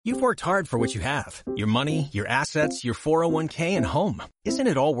You've worked hard for what you have. Your money, your assets, your 401k, and home. Isn't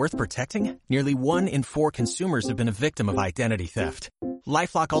it all worth protecting? Nearly 1 in 4 consumers have been a victim of identity theft.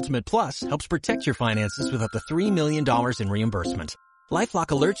 LifeLock Ultimate Plus helps protect your finances with up to $3 million in reimbursement. LifeLock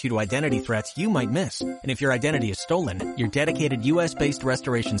alerts you to identity threats you might miss. And if your identity is stolen, your dedicated U.S.-based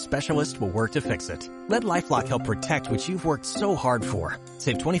restoration specialist will work to fix it. Let LifeLock help protect what you've worked so hard for.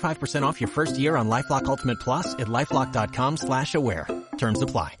 Save 25% off your first year on LifeLock Ultimate Plus at LifeLock.com/aware. Terms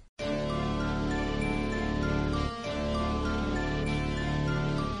apply.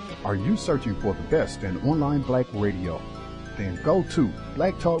 Are you searching for the best in online black radio? Then go to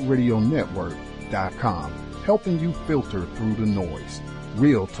blacktalkradionetwork.com, helping you filter through the noise.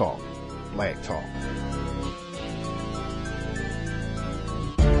 Real talk, black talk.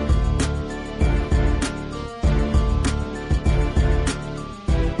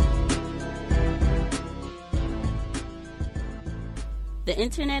 The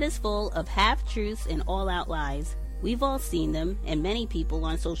internet is full of half-truths and all-out lies. We've all seen them, and many people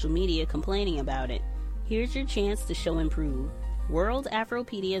on social media complaining about it. Here's your chance to show and prove.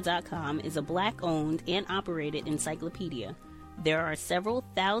 WorldAfropedia.com is a black-owned and operated encyclopedia. There are several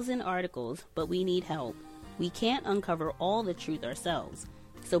thousand articles, but we need help. We can't uncover all the truth ourselves.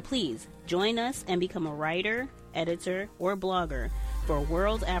 So please, join us and become a writer, editor, or blogger for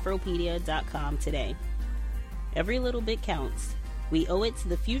WorldAfropedia.com today. Every little bit counts. We owe it to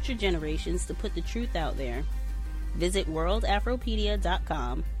the future generations to put the truth out there. Visit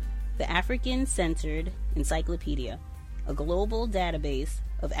WorldAfropedia.com, the African-centered encyclopedia, a global database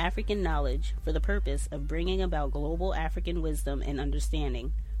of African knowledge for the purpose of bringing about global African wisdom and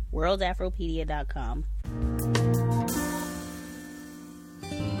understanding. WorldAfropedia.com.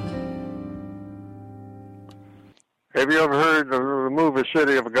 Have you ever heard of the movie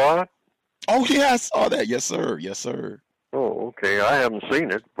City of God? Oh, yeah, I saw that. Yes, sir. Yes, sir. Oh, okay. I haven't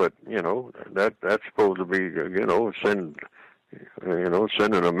seen it, but that's supposed to be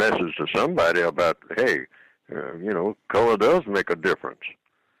sending a message to somebody about, hey, color does make a difference,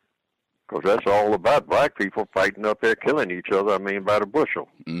 because that's all about black people fighting up there, killing each other. I mean, by the bushel.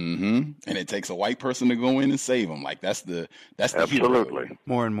 Mm-hmm. And it takes a white person to go in and save them. Like that's the absolutely hero.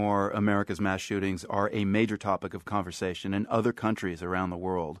 More and more, America's mass shootings are a major topic of conversation in other countries around the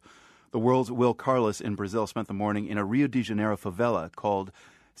world. The world's Will Carlos in Brazil spent the morning in a Rio de Janeiro favela called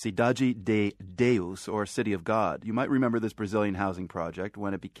Cidade de Deus, or City of God. You might remember this Brazilian housing project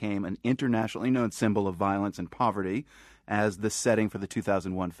when it became an internationally known symbol of violence and poverty as the setting for the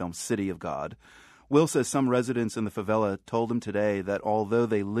 2001 film City of God. Will says some residents in the favela told him today that although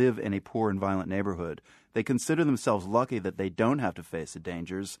they live in a poor and violent neighborhood, they consider themselves lucky that they don't have to face the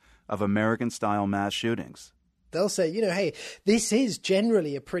dangers of American-style mass shootings. They'll say, hey, this is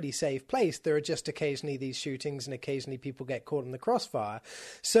generally a pretty safe place. There are just occasionally these shootings and occasionally people get caught in the crossfire.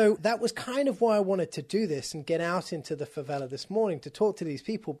 So that was kind of why I wanted to do this and get out into the favela this morning to talk to these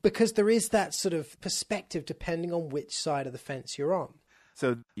people, because there is that sort of perspective depending on which side of the fence you're on.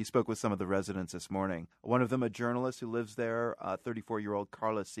 So you spoke with some of the residents this morning. One of them, a journalist who lives there, 34-year-old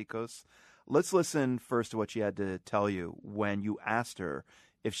Carla Sicos. Let's listen first to what she had to tell you when you asked her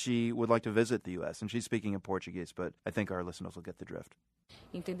if she would like to visit the U.S. And she's speaking in Portuguese, but I think our listeners will get the drift.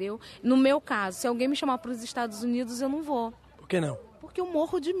 Entendeu? No meu caso, se alguém me chamar para os Estados Unidos, eu não vou. Por que não? Porque eu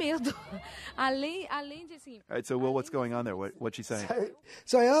morro de medo. além de assim. All right, so Will, what's going on there? What's she saying?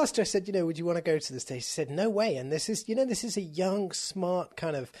 So I asked her, I said, would you want to go to the States? She said, no way. And this is a young, smart,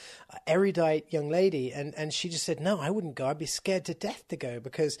 kind of erudite young lady. And she just said, no, I wouldn't go. I'd be scared to death to go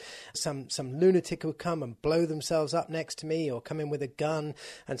because some lunatic would come and blow themselves up next to me or come in with a gun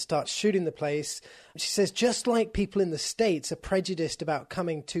and start shooting the place. She says, just like people in the States are prejudiced about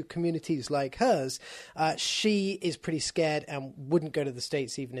coming to communities like hers, she is pretty scared and wouldn't go to the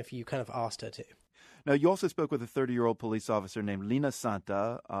States even if you kind of asked her to. Now, you also spoke with a 30-year-old police officer named Lina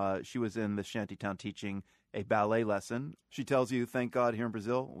Santa. She was in the shantytown teaching a ballet lesson. She tells you, thank God, here in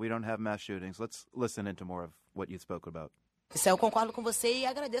Brazil, we don't have mass shootings. Let's listen into more of what you spoke about. Isso eu concordo com você e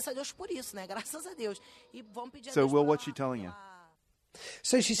agradeço a Deus por isso, né? Graças a Deus. E vamos pedir a So, Deus Will, what's she telling you?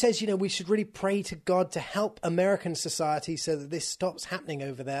 So she says, we should really pray to God to help American society so that this stops happening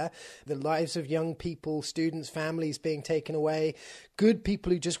over there. The lives of young people, students, families being taken away, good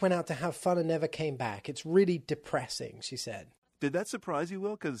people who just went out to have fun and never came back. It's really depressing, she said. Did that surprise you,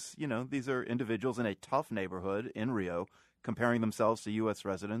 Will? Because, these are individuals in a tough neighborhood in Rio comparing themselves to U.S.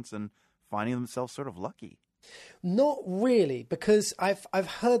 residents and finding themselves sort of lucky. Not really, because I've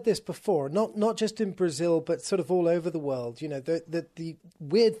heard this before, not just in Brazil, but sort of all over the world. You know, the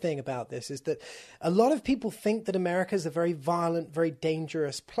weird thing about this is that a lot of people think that America is a very violent, very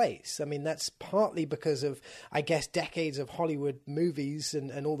dangerous place. I mean, that's partly because of, I guess, decades of Hollywood movies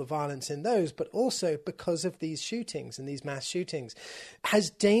and all the violence in those, but also because of these shootings and these mass shootings. As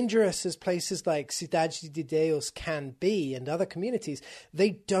dangerous as places like Cidade de Deus can be and other communities,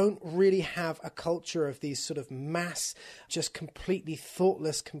 they don't really have a culture of these sort of mass, just completely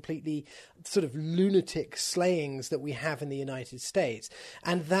thoughtless, completely sort of lunatic slayings that we have in the United States.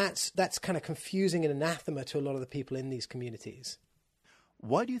 And that's kind of confusing and anathema to a lot of the people in these communities.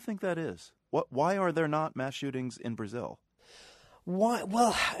 Why do you think that is? Why are there not mass shootings in Brazil? Why?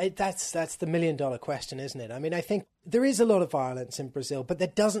 Well, that's the million-dollar question, isn't it? I mean, I think there is a lot of violence in Brazil, but there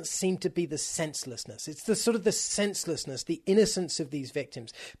doesn't seem to be the senselessness. It's the sort of the senselessness, the innocence of these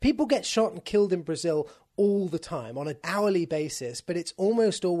victims. People get shot and killed in Brazil all the time on an hourly basis, but it's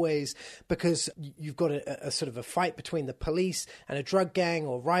almost always because you've got a sort of a fight between the police and a drug gang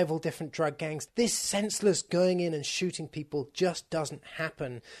or rival different drug gangs. This senseless going in and shooting people just doesn't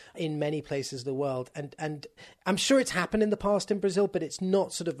happen in many places of the world. And I'm sure it's happened in the past in Brazil, but it's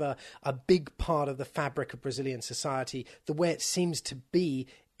not sort of a big part of the fabric of Brazilian society the way it seems to be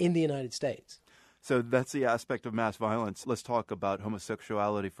in the United States. So that's the aspect of mass violence. Let's talk about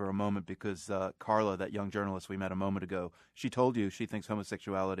homosexuality for a moment, because Carla, that young journalist we met a moment ago, she told you she thinks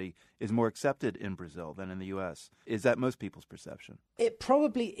homosexuality is more accepted in Brazil than in the U.S. Is that most people's perception? It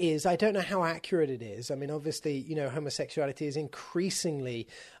probably is. I don't know how accurate it is. I mean, obviously, you know, homosexuality is increasingly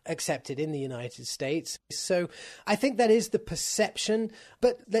accepted in the United States. So I think that is the perception.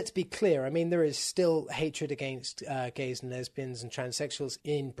 But let's be clear. I mean, there is still hatred against gays and lesbians and transsexuals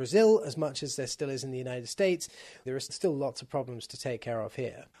in Brazil as much as there still is in the United States. There are still lots of problems to take care of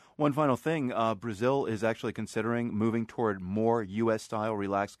here. One final thing, Brazil is actually considering moving toward more U.S.-style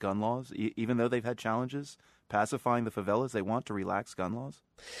relaxed gun laws, even though they've had challenges pacifying the favelas. They want to relax gun laws.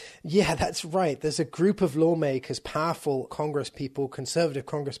 Yeah, that's right. There's a group of lawmakers, powerful congresspeople, conservative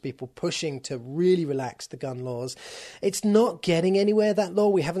congresspeople, pushing to really relax the gun laws. It's not getting anywhere, that law.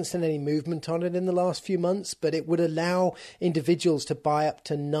 We haven't seen any movement on it in the last few months, but it would allow individuals to buy up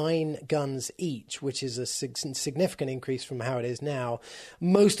to 9 guns each, which is a significant increase from how it is now.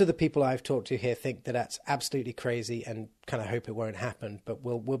 Most of the people I've talked to here think that that's absolutely crazy and kind of hope it won't happen, but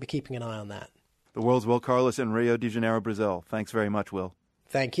we'll be keeping an eye on that. The world's Will Carlos in Rio de Janeiro, Brazil. Thanks very much, Will.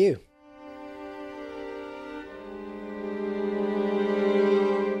 Thank you.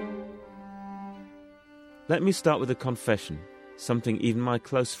 Let me start with a confession, something even my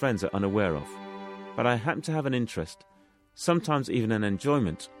close friends are unaware of. But I happen to have an interest, sometimes even an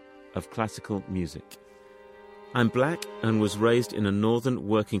enjoyment, of classical music. I'm black and was raised in a northern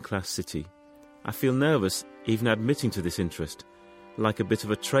working-class city. I feel nervous even admitting to this interest, like a bit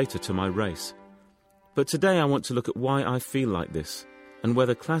of a traitor to my race. But today I want to look at why I feel like this, and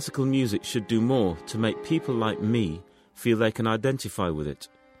whether classical music should do more to make people like me feel they can identify with it.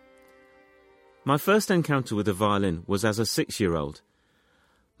 My first encounter with the violin was as a 6-year-old.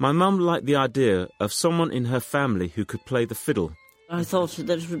 My mum liked the idea of someone in her family who could play the fiddle. I thought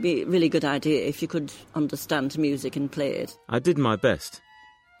that it would be a really good idea if you could understand music and play it. I did my best,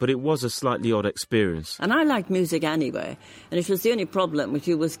 but it was a slightly odd experience. And I liked music anyway, and it was the only problem with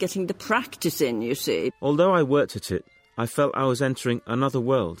you was getting the practice in, you see. Although I worked at it, I felt I was entering another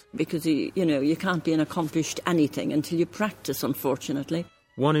world. Because, you can't be an accomplished anything until you practice, unfortunately.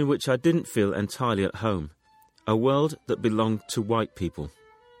 One in which I didn't feel entirely at home. A world that belonged to white people.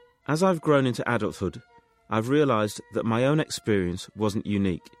 As I've grown into adulthood, I've realised that my own experience wasn't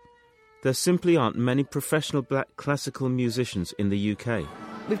unique. There simply aren't many professional black classical musicians in the UK.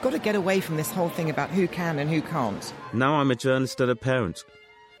 We've got to get away from this whole thing about who can and who can't. Now I'm a journalist and a parent.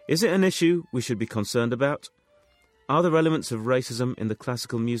 Is it an issue we should be concerned about? Are there elements of racism in the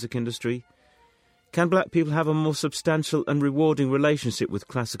classical music industry? Can black people have a more substantial and rewarding relationship with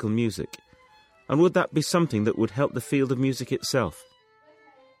classical music? And would that be something that would help the field of music itself?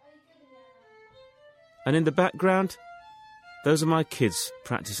 And in the background, those are my kids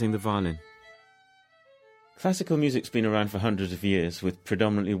practising the violin. Classical music's been around for hundreds of years with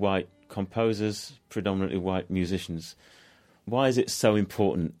predominantly white composers, predominantly white musicians. Why is it so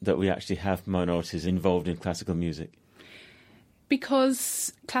important that we actually have minorities involved in classical music?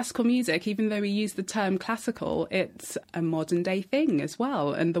 Because classical music, even though we use the term classical, it's a modern day thing as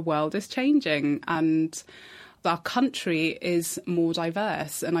well, and the world is changing and our country is more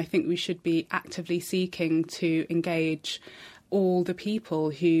diverse, and I think we should be actively seeking to engage all the people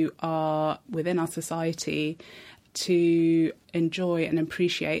who are within our society to enjoy and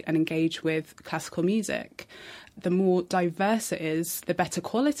appreciate and engage with classical music. The more diverse it is, the better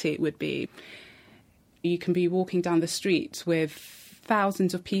quality it would be. You can be walking down the street with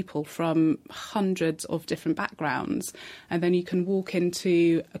thousands of people from hundreds of different backgrounds, and then you can walk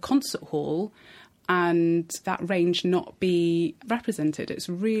into a concert hall and that range not be represented. It's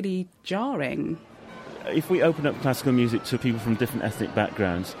really jarring. If we open up classical music to people from different ethnic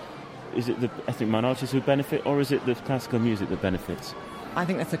backgrounds, is it the ethnic minorities who benefit, or is it the classical music that benefits? I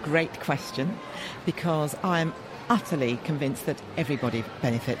think that's a great question, because I'm utterly convinced that everybody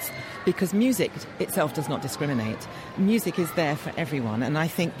benefits, because music itself does not discriminate. Music is there for everyone, and I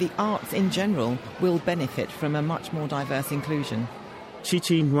think the arts in general will benefit from a much more diverse inclusion.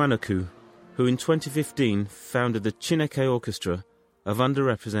 Chichi Nwanaku, who in 2015 founded the Chineke Orchestra of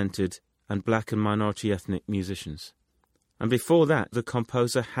underrepresented and black and minority ethnic musicians. And before that, the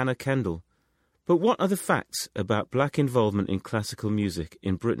composer Hannah Kendall. But what are the facts about black involvement in classical music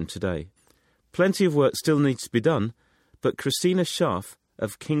in Britain today? Plenty of work still needs to be done, but Christina Scharf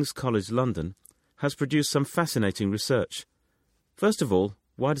of King's College London has produced some fascinating research. First of all,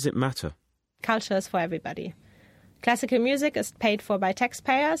 why does it matter? Culture is for everybody. Classical music is paid for by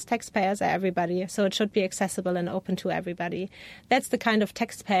taxpayers. Taxpayers are everybody, so it should be accessible and open to everybody. That's the kind of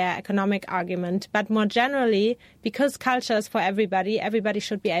taxpayer economic argument. But more generally, because culture is for everybody, everybody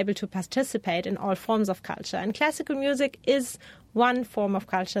should be able to participate in all forms of culture. And classical music is one form of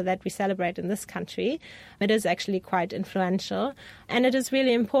culture that we celebrate in this country. It is actually quite influential. And it is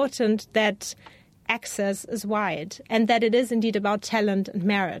really important that access is wide and that it is indeed about talent and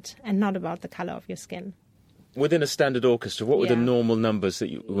merit and not about the colour of your skin. Within a standard orchestra, what were the normal numbers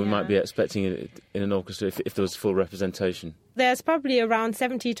that we might be expecting in an orchestra if there was full representation? There's probably around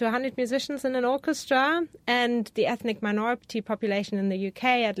 70 to 100 musicians in an orchestra, and the ethnic minority population in the UK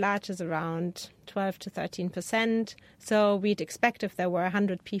at large is around 12 to 13%. So we'd expect if there were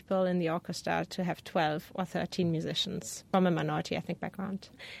 100 people in the orchestra to have 12 or 13 musicians from a minority ethnic background.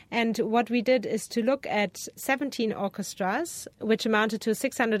 And what we did is to look at 17 orchestras, which amounted to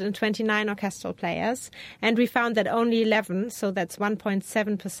 629 orchestral players, and we found that only 11, so that's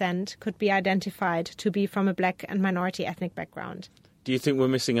 1.7%, could be identified to be from a black and minority ethnic background. Do you think we're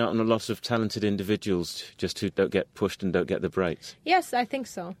missing out on a lot of talented individuals just who don't get pushed and don't get the breaks? Yes, I think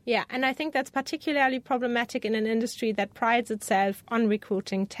so. Yeah, and I think that's particularly problematic in an industry that prides itself on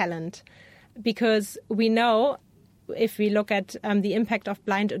recruiting talent, because we know, if we look at the impact of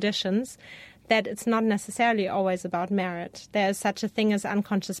blind auditions, that it's not necessarily always about merit. There is such a thing as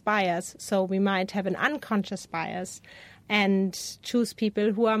unconscious bias, so we might have an unconscious bias and choose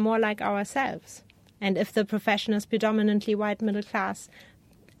people who are more like ourselves. And if the profession is predominantly white middle class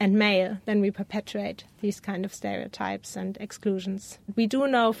and male, then we perpetuate these kind of stereotypes and exclusions. We do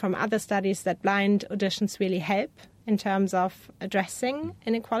know from other studies that blind auditions really help in terms of addressing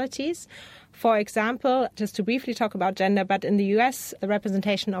inequalities. For example, just to briefly talk about gender, but in the US, the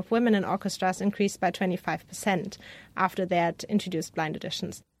representation of women in orchestras increased by 25% after they had introduced blind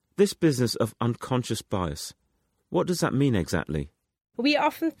auditions. This business of unconscious bias, what does that mean exactly? We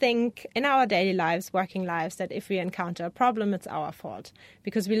often think in our daily lives, working lives, that if we encounter a problem, it's our fault,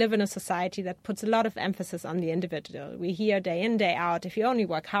 because we live in a society that puts a lot of emphasis on the individual. We hear day in, day out, if you only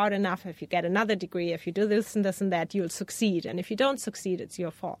work hard enough, if you get another degree, if you do this and this and that, you'll succeed. And if you don't succeed, it's your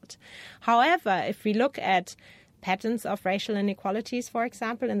fault. However, if we look at patterns of racial inequalities, for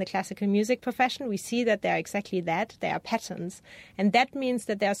example, in the classical music profession, we see that they are exactly that. They are patterns. And that means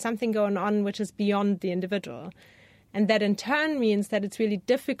that there's something going on which is beyond the individual. And that in turn means that it's really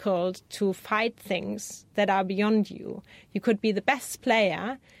difficult to fight things that are beyond you. You could be the best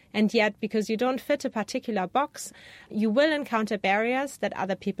player, and yet because you don't fit a particular box, you will encounter barriers that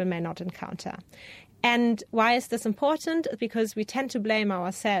other people may not encounter. And why is this important? Because we tend to blame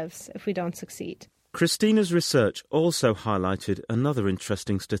ourselves if we don't succeed. Christina's research also highlighted another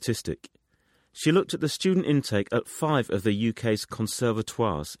interesting statistic. She looked at the student intake at 5 of the UK's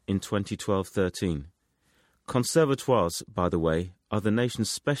conservatoires in 2012-13. Conservatoires, by the way, are the nation's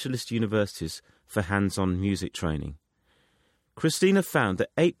specialist universities for hands-on music training. Christina found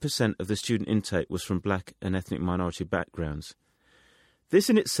that 8% of the student intake was from black and ethnic minority backgrounds. This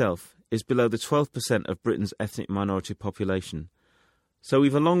in itself is below the 12% of Britain's ethnic minority population. So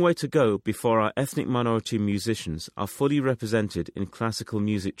we've a long way to go before our ethnic minority musicians are fully represented in classical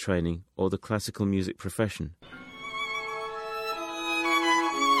music training or the classical music profession.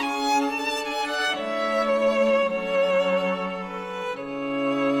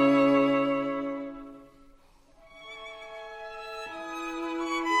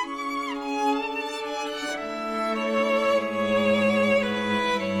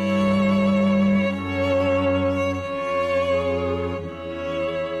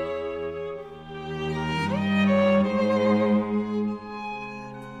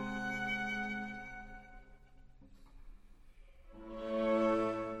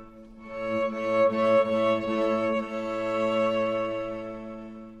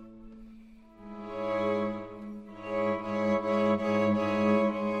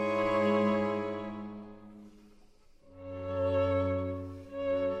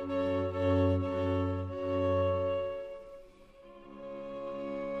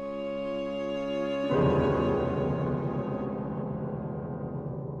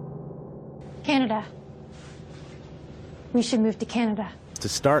 Canada. We should move to Canada. To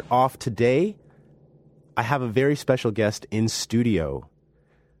start off today, I have a very special guest in studio.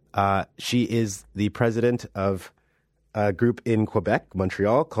 She is the president of a group in Quebec,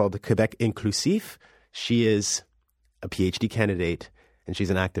 Montreal, called Quebec Inclusif. She is a PhD candidate, and she's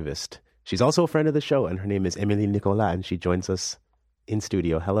an activist. She's also a friend of the show, and her name is Émilie Nicolas, and she joins us in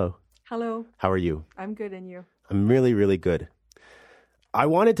studio. Hello. Hello. How are you? I'm good, and you? I'm really, really good. I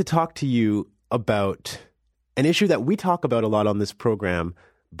wanted to talk to you about an issue that we talk about a lot on this program,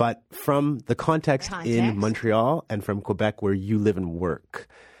 but from the context in Montreal and from Quebec where you live and work.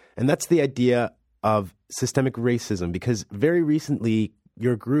 And that's the idea of systemic racism, because very recently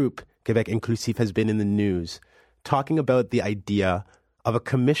your group, Quebec Inclusif, has been in the news talking about the idea of a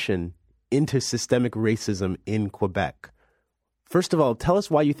commission into systemic racism in Quebec. First of all, tell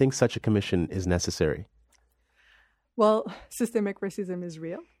us why you think such a commission is necessary. Well, systemic racism is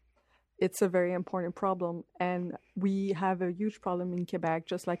real. It's a very important problem, and we have a huge problem in Quebec,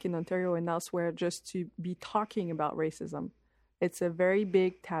 just like in Ontario and elsewhere, just to be talking about racism. It's a very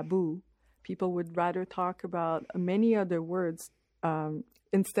big taboo. People would rather talk about many other words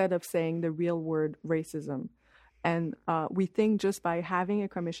instead of saying the real word racism. And we think just by having a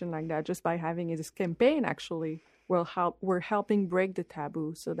commission like that, just by having this campaign, actually, we're helping break the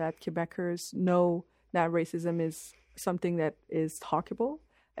taboo so that Quebecers know that racism is something that is talkable.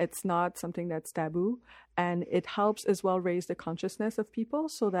 It's not something that's taboo. And it helps as well raise the consciousness of people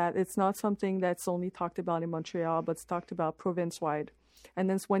so that it's not something that's only talked about in Montreal, but it's talked about province-wide. And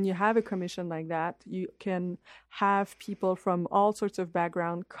then when you have a commission like that, you can have people from all sorts of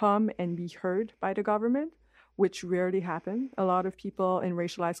background come and be heard by the government, which rarely happen. A lot of people in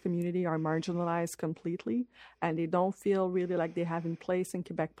racialized community are marginalized completely, and they don't feel really like they have in place in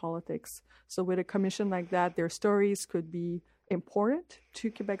Quebec politics. So with a commission like that, their stories could be important to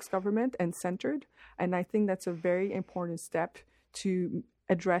Quebec's government and centered. And I think that's a very important step to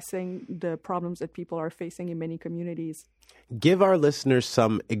addressing the problems that people are facing in many communities. Give our listeners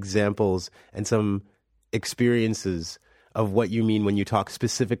some examples and some experiences of what you mean when you talk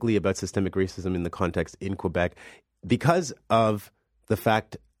specifically about systemic racism in the context in Quebec, because of the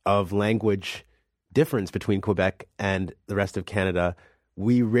fact of language difference between Quebec and the rest of Canada.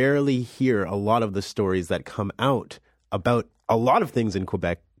 We rarely hear a lot of the stories that come out about a lot of things in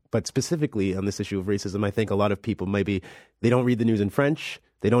Quebec, but specifically on this issue of racism. I think a lot of people, maybe they don't read the news in French,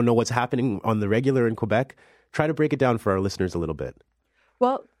 they don't know what's happening on the regular in Quebec. Try to break it down for our listeners a little bit.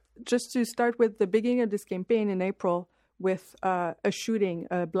 Well, just to start with the beginning of this campaign in April, with a shooting,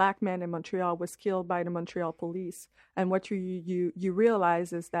 a black man in Montreal was killed by the Montreal police. And what you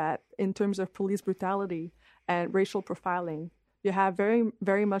realize is that in terms of police brutality and racial profiling, you have very,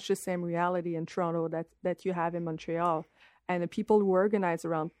 very much the same reality in Toronto that you have in Montreal. And the people who organize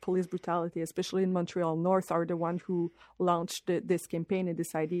around police brutality, especially in Montreal North, are the ones who launched this campaign and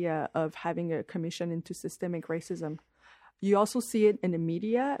this idea of having a commission into systemic racism. You also see it in the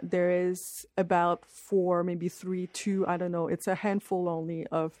media. There is about 4, maybe 3, 2, I don't know. It's a handful only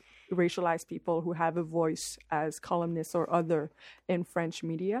of racialized people who have a voice as columnists or other in French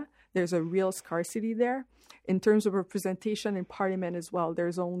media. There's a real scarcity there. In terms of representation in parliament as well,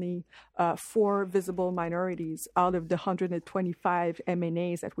 there's only 4 visible minorities out of the 125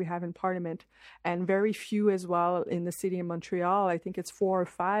 MNAs that we have in parliament, and very few as well in the city of Montreal. I think it's 4 or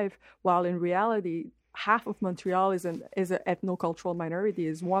 5, while in reality, half of Montreal is an ethno-cultural minority.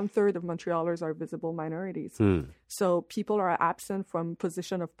 Is 1/3 of Montrealers are visible minorities. So people are absent from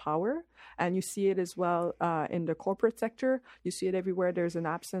position of power, and you see it as well in the corporate sector. You see it everywhere. There's an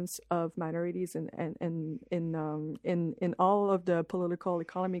absence of minorities in all of the political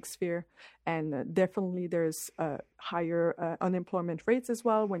economic sphere, and definitely there's higher unemployment rates as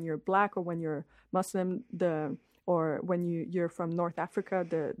well when you're Black or when you're Muslim. Or when you're from North Africa,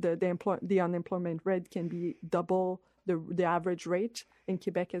 the unemployment rate can be double the average rate in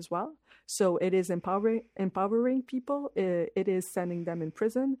Quebec as well. So it is empowering people. It is sending them in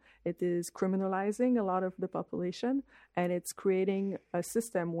prison. It is criminalizing a lot of the population, and it's creating a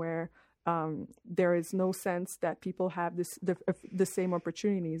system where there is no sense that people have the same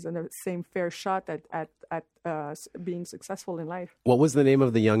opportunities and the same fair shot at being successful in life. What was the name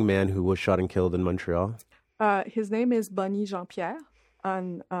of the young man who was shot and killed in Montreal? His name is Bonnie Jean-Pierre,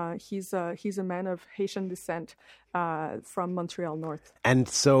 and he's a man of Haitian descent from Montreal North. And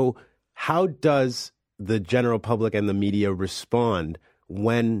so how does the general public and the media respond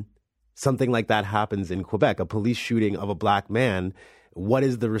when something like that happens in Quebec, a police shooting of a black man? What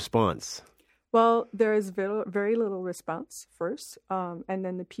is the response? Well, there is very little response first, and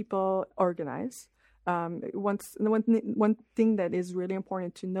then the people organize. one thing that is really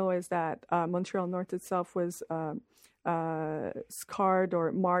important to know is that Montreal North itself was scarred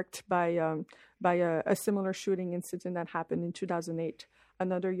or marked by a similar shooting incident that happened in 2008.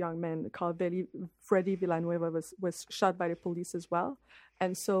 Another young man called Freddy Villanueva was shot by the police as well.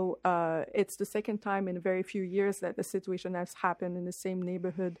 And so it's the second time in a very few years that a situation has happened in the same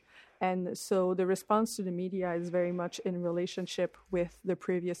neighborhood. And so the response to the media is very much in relationship with the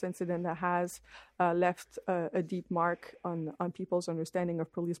previous incident that has left a deep mark on people's understanding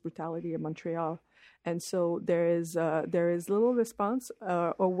of police brutality in Montreal. And so there is little response,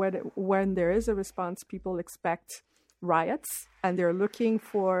 or when there is a response, people expect riots, and they're looking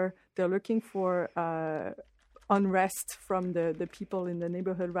for unrest from the people in the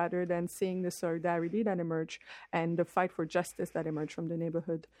neighborhood rather than seeing the solidarity that emerge and the fight for justice that emerge from the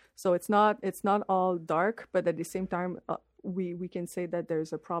neighborhood. So it's not all dark, but at the same time, we can say that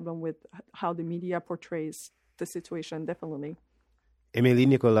there's a problem with how the media portrays the situation, definitely. Émilie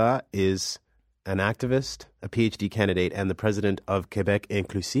Nicolas is an activist, a PhD candidate, and the president of Québec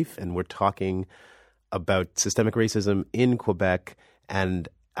Inclusif, and we're talking about systemic racism in Quebec and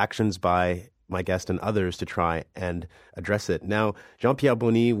actions by my guest and others to try and address it. Now, Jean-Pierre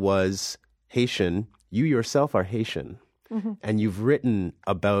Bonny was Haitian. You yourself are Haitian, and you've written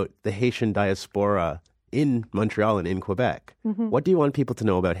about the Haitian diaspora in Montreal and in Quebec. What do you want people to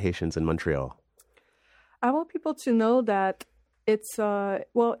know about Haitians in Montreal? I want people to know that it's a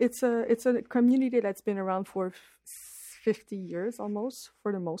community that's been around for 50 years almost,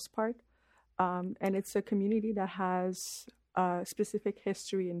 for the most part. And it's a community that has a specific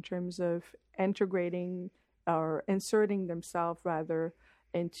history in terms of integrating or inserting themselves rather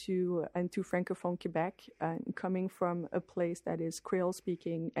into Francophone Quebec, and coming from a place that is Creole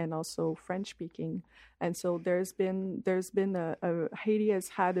speaking and also French speaking. And so Haiti has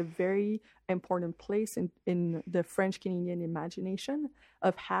had a very important place in the French Canadian imagination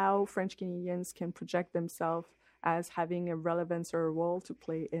of how French Canadians can project themselves as having a relevance or a role to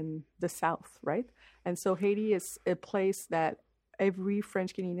play in the South, right? And so Haiti is a place that every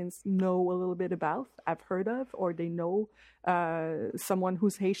French Canadians know a little bit about, I've heard of, or they know someone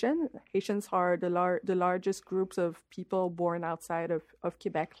who's Haitian. Haitians are the largest groups of people born outside of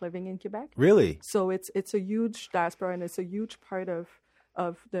Quebec living in Quebec. Really? So it's a huge diaspora, and it's a huge part of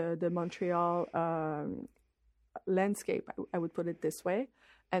the Montreal landscape, I would put it this way.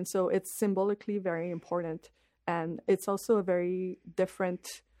 And so it's symbolically very important. And it's also a very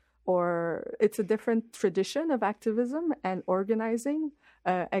different, it's a different tradition of activism and organizing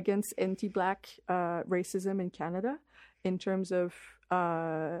against anti-Black racism in Canada, in terms of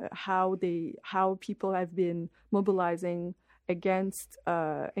how people have been mobilizing against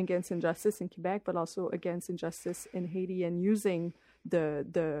injustice in Quebec, but also against injustice in Haiti, and using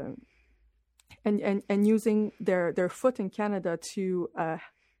using their foot in Canada to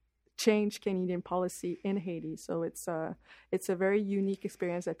change Canadian policy in Haiti. So it's a very unique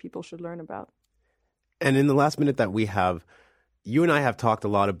experience that people should learn about. And in the last minute that we have, you and I have talked a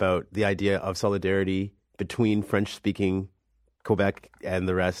lot about the idea of solidarity between French-speaking Quebec and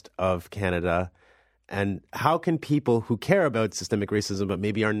the rest of Canada. And how can people who care about systemic racism but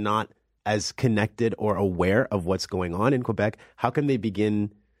maybe are not as connected or aware of what's going on in Quebec, how can they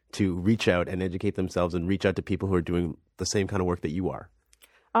begin to reach out and educate themselves and reach out to people who are doing the same kind of work that you are?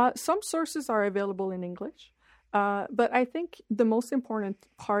 Some sources are available in English, but I think the most important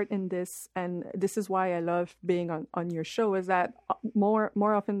part in this, and this is why I love being on your show, is that more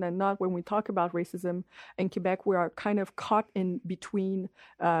often than not, when we talk about racism in Quebec, we are kind of caught in between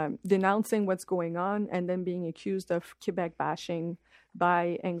denouncing what's going on and then being accused of Quebec bashing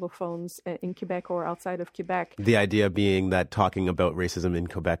by Anglophones in Quebec or outside of Quebec. The idea being that talking about racism in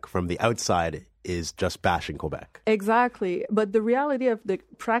Quebec from the outside is just bashing Quebec. Exactly. But the reality of the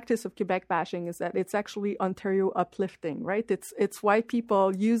practice of Quebec bashing is that it's actually Ontario uplifting, right? It's white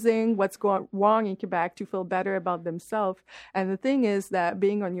people using what's going wrong in Quebec to feel better about themselves. And the thing is that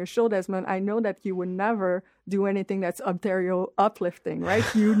being on your show, Desmond, I know that you would never do anything that's Ontario uplifting, right?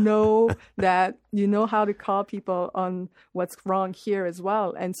 You know that you know how to call people on what's wrong here as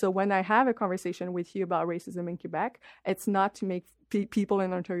well. And so when I have a conversation with you about racism in Quebec, it's not to make people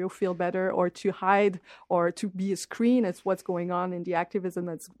in Ontario feel better or to hide or to be a screen. It's what's going on in the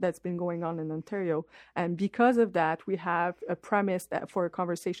activism that's been going on in Ontario. And because of that, we have a premise that for a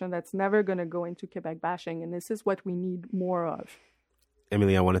conversation that's never going to go into Quebec bashing. And this is what we need more of.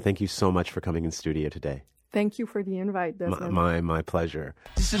 Émilie, I want to thank you so much for coming in studio today. Thank you for the invite, Desmond. My pleasure.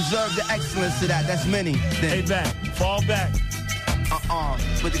 Just observe the excellence of that. That's many. Hey, back. Fall back.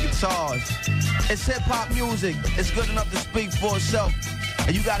 With the guitars. It's hip-hop music. It's good enough to speak for itself.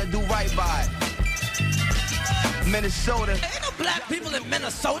 And you got to do right by it. Minnesota. Ain't no black people in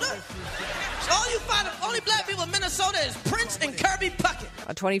Minnesota. All you find, only black people in Minnesota is Prince and Kirby Puckett.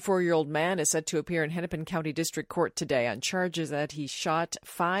 A 24-year-old man is set to appear in Hennepin County District Court today on charges that he shot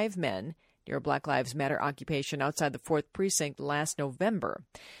 5 men near a Black Lives Matter occupation outside the 4th Precinct last November.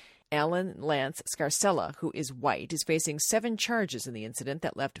 Alan Lance Scarcella, who is white, is facing 7 charges in the incident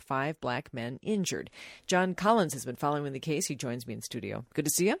that left 5 black men injured. John Collins has been following the case. He joins me in studio. Good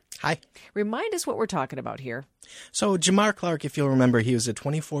to see you. Hi. Remind us what we're talking about here. So Jamar Clark, if you'll remember, he was a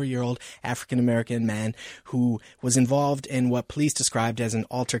 24-year-old African-American man who was involved in what police described as an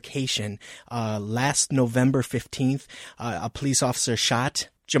altercation. Last November 15th, a police officer shot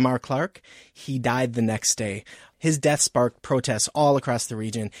Jamar Clark. He died the next day. His death sparked protests all across the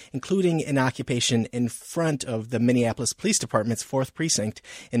region, including an occupation in front of the Minneapolis Police Department's 4th Precinct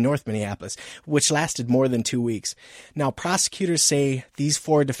in North Minneapolis, which lasted more than 2 weeks. Now, prosecutors say these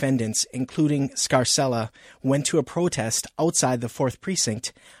 4 defendants, including Scarcella, went to a protest outside the 4th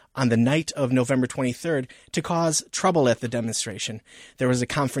Precinct on the night of November 23rd to cause trouble at the demonstration. There was a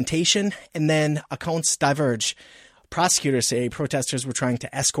confrontation, and then accounts diverged. Prosecutors say protesters were trying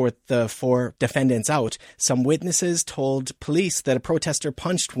to escort the 4 defendants out. Some witnesses told police that a protester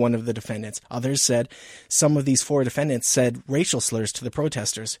punched one of the defendants. Others said some of these 4 defendants said racial slurs to the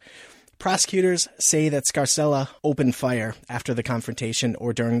protesters. Prosecutors say that Scarcella opened fire after the confrontation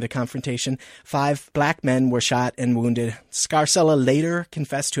or during the confrontation. 5 black men were shot and wounded. Scarcella later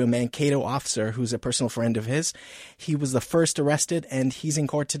confessed to a Mankato officer who's a personal friend of his. He was the first arrested, and he's in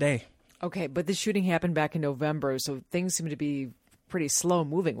court today. Okay, but the shooting happened back in November, so things seem to be pretty slow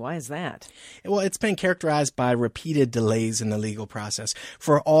moving. Why is that? Well, it's been characterized by repeated delays in the legal process.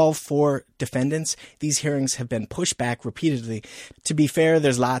 For all 4 defendants, these hearings have been pushed back repeatedly. To be fair,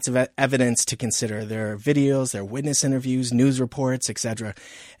 there's lots of evidence to consider. There are videos, there are witness interviews, news reports, etc.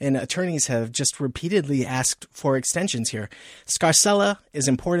 And attorneys have just repeatedly asked for extensions here. Scarcella is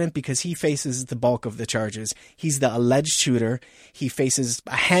important because he faces the bulk of the charges. He's the alleged shooter. He faces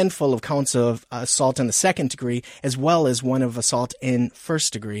a handful of counts of assault in the 2nd degree, as well as one of assault in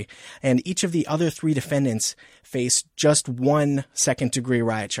 1st degree. And each of the other 3 defendants face just 1 second-degree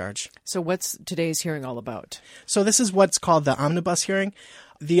riot charge. So what's today's hearing all about? So this is what's called the omnibus hearing.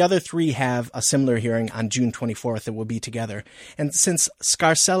 The other 3 have a similar hearing on June 24th that will be together. And since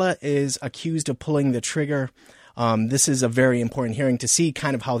Scarcella is accused of pulling the trigger, this is a very important hearing to see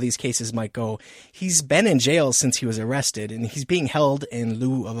kind of how these cases might go. He's been in jail since he was arrested, and he's being held in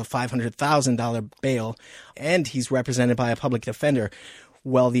lieu of a $500,000 bail, and he's represented by a public defender.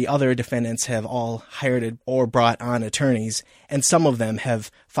 Well, the other defendants have all hired or brought on attorneys, and some of them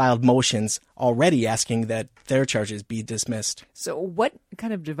have filed motions already asking that their charges be dismissed. So what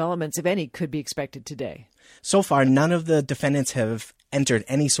kind of developments, if any, could be expected today? So far, none of the defendants have entered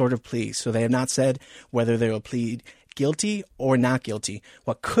any sort of plea, so they have not said whether they will plead guilty or not guilty.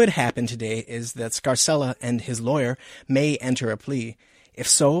 What could happen today is that Scarcella and his lawyer may enter a plea. If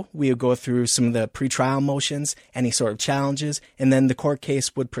so, we would go through some of the pretrial motions, any sort of challenges, and then the court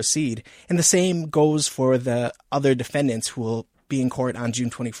case would proceed. And the same goes for the other defendants who will be in court on June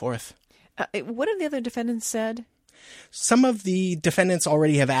 24th. What have the other defendants said? Some of the defendants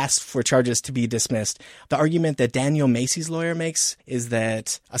already have asked for charges to be dismissed. The argument that Daniel Macy's lawyer makes is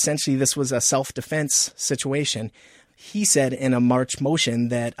that essentially this was a self-defense situation. He said in a March motion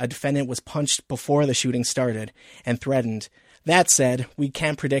that a defendant was punched before the shooting started and threatened. That said, we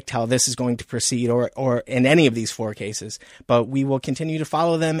can't predict how this is going to proceed or in any of these 4 cases, but we will continue to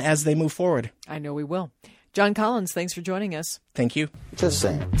follow them as they move forward. I know we will. John Collins, thanks for joining us. Thank you. Just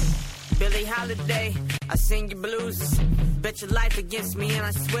saying. Billie Holiday, I sing your blues. Bet your life against me and I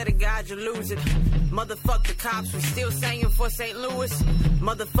swear to God you'll lose it. Motherfuck the cops, we still singing for St. Louis.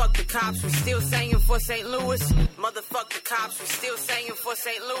 Motherfuck the cops, we still singing for St. Louis. Motherfuck the cops, we still singing for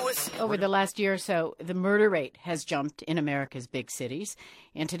St. Louis. Over the last year or so, the murder rate has jumped in America's big cities.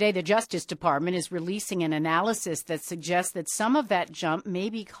 And today the Justice Department is releasing an analysis that suggests that some of that jump may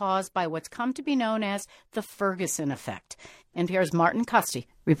be caused by what's come to be known as the Ferguson effect. NPR's Martin Costy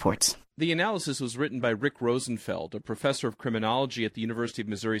reports. The analysis was written by Rick Rosenfeld, a professor of criminology at the University of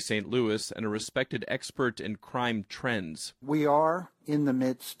Missouri-St. Louis and a respected expert in crime trends. We are in the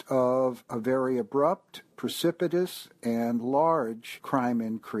midst of a very abrupt, precipitous, and large crime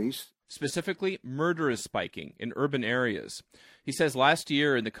increase. Specifically, murder is spiking in urban areas. He says last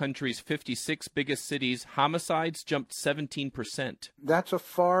year in the country's 56 biggest cities, homicides jumped 17%. That's a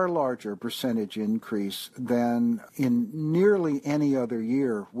far larger percentage increase than in nearly any other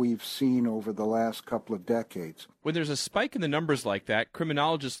year we've seen over the last couple of decades. When there's a spike in the numbers like that,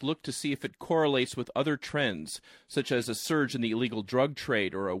 criminologists look to see if it correlates with other trends, such as a surge in the illegal drug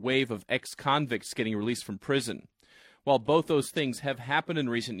trade or a wave of ex-convicts getting released from prison. While both those things have happened in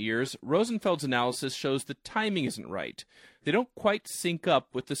recent years, Rosenfeld's analysis shows the timing isn't right. They don't quite sync up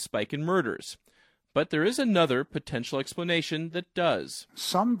with the spike in murders. But there is another potential explanation that does.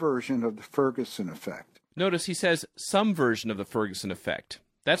 Some version of the Ferguson effect. Notice he says some version of the Ferguson effect.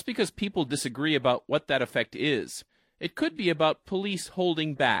 That's because people disagree about what that effect is. It could be about police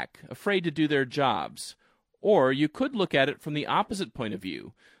holding back, afraid to do their jobs. Or you could look at it from the opposite point of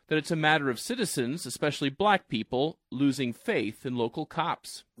view, that it's a matter of citizens, especially black people, losing faith in local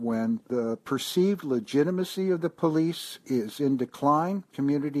cops. When the perceived legitimacy of the police is in decline,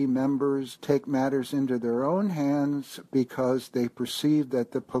 community members take matters into their own hands because they perceive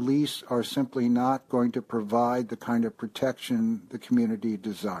that the police are simply not going to provide the kind of protection the community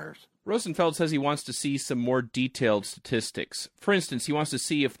desires. Rosenfeld says he wants to see some more detailed statistics. For instance, he wants to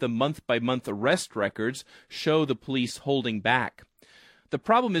see if the month-by-month arrest records show the police holding back. The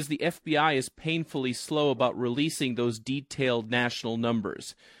problem is the FBI is painfully slow about releasing those detailed national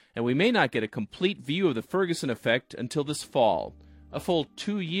numbers, and we may not get a complete view of the Ferguson effect until this fall, a full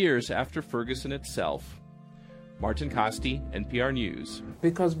 2 years after Ferguson itself. Martin Costi, NPR News.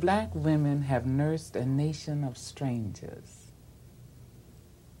 Because black women have nursed a nation of strangers.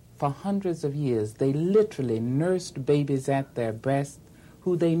 For hundreds of years, they literally nursed babies at their breasts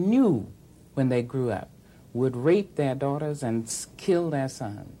who they knew when they grew up would rape their daughters and kill their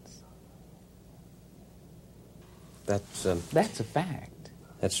sons. That's a fact.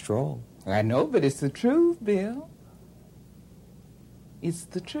 That's strong. I know, but it's the truth, Bill. It's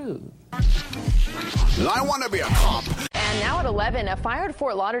the truth. I want to be a cop. And now at 11, a fired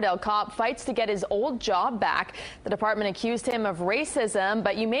Fort Lauderdale cop fights to get his old job back. The department accused him of racism,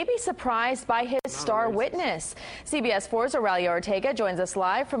 but you may be surprised by his star witness. CBS 4's Aurelia Ortega joins us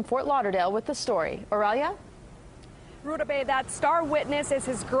live from Fort Lauderdale with the story. Aurelia? Rutabaga, that star witness is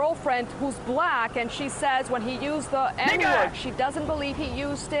his girlfriend who's black, and she says when he used the N-word, she doesn't believe he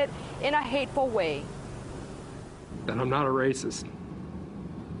used it in a hateful way. And I'm not a racist.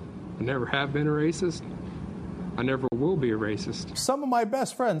 I never have been a racist. I never will be a racist. Some of my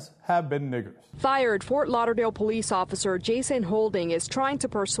best friends have been niggers. Fired Fort Lauderdale police officer Jason Holding is trying to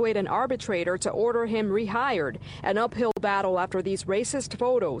persuade an arbitrator to order him rehired. An uphill battle after these racist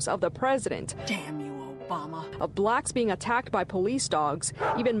photos of the president. Damn you, Obama. Of blacks being attacked by police dogs,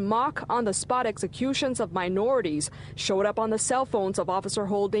 even mock on-the-spot executions of minorities showed up on the cell phones of Officer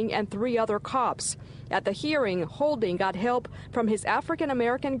Holding and 3 other cops. At the hearing, Holding got help from his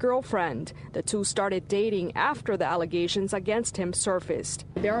African-American girlfriend. The two started dating after the allegations against him surfaced.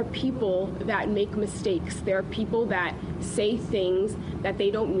 There are people that make mistakes. There are people that say things that they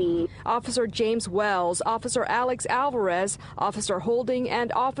don't mean. Officer James Wells, Officer Alex Alvarez, Officer Holding,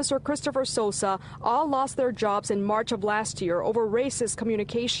 and Officer Christopher Sosa all lost their jobs in March of last year over racist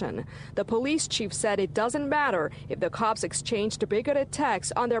communication. The police chief said it doesn't matter if the cops exchanged bigoted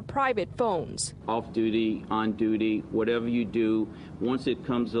texts on their private phones. Off duty, on duty, whatever you do, once it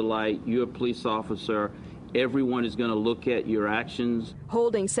comes to light, you're a police officer. Everyone is going to look at your actions.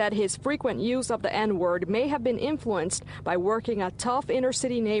 Holding said his frequent use of the N-word may have been influenced by working a tough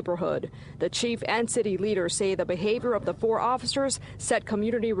inner-city neighborhood. The chief and city leaders say the behavior of the 4 officers set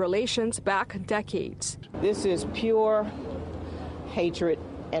community relations back decades. This is pure hatred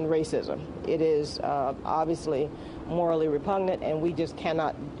and racism. It is obviously morally repugnant, and we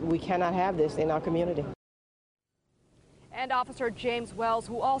cannot have this in our community. And Officer James Wells,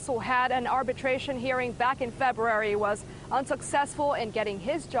 who also had an arbitration hearing back in February, was unsuccessful in getting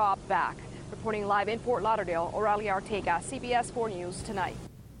his job back. Reporting live in Fort Lauderdale, Aurelia Ortega, CBS 4 News Tonight.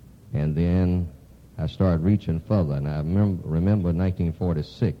 And then I started reaching further, and I remember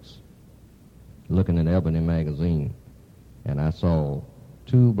 1946, looking at Ebony magazine, and I saw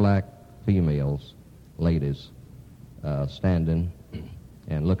 2 black females, ladies, standing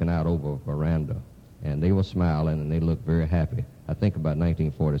and looking out over a veranda. And they were smiling, and they looked very happy. I think about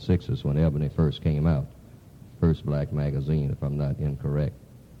 1946 is when Ebony first came out, first black magazine, if I'm not incorrect,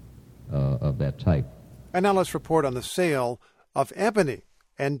 of that type. And now let's report on the sale of Ebony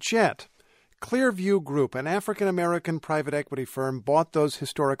and Jet. Clearview Group, an African-American private equity firm, bought those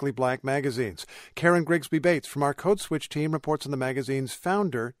historically black magazines. Karen Grigsby Bates from our Code Switch team reports on the magazine's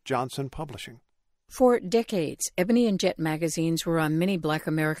founder, Johnson Publishing. For decades, Ebony and Jet magazines were on many black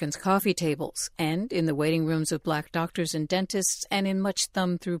Americans' coffee tables and in the waiting rooms of black doctors and dentists and in much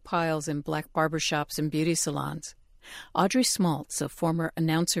thumb-through piles in black barbershops and beauty salons. Audrey Smaltz, a former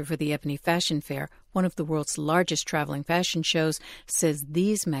announcer for the Ebony Fashion Fair, one of the world's largest traveling fashion shows, says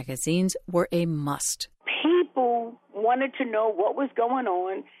these magazines were a must. People wanted to know what was going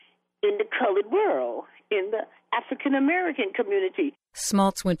on in the colored world, in the African-American community.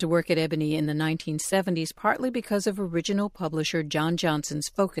 Smaltz went to work at Ebony in the 1970s partly because of original publisher John Johnson's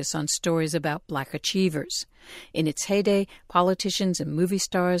focus on stories about black achievers. In its heyday, politicians and movie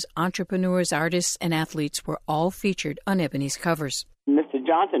stars, entrepreneurs, artists, and athletes were all featured on Ebony's covers. Mr.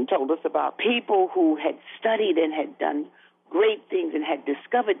 Johnson told us about people who had studied and had done great things and had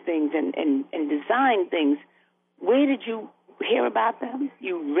discovered things and designed things. Where did you hear about them?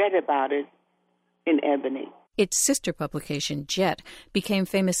 You read about it in Ebony. Its sister publication, Jet, became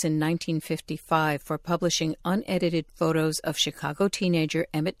famous in 1955 for publishing unedited photos of Chicago teenager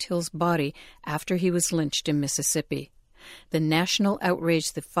Emmett Till's body after he was lynched in Mississippi. The national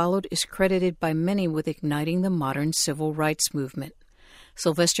outrage that followed is credited by many with igniting the modern civil rights movement.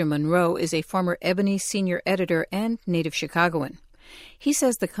 Sylvester Monroe is a former Ebony senior editor and native Chicagoan. He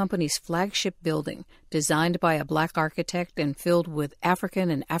says the company's flagship building, designed by a black architect and filled with African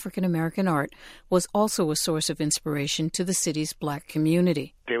and African-American art, was also a source of inspiration to the city's black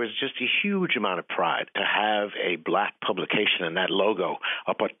community. There was just a huge amount of pride to have a black publication and that logo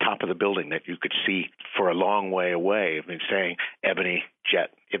up on top of the building that you could see for a long way away. I mean, saying Ebony,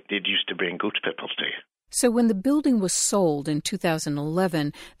 Jet, it used to bring goosebumps to you. So when the building was sold in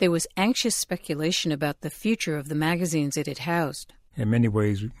 2011, there was anxious speculation about the future of the magazines it had housed. In many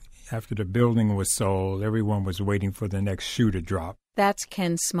ways, after the building was sold, everyone was waiting for the next shoe to drop. That's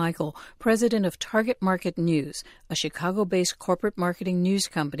Ken Smeichel, president of Target Market News, a Chicago-based corporate marketing news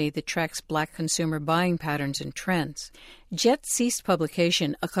company that tracks black consumer buying patterns and trends. Jet ceased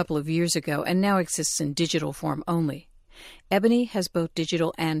publication a couple of years ago and now exists in digital form only. Ebony has both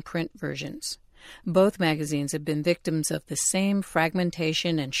digital and print versions. Both magazines have been victims of the same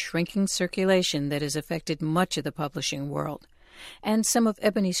fragmentation and shrinking circulation that has affected much of the publishing world. And some of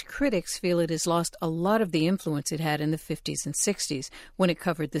Ebony's critics feel it has lost a lot of the influence it had in the 50s and 60s when it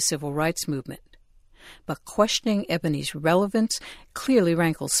covered the civil rights movement. But questioning Ebony's relevance clearly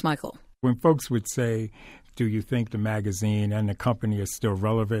rankles Smeichel. When folks would say, do you think the magazine and the company is still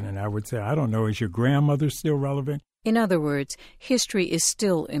relevant? And I would say, I don't know, is your grandmother still relevant? In other words, history is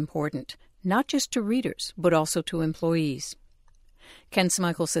still important, not just to readers, but also to employees. Ken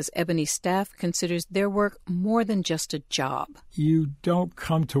Smeichel says Ebony's staff considers their work more than just a job. You don't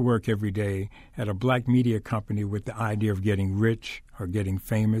come to work every day at a black media company with the idea of getting rich or getting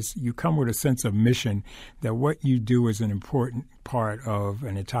famous. You come with a sense of mission that what you do is an important part of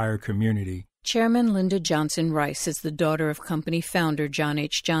an entire community. Chairman Linda Johnson Rice is the daughter of company founder John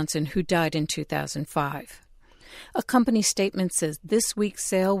H. Johnson, who died in 2005. A company statement says this week's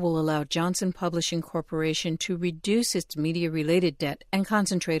sale will allow Johnson Publishing Corporation to reduce its media-related debt and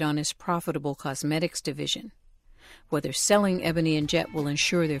concentrate on its profitable cosmetics division. Whether selling Ebony and Jet will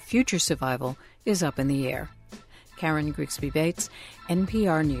ensure their future survival is up in the air. Karen Grigsby Bates,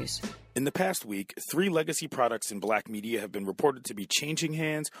 NPR News. In the past week, 3 legacy products in black media have been reported to be changing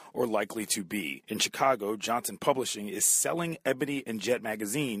hands or likely to be. In Chicago, Johnson Publishing is selling Ebony and Jet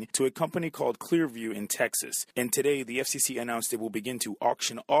magazine to a company called Clearview in Texas. And today, the FCC announced it will begin to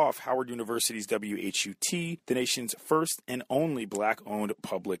auction off Howard University's WHUT, the nation's first and only black-owned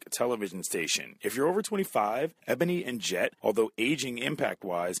public television station. If you're over 25, Ebony and Jet, although aging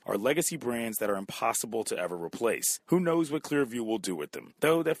impact-wise, are legacy brands that are impossible to ever replace. Who knows what Clearview will do with them?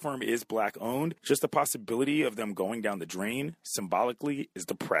 Though that firm is black-owned, just the possibility of them going down the drain, symbolically, is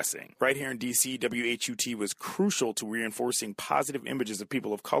depressing. Right here in D.C., WHUT was crucial to reinforcing positive images of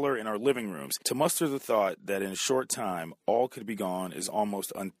people of color in our living rooms. To muster the thought that in a short time, all could be gone is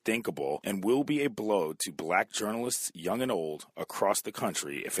almost unthinkable and will be a blow to black journalists, young and old, across the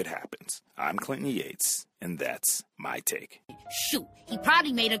country if it happens. I'm Clinton Yates, and that's my take. Shoot, he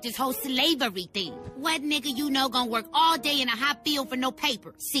probably made up this whole slavery thing. What nigga you know gonna work all day in a hot field for no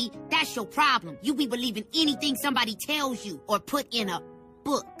paper? See, that's your problem. You be believing anything somebody tells you or put in a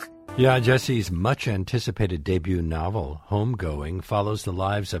book. Yeah, Jesse's much-anticipated debut novel, Homegoing, follows the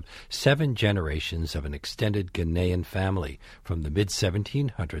lives of 7 generations of an extended Ghanaian family from the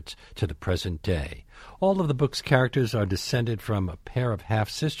mid-1700s to the present day. All of the book's characters are descended from a pair of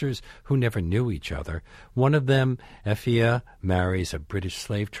half-sisters who never knew each other. One of them, Effia, marries a British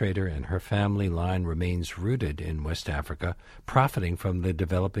slave trader, and her family line remains rooted in West Africa, profiting from the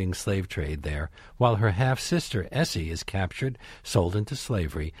developing slave trade there, while her half-sister, Essie, is captured, sold into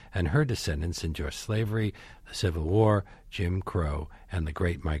slavery, and her descendants endure slavery, the Civil War, Jim Crow, and the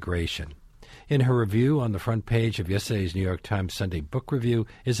Great Migration. In her review on the front page of yesterday's New York Times Sunday Book Review,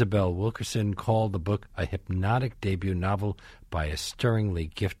 Isabel Wilkerson called the book a hypnotic debut novel by a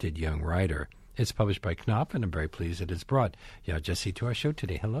stirringly gifted young writer. It's published by Knopf, and I'm very pleased it has brought Jessie to our show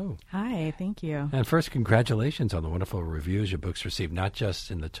today. Hello. Hi, thank you. And first, congratulations on the wonderful reviews your books received, not just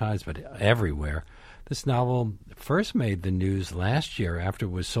in the Times, but everywhere. This novel first made the news last year after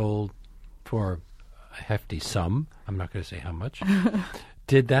it was sold for a hefty sum. I'm not going to say how much.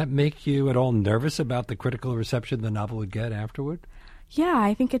 Did that make you at all nervous about the critical reception the novel would get afterward? Yeah,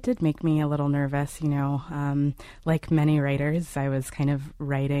 I think it did make me a little nervous. Like many writers, I was kind of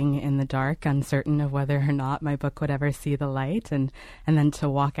writing in the dark, uncertain of whether or not my book would ever see the light, and then to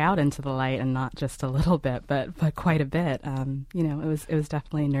walk out into the light, and not just a little bit, but quite a bit. It was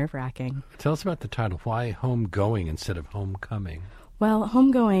definitely nerve-wracking. Tell us about the title. Why homegoing instead of homecoming? Well,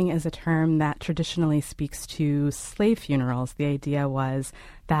 homegoing is a term that traditionally speaks to slave funerals. The idea was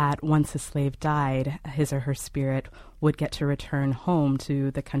that once a slave died, his or her spirit would get to return home to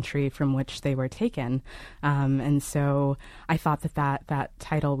the country from which they were taken. And so I thought that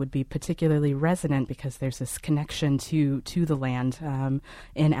title would be particularly resonant because there's this connection to the land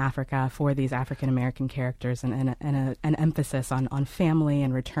in Africa for these African-American characters, and an emphasis on family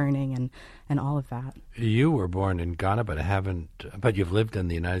and returning and all of that. You were born in Ghana, but you've lived in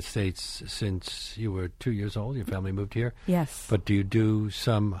the United States since you were 2 years old. Your family moved here? Yes. But do you do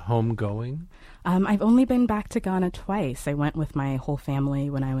some homegoing? I've only been back to Ghana twice. I went with my whole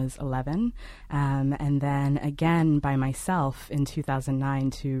family when I was 11, and then again by myself in 2009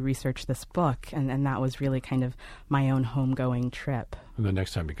 to research this book, and that was really kind of my own homegoing trip. And the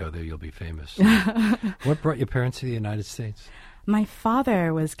next time you go there, you'll be famous. What brought your parents to the United States? My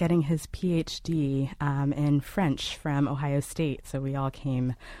father was getting his Ph.D. In French from Ohio State, so we all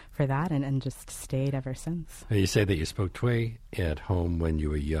came for that and just stayed ever since. You say that you spoke Twi at home when you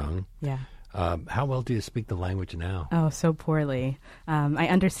were young. Yeah. How well do you speak the language now? Oh, so poorly. I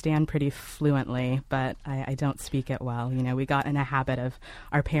understand pretty fluently, but I don't speak it well. We got in a habit of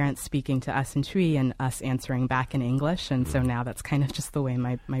our parents speaking to us in Twi and us answering back in English, and so now that's kind of just the way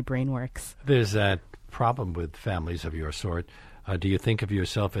my brain works. There's that problem with families of your sort. Do you think of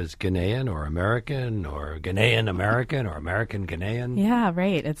yourself as Ghanaian or American or Ghanaian American or American Ghanaian? Yeah,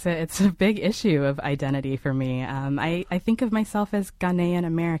 right. It's a big issue of identity for me. I think of myself as Ghanaian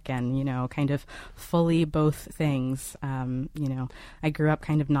American, kind of fully both things. I grew up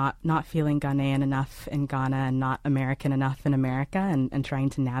kind of not feeling Ghanaian enough in Ghana and not American enough in America, and trying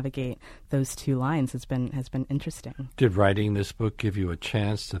to navigate those two lines has been interesting. Did writing this book give you a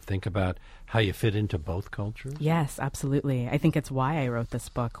chance to think about how you fit into both cultures? Yes, absolutely. I think it's why I wrote this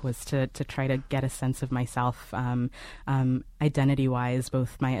book, was to try to get a sense of myself identity-wise,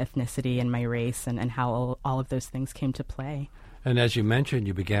 both my ethnicity and my race, and how all of those things came to play. And as you mentioned,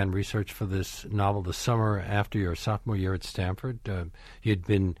 you began research for this novel the summer after your sophomore year at Stanford.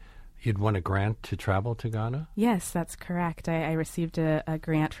 You'd won a grant to travel to Ghana? Yes, that's correct. I received a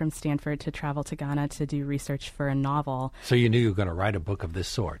grant from Stanford to travel to Ghana to do research for a novel. So you knew you were going to write a book of this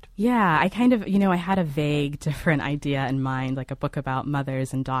sort? Yeah, I kind of, I had a vague different idea in mind, like a book about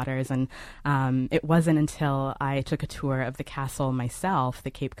mothers and daughters. And it wasn't until I took a tour of the castle myself, the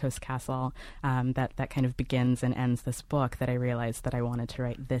Cape Coast Castle, that kind of begins and ends this book, that I realized that I wanted to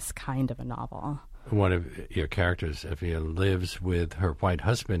write this kind of a novel. One of your characters, Evia, lives with her white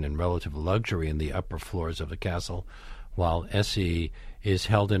husband in relative luxury in the upper floors of the castle, while Essie is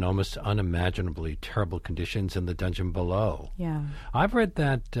held in almost unimaginably terrible conditions in the dungeon below. Yeah. I've read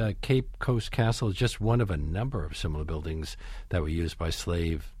that Cape Coast Castle is just one of a number of similar buildings that were used by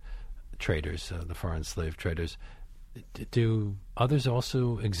slave traders, the foreign slave traders. Do others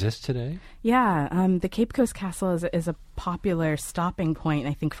also exist today? Yeah, the Cape Coast Castle is a popular stopping point,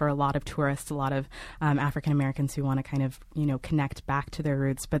 I think, for a lot of tourists, a lot of African Americans who want to kind of, connect back to their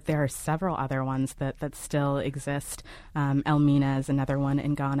roots. But there are several other ones that still exist. Elmina is another one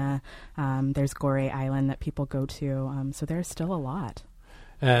in Ghana. There's Gorée Island that people go to. So there's still a lot.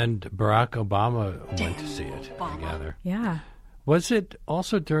 And Barack Obama went to see it, I gather. Yeah. Was it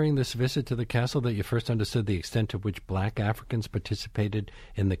also during this visit to the castle that you first understood the extent to which black Africans participated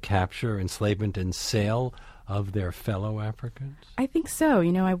in the capture, enslavement, and sale of their fellow Africans? I think so.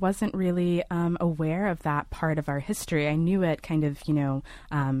 I wasn't really aware of that part of our history. I knew it kind of,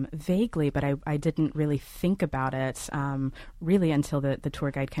 vaguely, but I didn't really think about it really until the tour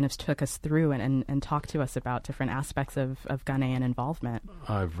guide kind of took us through and talked to us about different aspects of Ghanaian involvement.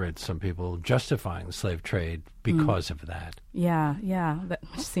 I've read some people justifying the slave trade because of that. Yeah, that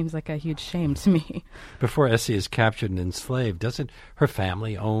seems like a huge shame to me. Before Essie is captured and enslaved, doesn't her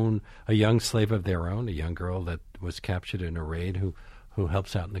family own a young slave of their own, a young girl that was captured in a raid who who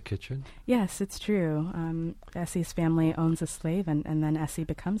helps out in the kitchen? Yes, it's true. Essie's family owns a slave, and then Essie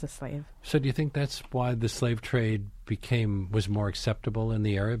becomes a slave. So do you think that's why the slave trade was more acceptable in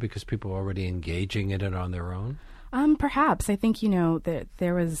the area, because people were already engaging in it on their own? Perhaps. I think,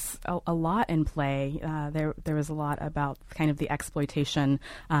 there was a lot in play. There was a lot about kind of the exploitation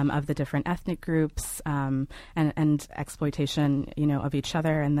of the different ethnic groups, and exploitation, of each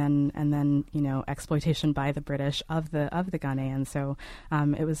other, and then exploitation by the British of the Ghanaians. So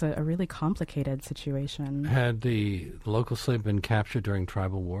it was a really complicated situation. Had the local slave been captured during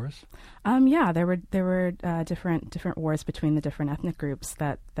tribal wars? Yeah, there were different wars between the different ethnic groups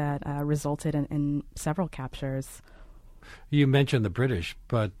that resulted in several captures. You mentioned the British,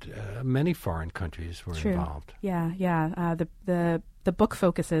 but many foreign countries were involved. Yeah. The book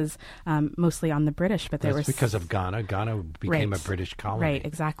focuses mostly on the British, but there was because of Ghana. Ghana became a British colony. Right,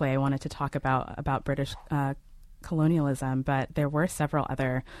 exactly. I wanted to talk about British colonialism, but there were several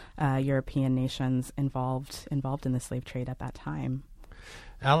other European nations involved in the slave trade at that time.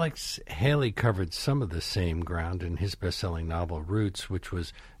 Alex Haley covered some of the same ground in his best-selling novel Roots, which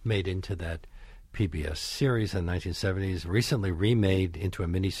was made into that PBS series in the 1970s, recently remade into a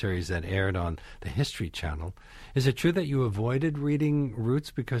miniseries that aired on the History Channel. Is it true that you avoided reading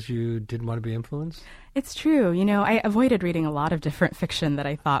Roots because you didn't want to be influenced? It's true. I avoided reading a lot of different fiction that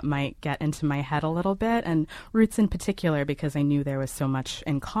I thought might get into my head a little bit, and Roots in particular because I knew there was so much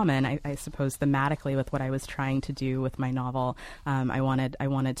in common, I suppose, thematically with what I was trying to do with my novel. I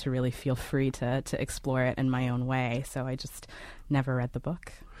wanted to really feel free to explore it in my own way, so I just never read the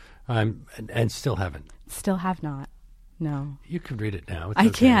book. And still haven't? Still have not, no. You can read it now. I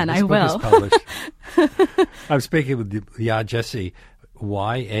can, I will. This book is published. I'm speaking with Yagyasi,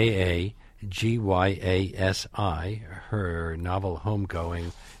 Yagyasi. Her novel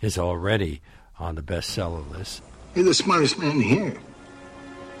Homegoing is already on the bestseller list. You're the smartest man here.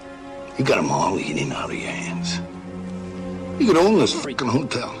 You got them all eating out of your hands. You could own this freaking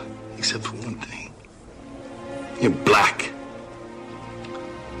hotel, except for one thing. You're black.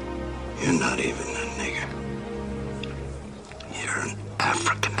 You're not even a nigger. You're an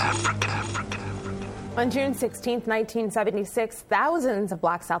African. On June 16, 1976, thousands of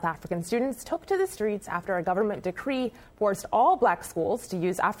black South African students took to the streets after a government decree forced all black schools to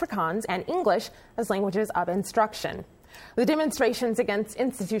use Afrikaans and English as languages of instruction. The demonstrations against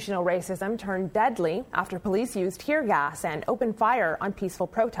institutional racism turned deadly after police used tear gas and opened fire on peaceful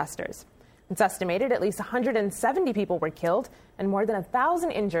protesters. It's estimated at least 170 people were killed and more than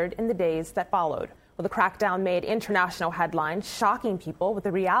 1,000 injured in the days that followed. Well, the crackdown made international headlines, shocking people with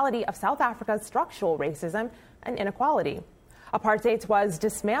the reality of South Africa's structural racism and inequality. Apartheid was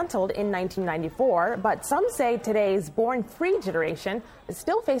dismantled in 1994, but some say today's born-free generation is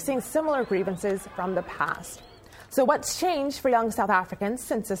still facing similar grievances from the past. So what's changed for young South Africans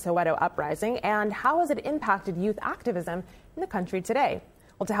since the Soweto uprising, and how has it impacted youth activism in the country today?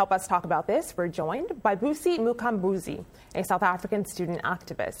 Well, to help us talk about this, we're joined by Busi Mukambuzi, a South African student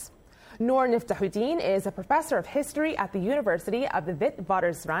activist. Noor Niftahuddin is a professor of history at the University of the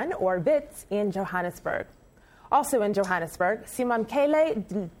Witwatersrand, or WITS, in Johannesburg. Also in Johannesburg,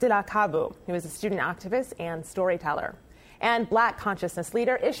 Simamkele Dilakabu, who is a student activist and storyteller. And Black consciousness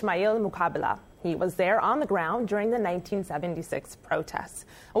leader Ishmael Mukabela. He was there on the ground during the 1976 protests.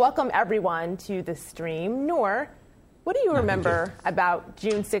 Welcome, everyone, to the stream. Noor, what do you remember about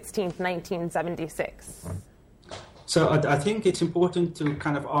June 16th, 1976? So I think it's important to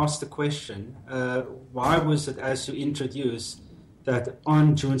kind of ask the question, why was it, as you introduced, that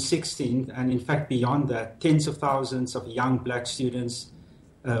on June 16th, and in fact beyond that, tens of thousands of young black students,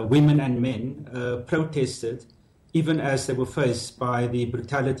 women and men, protested, even as they were faced by the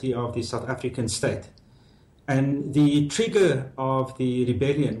brutality of the South African state. And the trigger of the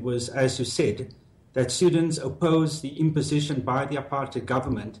rebellion was, as you said, that students opposed the imposition by the apartheid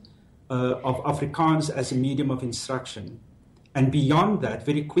government of Afrikaans as a medium of instruction. And beyond that,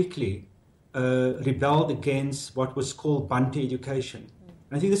 very quickly, rebelled against what was called Bantu education.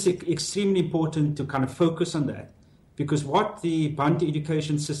 And I think it's extremely important to kind of focus on that, because what the Bantu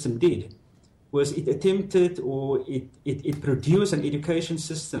education system did was it attempted, or it produced an education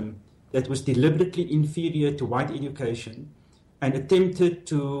system that was deliberately inferior to white education, and attempted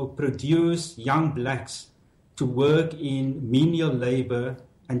to produce young blacks to work in menial labor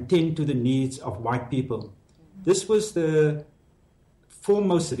and tend to the needs of white people. This was the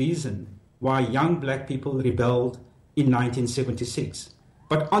foremost reason why young black people rebelled in 1976.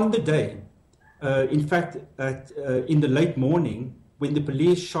 But on the day, in fact, in the late morning, when the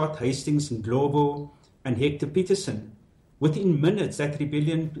police shot Hastings Ndlovu and Hector Peterson, within minutes that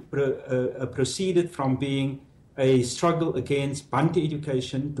rebellion proceeded from being a struggle against Bantu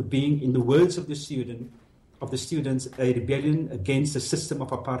education to being, in the words of the students, a rebellion against the system of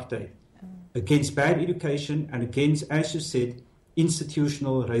apartheid, against bad education, and against, as you said,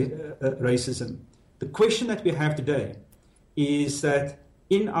 institutional racism. The question that we have today is that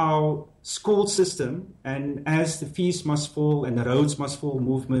in our school system, and as the fees must fall and the roads must fall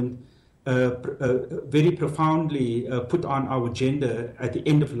movement very profoundly put on our agenda at the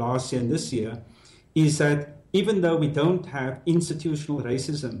end of last year and this year, is that even though we don't have institutional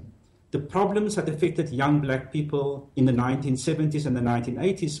racism, the problems that affected young black people in the 1970s and the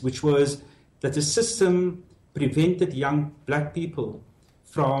 1980s, which was that the system prevented young black people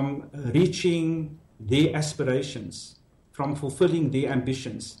from reaching their aspirations, from fulfilling their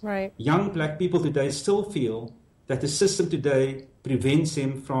ambitions. Right. Young black people today still feel that the system today prevents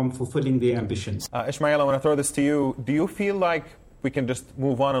them from fulfilling their ambitions. Ishmael, I want to throw this to you. Do you feel like we can just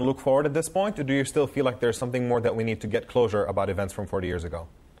move on and look forward at this point, or do you still feel like there's something more that we need to get closure about events from 40 years ago?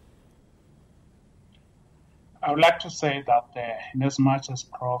 I would like to say that in as much as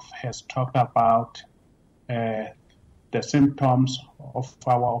Prof has talked about the symptoms of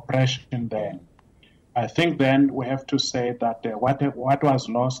our oppression there, I think then we have to say that what was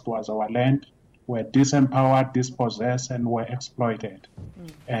lost was our land. We're disempowered, dispossessed, and were exploited.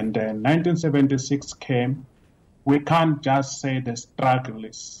 And 1976 came. We can't just say the struggle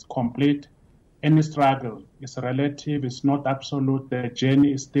is complete. Any struggle is relative, it's not absolute. The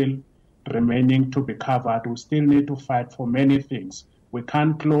journey is still remaining to be covered. We still need to fight for many things. We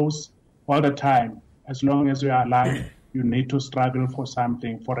can't close all the time. As long as you are alive, you need to struggle for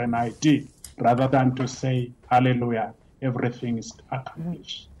something, for an idea, rather than to say, hallelujah, everything is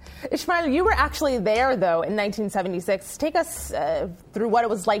accomplished. Ishmael, you were actually there, though, in 1976. Take us through what it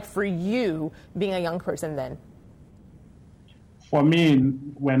was like for you being a young person then. For me,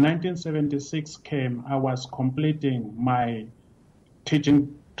 when 1976 came, I was completing my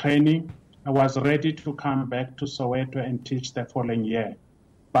teaching training. I was ready to come back to Soweto and teach the following year.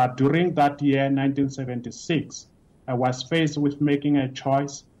 But during that year, 1976, I was faced with making a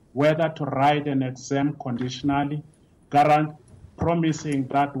choice whether to write an exam conditionally, promising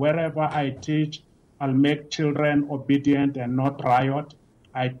that wherever I teach, I'll make children obedient and not riot.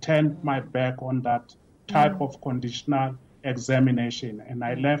 I turned my back on that type of conditional examination, and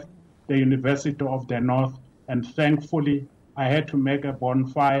I left the University of the North, and thankfully I had to make a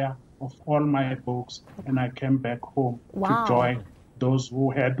bonfire of all my books, and I came back home to join those who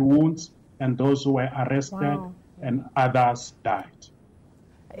had wounds and those who were arrested and others died.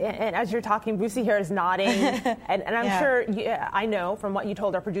 And as you're talking, Busi here is nodding, and I'm sure, I know from what you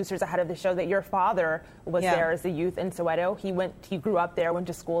told our producers ahead of the show that your father was there as a youth in Soweto. He grew up there, went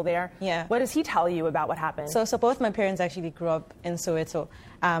to school there. Yeah. What does he tell you about what happened? So both my parents actually grew up in Soweto,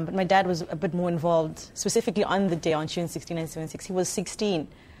 but my dad was a bit more involved, specifically on the day on June 16, 1976. He was 16.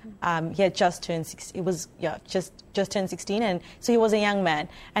 He had just turned 16. It was just turned 16, and so he was a young man.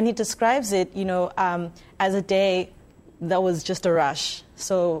 And he describes it, as a day that was just a rush.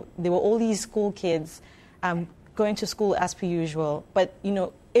 So there were all these school kids going to school as per usual, but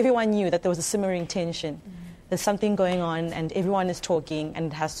everyone knew that there was a simmering tension. There's something going on, and everyone is talking,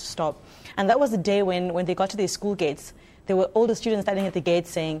 and it has to stop. And that was the day when they got to their school gates. There were all the students standing at the gate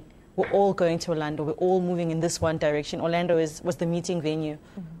saying, "We're all going to Orlando. We're all moving in this one direction." Orlando was the meeting venue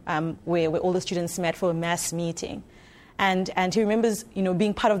where all the students met for a mass meeting, and he remembers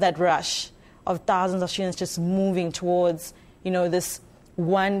being part of that rush of thousands of students just moving towards this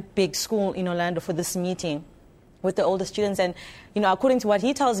one big school in Orlando for this meeting with the older students. And according to what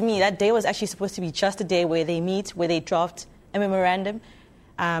he tells me, that day was actually supposed to be just a day where they meet, where they draft a memorandum,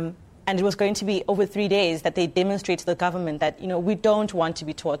 and it was going to be over 3 days that they demonstrate to the government that we don't want to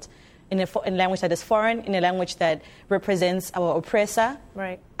be taught in a language that is foreign, in a language that represents our oppressor.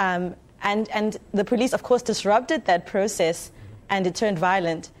 Right. And the police, of course, disrupted that process, and it turned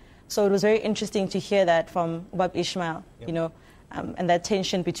violent. So it was very interesting to hear that from Wab Ishmael, and that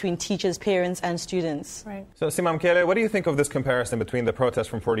tension between teachers, parents, and students. Right. So, Simamkele, what do you think of this comparison between the protests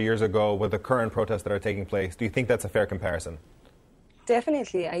from 40 years ago with the current protests that are taking place? Do you think that's a fair comparison?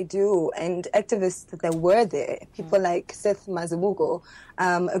 Definitely, I do. And activists that were there, people like Seth Mazibuko,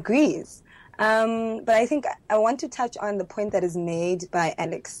 agrees. But I think I want to touch on the point that is made by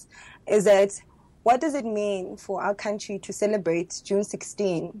Alex, is that what does it mean for our country to celebrate June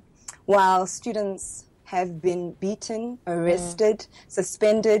 16 while students have been beaten, arrested,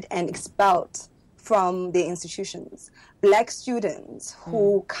 suspended, and expelled from their institutions? Black students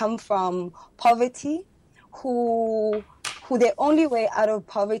who come from poverty, who their only way out of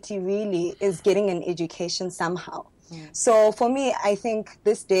poverty really is getting an education somehow. So for me, I think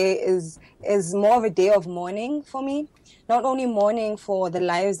this day is more of a day of mourning for me. Not only mourning for the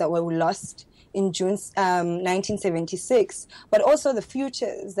lives that were lost in June 1976, but also the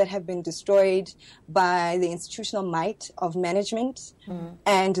futures that have been destroyed by the institutional might of management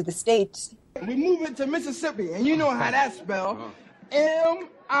and the state. We move into Mississippi, and you know how that's spelled.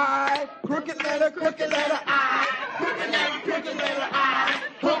 M-I, crooked letter I, crooked letter I,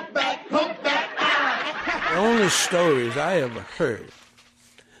 humpback I. The only stories I ever heard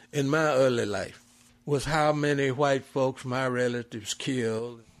in my early life was how many white folks my relatives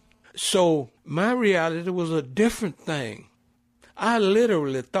killed. So my reality was a different thing. I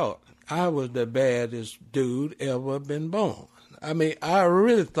literally thought I was the baddest dude ever been born. I mean, I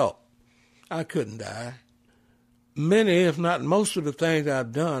really thought I couldn't die. Many, if not most of the things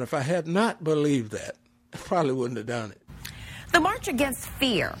I've done, if I had not believed that, I probably wouldn't have done it. The March Against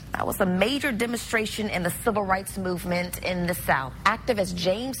Fear, that was a major demonstration in the civil rights movement in the South. Activist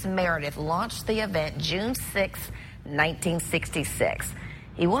James Meredith launched the event June 6, 1966.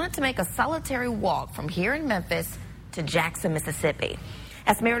 He wanted to make a solitary walk from here in Memphis to Jackson, Mississippi.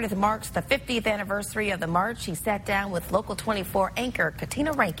 As Meredith marks the 50th anniversary of the march, he sat down with Local 24 anchor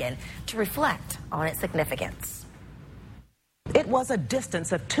Katina Rankin to reflect on its significance. It was a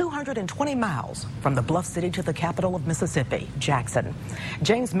distance of 220 miles from the Bluff City to the capital of Mississippi, Jackson.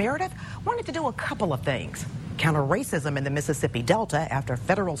 James Meredith wanted to do a couple of things: counter racism in the Mississippi Delta after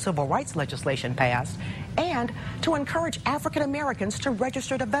federal civil rights legislation passed, and to encourage African Americans to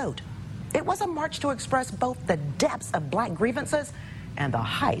register to vote. It was a march to express both the depths of black grievances and the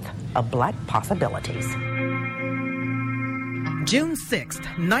height of black possibilities. June 6th,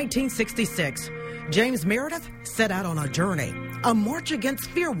 1966, James Meredith set out on a journey, a March Against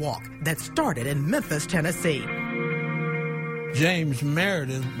Fear walk that started in Memphis, Tennessee. James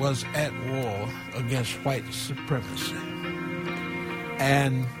Meredith was at war against white supremacy.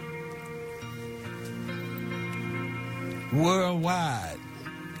 And worldwide,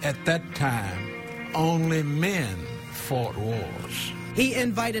 at that time, only men fought wars. He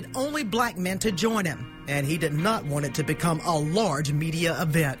invited only black men to join him, and he did not want it to become a large media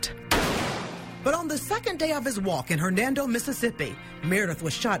event. But on the second day of his walk in Hernando, Mississippi, Meredith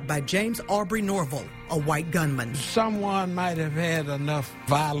was shot by James Aubrey Norville, a white gunman. Someone might have had enough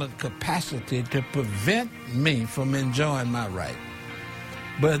violent capacity to prevent me from enjoying my right,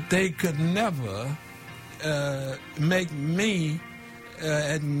 but they could never make me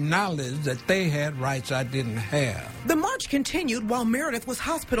acknowledge that they had rights I didn't have. The march continued while Meredith was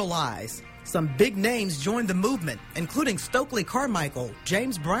hospitalized. Some big names joined the movement, including Stokely Carmichael,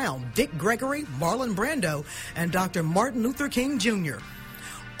 James Brown, Dick Gregory, Marlon Brando, and Dr. Martin Luther King Jr.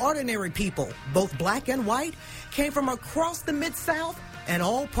 Ordinary people, both black and white, came from across the Mid-South and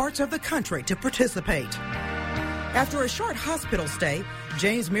all parts of the country to participate. After a short hospital stay,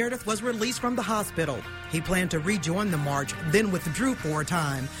 James Meredith was released from the hospital. He planned to rejoin the march, then withdrew for a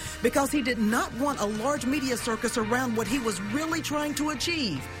time because he did not want a large media circus around what he was really trying to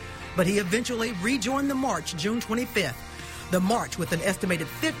achieve. But he eventually rejoined the march June 25th. The march, with an estimated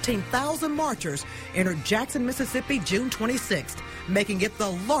 15,000 marchers, entered Jackson, Mississippi June 26th, making it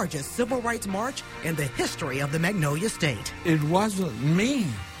the largest civil rights march in the history of the Magnolia State. It wasn't me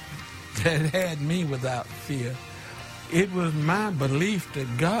that had me without fear. It was my belief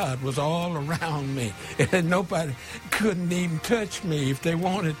that God was all around me, and nobody couldn't even touch me if they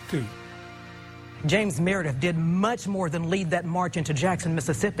wanted to. James Meredith did much more than lead that march into Jackson,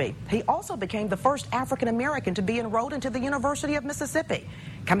 Mississippi. He also became the first African American to be enrolled into the University of Mississippi.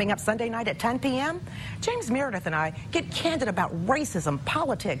 Coming up Sunday night at 10 p.m., James Meredith and I get candid about racism,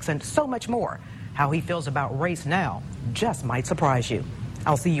 politics, and so much more. How he feels about race now just might surprise you.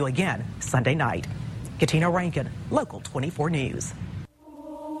 I'll see you again Sunday night. Katina Rankin, Local 24 News.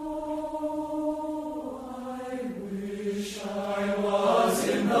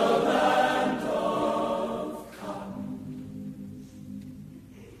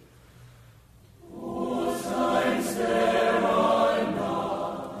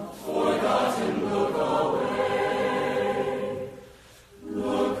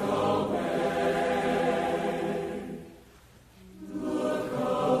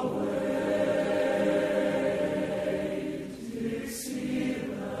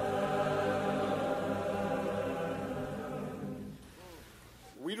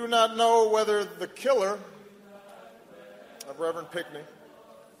 We do not know whether the killer of Reverend Pinckney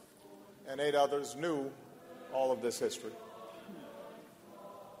and 8 others knew all of this history.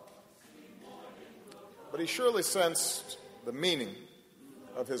 But he surely sensed the meaning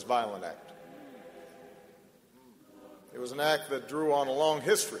of his violent act. It was an act that drew on a long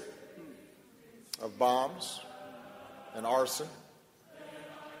history of bombs, and arson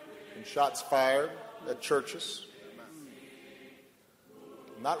and shots fired at churches,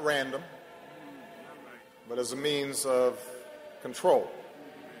 not random, but as a means of control,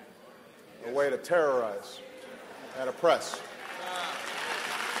 a way to terrorize and oppress.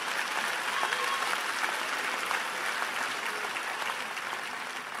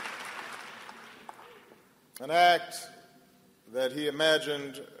 An act that he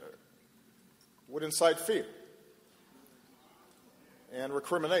imagined would incite fear and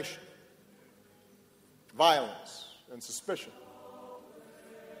recrimination, violence and suspicion.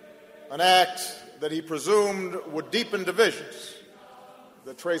 An act that he presumed would deepen divisions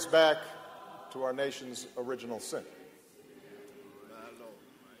that trace back to our nation's original sin.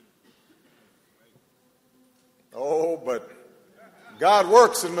 Oh, but God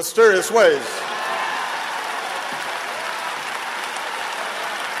works in mysterious ways.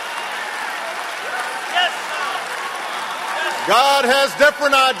 God has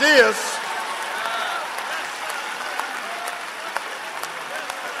different ideas.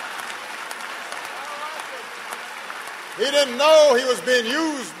 He didn't know he was being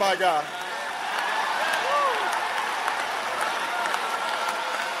used by God.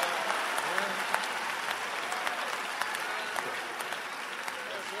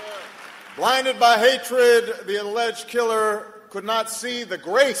 Blinded by hatred, the alleged killer could not see the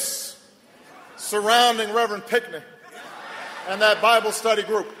grace surrounding Reverend Pinckney and that Bible study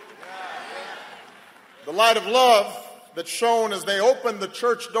group. The light of love that shone as they opened the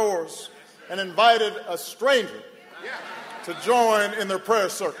church doors and invited a stranger to join in their prayer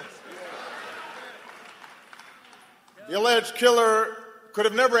circle. The alleged killer could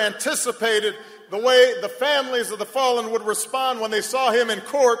have never anticipated the way the families of the fallen would respond when they saw him in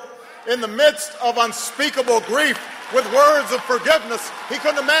court in the midst of unspeakable grief with words of forgiveness. He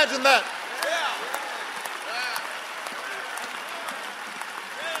couldn't imagine that.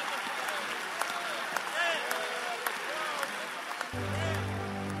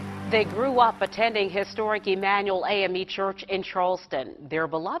 They grew up attending historic Emmanuel AME Church in Charleston. Their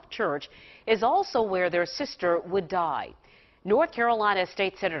beloved church is also where their sister would die. North Carolina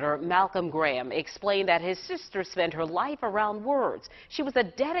State Senator Malcolm Graham explained that his sister spent her life around words. She was a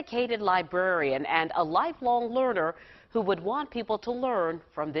dedicated librarian and a lifelong learner who would want people to learn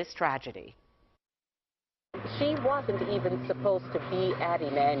from this tragedy. She wasn't even supposed to be at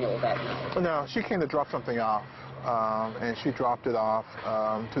Emmanuel that night. No, she came to drop something off. And she dropped it off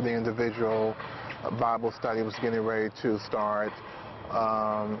to the individual. Bible study was getting ready to start,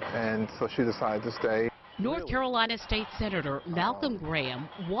 and so she decided to stay. North Carolina State Senator Malcolm Graham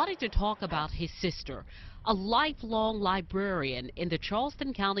wanted to talk about his sister, a lifelong librarian in the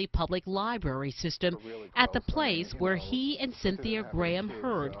Charleston County Public Library System, at the place where he and Cynthia Graham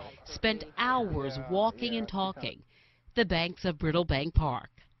Hurd spent hours walking and talking, the banks of Brittle Bank Park.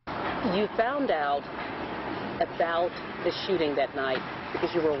 You found out about the shooting that night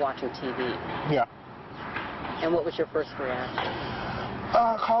because you were watching TV. Yeah. And what was your first reaction?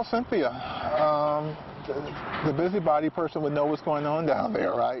 Call Cynthia. The busybody person would know what's going on down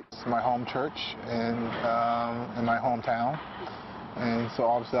there, right? It's my home church in my hometown. And so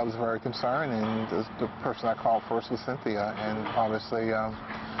obviously I was very concerned, and the person I called first was Cynthia, and obviously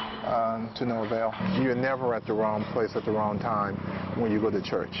to no avail. You're never at the wrong place at the wrong time when you go to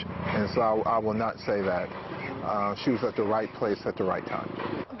church. And so I will not say that. She was at the right place at the right time.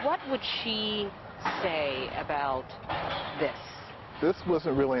 What would she say about this? This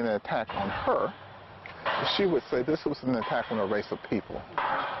wasn't really an attack on her. She would say this was an attack on a race of people,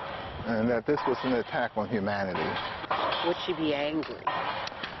 and that this was an attack on humanity. Would she be angry?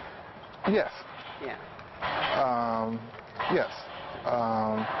 Yes. Yeah. Yes.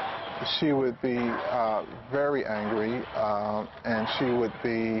 She would be very angry, and she would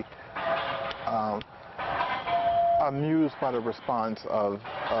be amused by the response of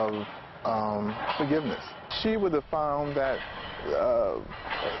forgiveness. She would have found that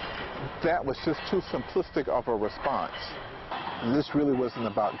that was just too simplistic of a response. This really wasn't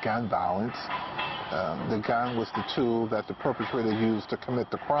about gun violence. The gun was the tool that the perpetrator used to commit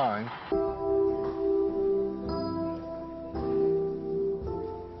the crime.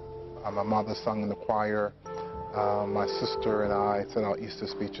 My mother sung in the choir. My sister and I said our Easter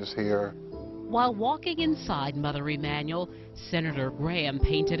speeches here. While walking inside Mother Emanuel, Senator Graham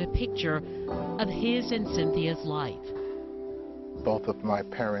painted a picture of his and Cynthia's life. Both of my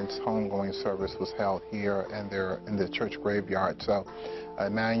parents' homegoing service was held here, and they're in the church graveyard. So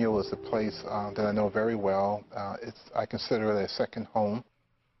Emmanuel is a place that I know very well. I consider it a second home.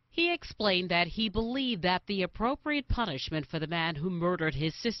 He explained that he believed that the appropriate punishment for the man who murdered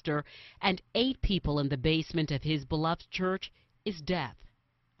his sister and 8 people in the basement of his beloved church is death.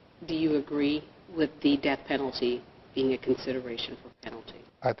 Do you agree with the death penalty being a consideration for penalty?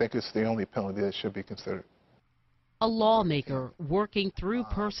 I think it's the only penalty that should be considered. A lawmaker working through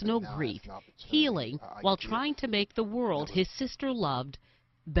personal grief, healing while trying to make the world his sister loved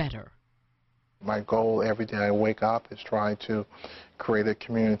better. My goal every day I wake up is trying to create a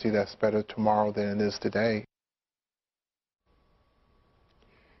community that's better tomorrow than it is today.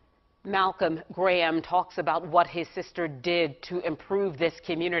 Malcolm Graham talks about what his sister did to improve this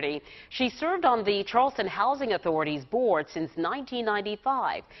community. She served on the Charleston Housing Authority's board since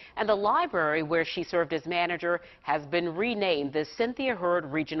 1995, and the library where she served as manager has been renamed the Cynthia Hurd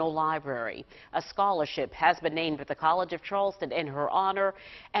Regional Library. A scholarship has been named at the College of Charleston in her honor,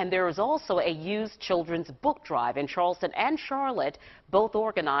 and there is also a used children's book drive in Charleston and Charlotte, both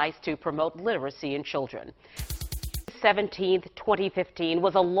organized to promote literacy in children. 17th, 2015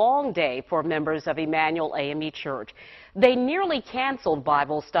 was a long day for members of Emmanuel AME Church. They nearly canceled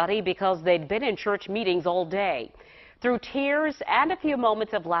Bible study because they'd been in church meetings all day. Through tears and a few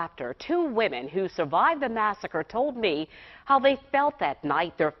moments of laughter, 2 women who survived the massacre told me how they felt that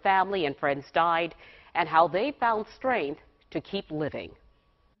night their family and friends died and how they found strength to keep living.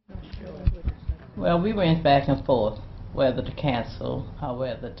 Well, we went back and forth whether to cancel or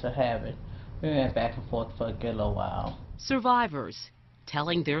whether to have it. We went back and forth for a good little while. Survivors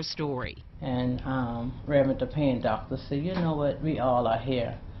telling their story. And Reverend DePayne doctor said, you know what, we all are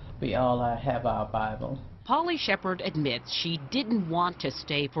here. We all have our Bible. Polly Shepard admits she didn't want to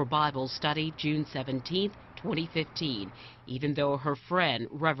stay for Bible study June 17th, 2015, even though her friend,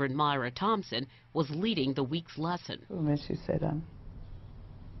 Reverend Myra Thompson, was leading the week's lesson. When she said,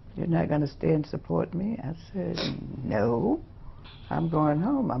 you're not going to stay and support me? I said, no. I'm going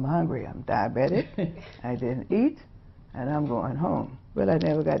home. I'm hungry. I'm diabetic. I didn't eat, and I'm going home. But I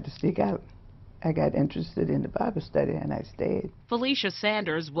never got to speak out. I got interested in the Bible study, and I stayed. Felicia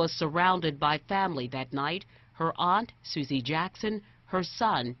Sanders was surrounded by family that night. Her aunt, Susie Jackson, her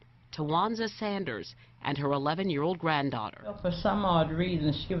son, Tawanza Sanders, and her 11-year-old granddaughter. Well, for some odd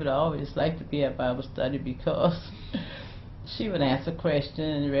reason, she would always like to be at Bible study because she would answer questions,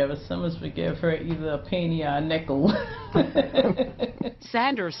 and Reverend Simmons would give her either a penny or a nickel.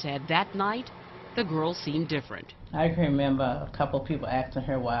 Sanders said that night, the girl seemed different. I can remember a couple of people asking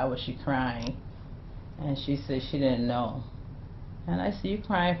her why was she crying, and she said she didn't know. And I said, you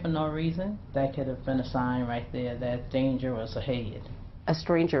crying for no reason? That could have been a sign right there that danger was ahead. A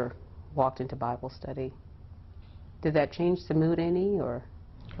stranger walked into Bible study. Did that change the mood any, or?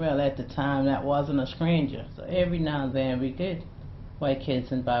 Well, at the time, that wasn't a stranger. So every now and then we did white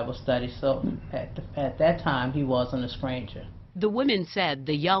kids in Bible study. So at that time, he wasn't a stranger. The women said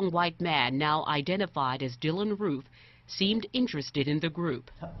the young white man, now identified as Dylan Roof, seemed interested in the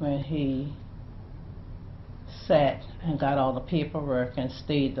group. When he sat and got all the paperwork and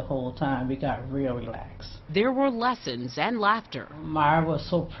stayed the whole time, we got real relaxed. There were lessons and laughter. Myra was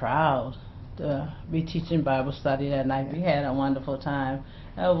so proud to be teaching Bible study that night. We had a wonderful time.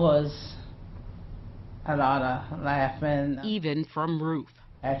 It was a lot of laughing. Even from Roof.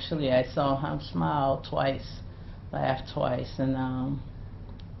 Actually, I saw him smile twice, laugh twice, and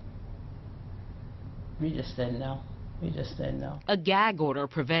we just didn't know. We just didn't know. A gag order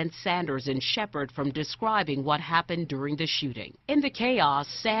prevents Sanders and Shepard from describing what happened during the shooting. In the chaos,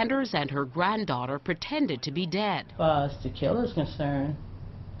 Sanders and her granddaughter pretended to be dead. As far as the killer's concerned,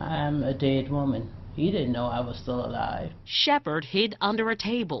 I'm a dead woman. He didn't know I was still alive. Shepard hid under a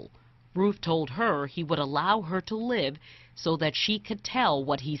table. Ruth told her he would allow her to live so that she could tell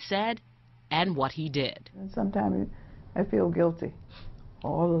what he said and what he did. And sometimes I feel guilty.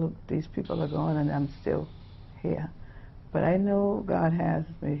 All of these people are gone and I'm still here. But I know God has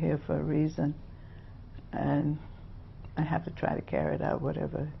me here for a reason, and I have to try to carry it out,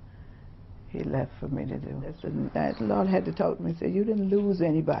 whatever He left for me to do. The Lord had to talk to me and say, you didn't lose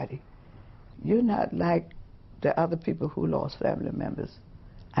anybody. You're not like the other people who lost family members.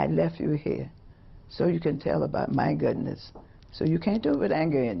 I left you here so you can tell about my goodness. So you can't do it with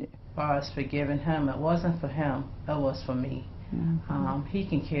anger in you. As far as forgiving him, it wasn't for him, it was for me. He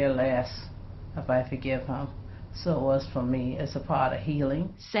can care less if I forgive him. So it was for me. It's a part of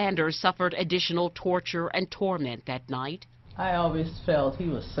healing. Sanders suffered additional torture and torment that night. I always felt he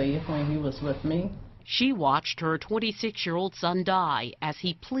was safe when he was with me. She watched her 26-year-old son die as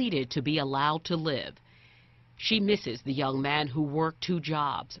he pleaded to be allowed to live. She misses the young man who worked 2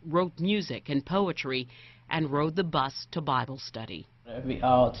 jobs, wrote music and poetry, and rode the bus to Bible study. We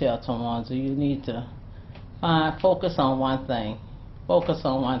all tell Tawanza, you need to focus on one thing. Focus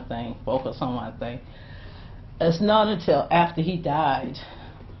on one thing. Focus on one thing. It's not until after he died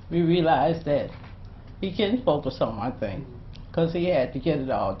we realized that he couldn't focus on one thing because he had to get it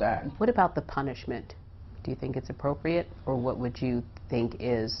all done. What about the punishment? Do you think it's appropriate, or what would you think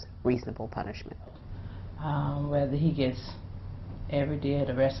is reasonable punishment? Whether he gets every day of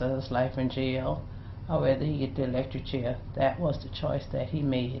the rest of his life in jail, or whether he gets the electric chair, that was the choice that he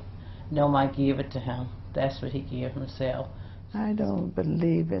made. No one gave it to him. That's what he gave himself. I don't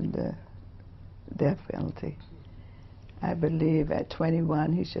believe in the death penalty. I believe at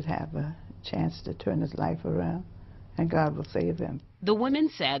 21 he should have a chance to turn his life around, and God will save him. The women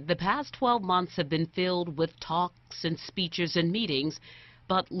said the past 12 months have been filled with talks and speeches and meetings,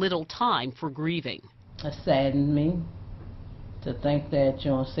 but little time for grieving. It saddened me to think that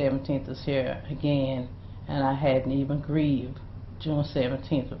June 17th is here again, and I hadn't even grieved June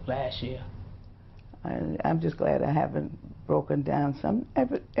 17th of last year. I'm just glad I haven't broken down.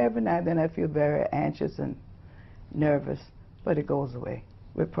 Every now and then I feel very anxious and nervous, but it goes away.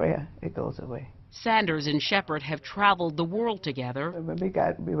 With prayer, it goes away. Sanders and Shepard have traveled the world together. When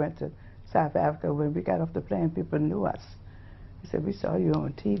we went to South Africa, when we got off the plane, people knew us. They said, "We saw you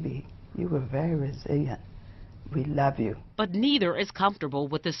on TV. You were very resilient. We love you." But neither is comfortable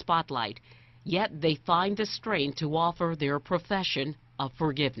with the spotlight, yet they find the strength to offer their profession of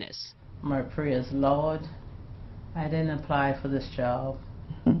forgiveness. My prayer is, Lord, I didn't apply for this job,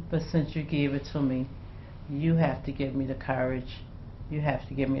 but since you gave it to me, you have to give me the courage, you have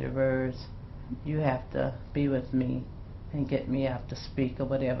to give me the words, you have to be with me and get me out to speak or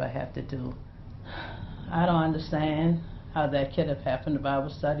whatever I have to do. I don't understand how that could have happened in Bible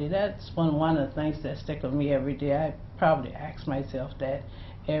study. That's one of the things that stick with me every day. I probably ask myself that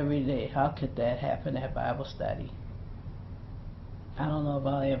every day. How could that happen at Bible study? I don't know if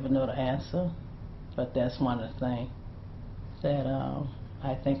I'll ever know the answer, but that's one of the things that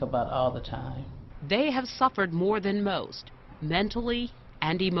I think about all the time. They have suffered more than most, mentally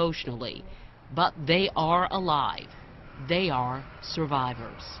and emotionally, but they are alive. They are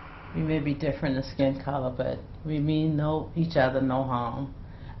survivors. We may be different in skin color, but we mean each other no harm.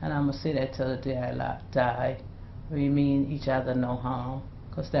 And I'm going to say that till the day I die. We mean each other no harm,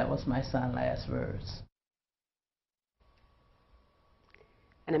 because that was my son's last words.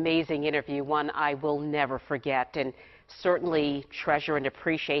 An amazing interview, one I will never forget, and certainly treasure and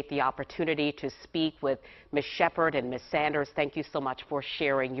appreciate the opportunity to speak with Ms. Shepard and Ms. Sanders. Thank you so much for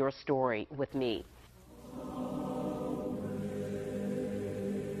sharing your story with me.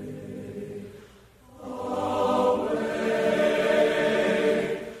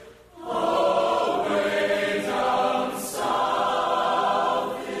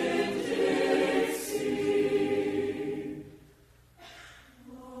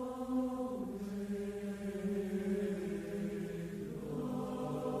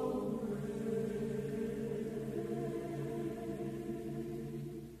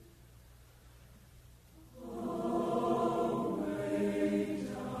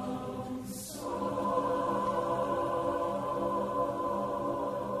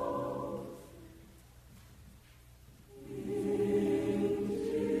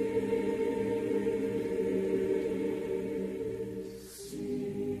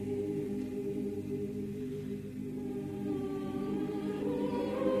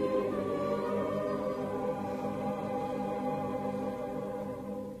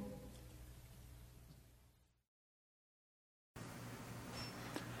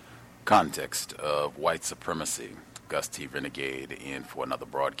 Context of white supremacy. Gus T. Renegade in for another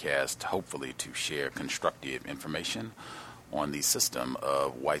broadcast, hopefully to share constructive information on the system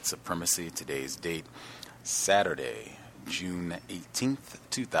of white supremacy. Today's date, Saturday, June 18th,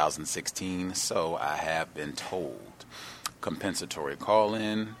 2016. So I have been told. Compensatory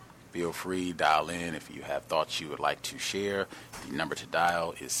call-in. Feel free, dial in if you have thoughts you would like to share. The number to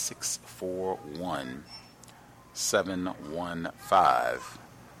dial is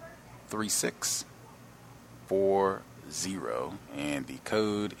 641-715-3640, and the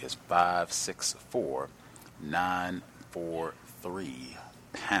code is 564943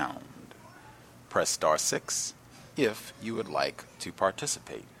 pound. Press star 6 if you would like to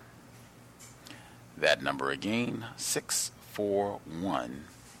participate. That number again,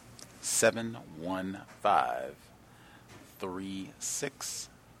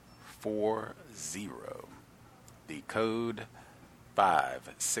 641-715-3640. The code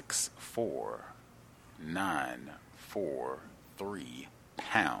 564943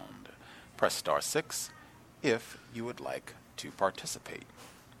 pound. Press star 6 if you would like to participate.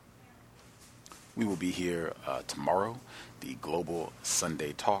 We will be here tomorrow, the Global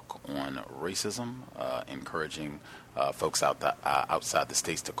Sunday Talk on Racism, encouraging folks outside the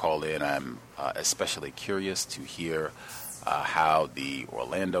states to call in. I'm especially curious to hear how the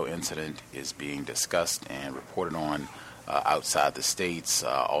Orlando incident is being discussed and reported on outside the states.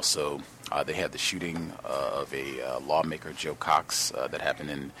 Also, they had the shooting of a lawmaker, Joe Cox, that happened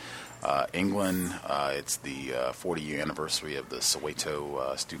in England. It's the 40-year anniversary of the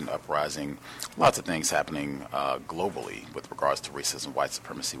C.O.W.S. student uprising. Lots of things happening globally with regards to racism, white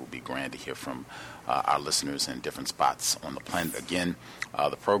supremacy. Will be grand to hear from our listeners in different spots on the planet. Again,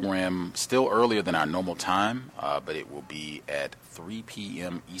 the program still earlier than our normal time, but it will be at 3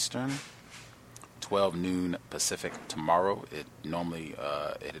 p.m. Eastern, 12 noon Pacific tomorrow. It normally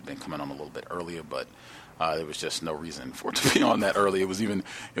it had been coming on a little bit earlier, but there was just no reason for it to be on that early. It was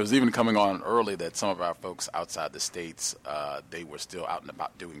even coming on early that some of our folks outside the states, they were still out and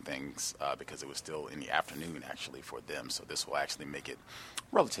about doing things because it was still in the afternoon actually for them. So this will actually make it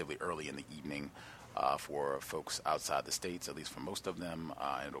relatively early in the evening for folks outside the states, at least for most of them.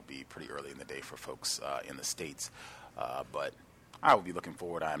 It'll be pretty early in the day for folks in the states. But I will be looking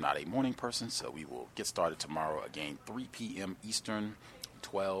forward. I am not a morning person, so we will get started tomorrow again, 3 p.m. Eastern,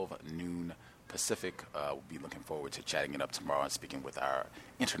 12 noon Pacific. We'll be looking forward to chatting it up tomorrow and speaking with our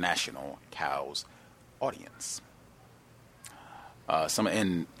international C.O.W.S. audience.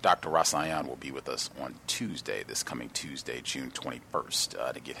 And Dr. Rasayan will be with us on Tuesday, this coming Tuesday, June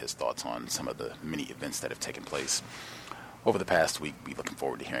 21st, to get his thoughts on some of the many events that have taken place over the past week. We'll be looking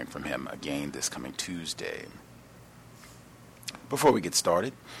forward to hearing from him again this coming Tuesday. Before we get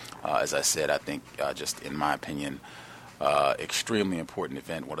started, as I said, I think just in my opinion, extremely important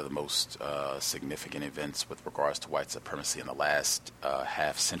event, one of the most significant events with regards to white supremacy in the last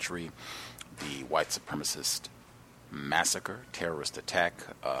half century, the white supremacist massacre, terrorist attack,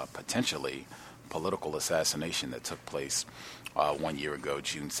 potentially political assassination that took place 1 year ago,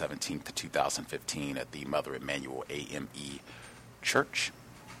 June 17th, 2015, at the Mother Emanuel AME Church.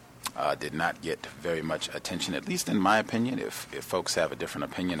 Did not get very much attention, at least in my opinion. If folks have a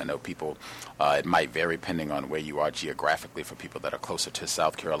different opinion, I know people, it might vary depending on where you are geographically for people that are closer to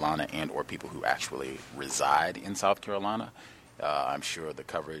South Carolina and or people who actually reside in South Carolina. I'm sure the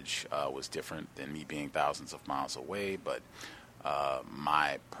coverage was different than me being thousands of miles away, but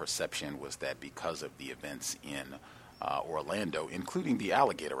my perception was that because of the events in Orlando, including the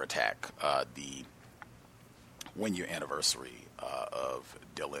alligator attack, the 1-year anniversary of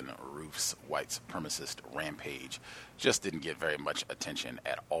Dylan Roof's white supremacist rampage just didn't get very much attention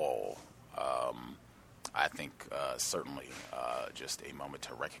at all. I think certainly just a moment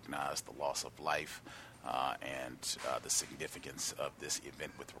to recognize the loss of life and the significance of this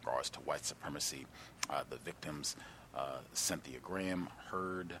event with regards to white supremacy. The victims, Cynthia Graham,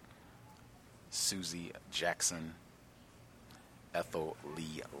 Heard, Susie Jackson, Ethel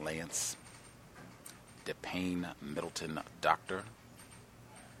Lee Lance, DePayne Middleton Doctor,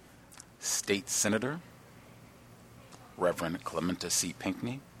 State Senator Reverend Clementa C.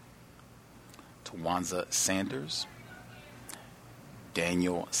 Pinckney, Tawanza Sanders,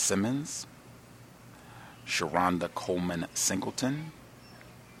 Daniel Simmons, Sharonda Coleman Singleton,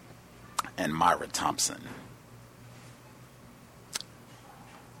 and Myra Thompson.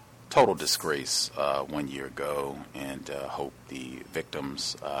 Total disgrace 1 year ago, and hope the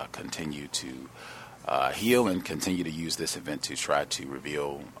victims continue to heal and continue to use this event to try to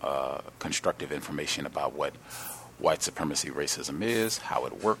reveal constructive information about what white supremacy racism is, how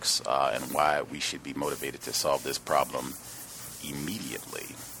it works, and why we should be motivated to solve this problem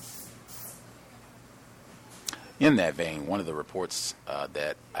immediately. In that vein, one of the reports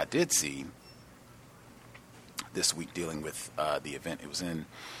that I did see this week dealing with the event, it was in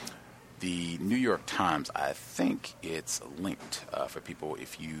the New York Times. I think it's linked for people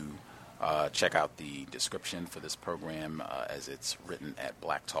if you check out the description for this program as it's written at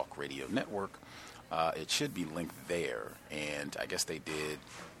Black Talk Radio Network. It should be linked there. And I guess they did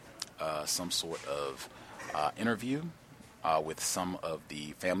some sort of interview with some of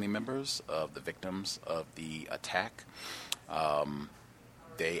the family members of the victims of the attack.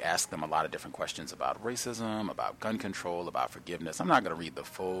 They asked them a lot of different questions about racism, about gun control, about forgiveness. I'm not going to read the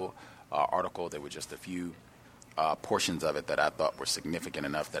full article. There were just a few portions of it that I thought were significant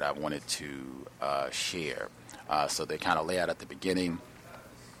enough that I wanted to share. So they kind of lay out at the beginning.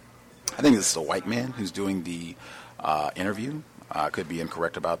 I think this is a white man who's doing the interview. I could be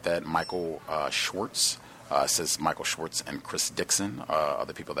incorrect about that. Michael Schwartz Says Michael Schwartz and Chris Dixon are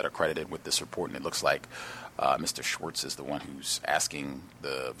the people that are credited with this report, and it looks like Mr. Schwartz is the one who's asking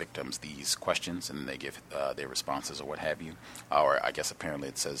the victims these questions, and they give their responses or what have you. Or I guess apparently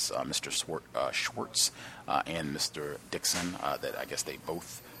it says Mr. Schwartz and Mr. Dixon, that I guess they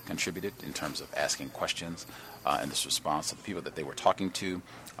both contributed in terms of asking questions in this response to the people that they were talking to.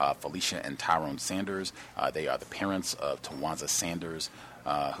 Felicia and Tyrone Sanders, they are the parents of Tawanza Sanders,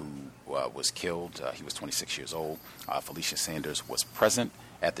 who was killed. He was 26 years old. Felicia Sanders was present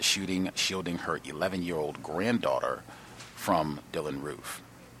at the shooting, shielding her 11-year-old granddaughter from Dylan Roof.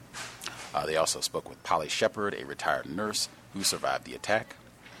 They also spoke with Polly Shepard, a retired nurse who survived the attack.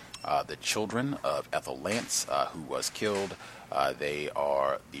 The children of Ethel Lance, who was killed, they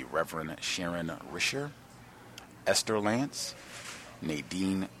are the Reverend Sharon Risher, Esther Lance,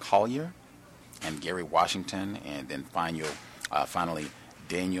 Nadine Collier, and Gary Washington, and then finally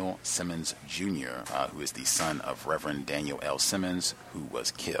Daniel Simmons Jr., who is the son of Reverend Daniel L. Simmons, who was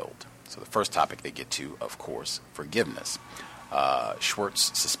killed. So the first topic they get to, of course, forgiveness.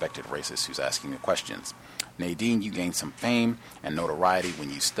 Schwartz, suspected racist, who's asking the questions. Nadine, you gained some fame and notoriety when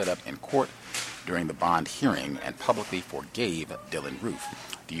you stood up in court during the bond hearing and publicly forgave Dylan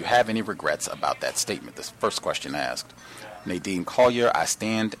Roof. Do you have any regrets about that statement? This first question asked. Nadine Collier, I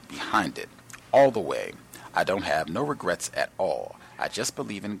stand behind it all the way. I don't have no regrets at all. I just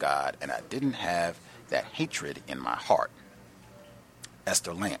believe in God, and I didn't have that hatred in my heart.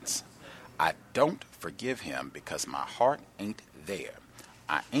 Esther Lance, I don't forgive him because my heart ain't there.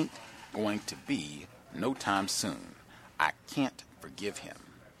 I ain't going to be no time soon. I can't forgive him.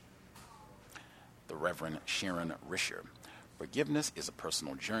 The Reverend Sharon Risher, forgiveness is a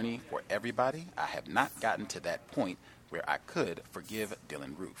personal journey for everybody. I have not gotten to that point where I could forgive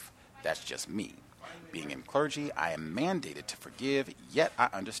Dylan Roof. That's just me. Being in clergy, I am mandated to forgive, yet I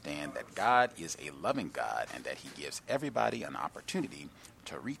understand that God is a loving God and that he gives everybody an opportunity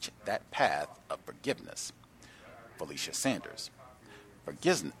to reach that path of forgiveness. Felicia Sanders,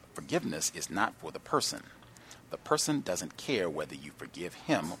 forgiveness is not for the person. The person doesn't care whether you forgive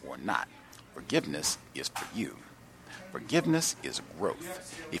him or not. Forgiveness is for you. Forgiveness is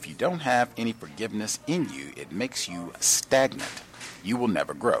growth. If you don't have any forgiveness in you, it makes you stagnant. You will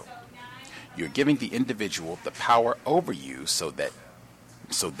never grow. You're giving the individual the power over you, so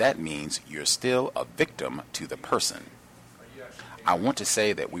that means you're still a victim to the person. I want to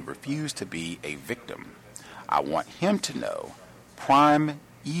say that we refuse to be a victim. I want him to know, prime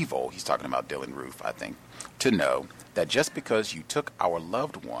evil, he's talking about Dylan Roof, I think, to know that just because you took our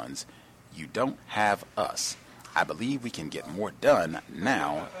loved ones, you don't have us. I believe we can get more done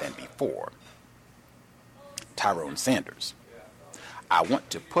now than before. Tyrone Sanders, I want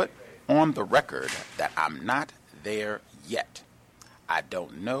to put on the record that I'm not there yet. I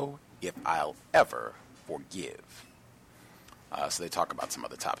don't know if I'll ever forgive. So they talk about some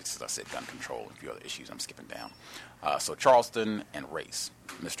other topics, as I said, gun control and a few other issues I'm skipping down. So Charleston and race.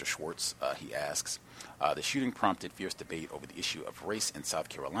 Mr. Schwartz, he asks, the shooting prompted fierce debate over the issue of race in South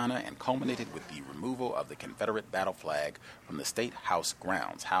Carolina and culminated with the removal of the Confederate battle flag from the State House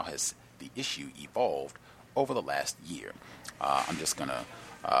grounds. How has the issue evolved over the last year? I'm just going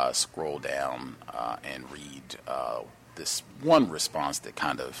to scroll down and read this one response that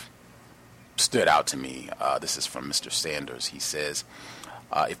kind of stood out to me. This is from Mr. Sanders. He says,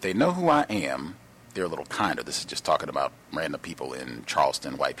 if they know who I am, they're a little kinder. This is just talking about random people in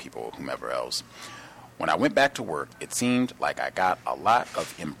Charleston, white people, whomever else. When I went back to work, it seemed like I got a lot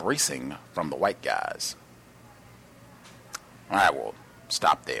of embracing from the white guys. All right, well,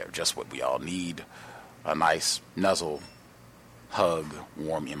 stop there. Just what we all need. A nice nuzzle, hug,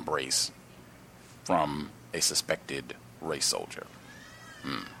 warm embrace from a suspected race soldier.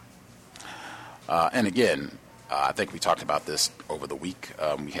 And again, I think we talked about this over the week.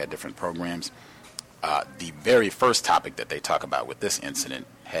 We had different programs. The very first topic that they talk about with this incident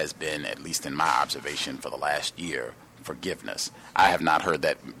has been, at least in my observation for the last year, forgiveness. I have not heard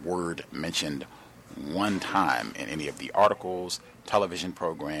that word mentioned one time in any of the articles, television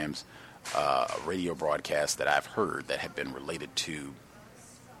programs, radio broadcasts that I've heard that have been related to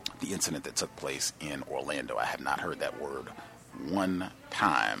the incident that took place in Orlando. I have not heard that word one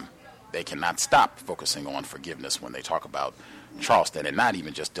time. They cannot stop focusing on forgiveness when they talk about Charleston, and not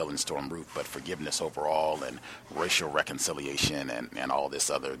even just Dylan Storm Roof, but forgiveness overall and racial reconciliation and all this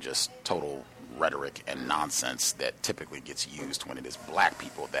other just total rhetoric and nonsense that typically gets used when it is black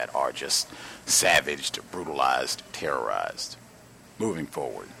people that are just savaged, brutalized, terrorized. Moving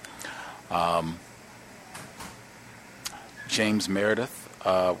forward. James Meredith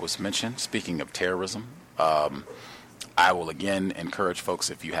was mentioned. Speaking of terrorism, I will again encourage folks,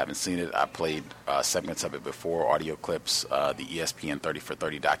 if you haven't seen it, I played segments of it before, audio clips, the ESPN 30 for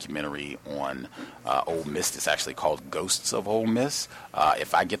 30 documentary on Ole Miss. It's actually called Ghosts of Ole Miss.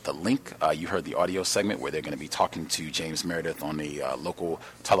 If I get the link, you heard the audio segment where they're going to be talking to James Meredith on the local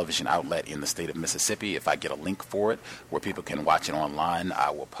television outlet in the state of Mississippi. If I get a link for it where people can watch it online,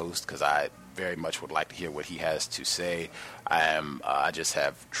 I will post, because I very much would like to hear what he has to say. I just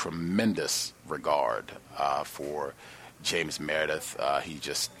have tremendous regard for James Meredith. He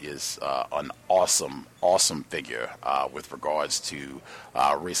just is an awesome figure with regards to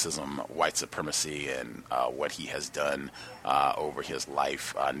racism, white supremacy, and what he has done over his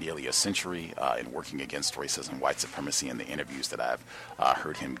life, nearly a century, in working against racism, white supremacy, and the interviews that I've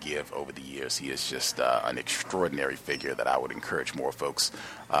heard him give over the years. He is just an extraordinary figure that I would encourage more folks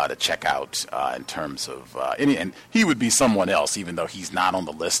to check out in terms of, and he would be someone else, even though he's not on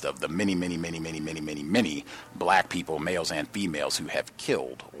the list of the many black people, males and females, who have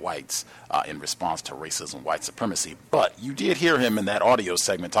killed whites in response to racism, white supremacy. But you did hear him in that audio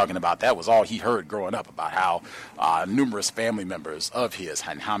segment talking about that was all he heard growing up, about how numerous family members of his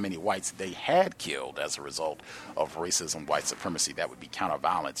and how many whites they had killed as a result of racism, white supremacy. That would be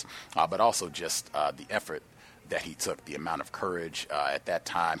counter-violence, but also just the effort that he took, the amount of courage. At that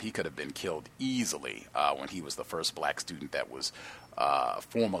time, he could have been killed easily when he was the first black student that was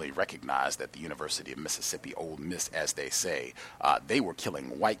formally recognized at the University of Mississippi, Ole Miss, as they say. They were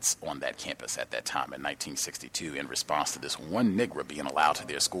killing whites on that campus at that time in 1962 in response to this one Negro being allowed to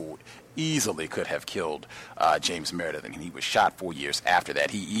their school. Easily could have killed James Meredith, and he was shot 4 years after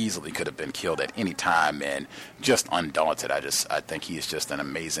that. He easily could have been killed at any time, and just undaunted. I think he is just an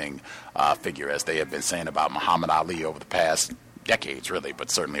amazing figure, as they have been saying about Muhammad Ali over the past decades, really, but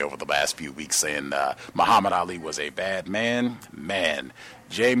certainly over the last few weeks, saying Muhammad Ali was a bad man.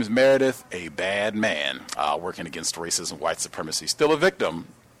 James Meredith, a bad man, working against racism, white supremacy. Still a victim.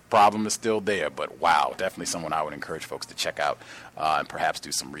 Problem is still there, but wow, definitely someone I would encourage folks to check out and perhaps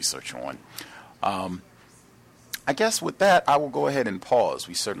do some research on. I guess with that, I will go ahead and pause.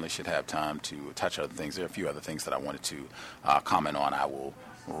 We certainly should have time to touch other things. There are a few other things that I wanted to comment on. I will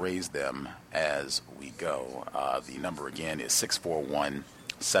raise them as we go. The number again is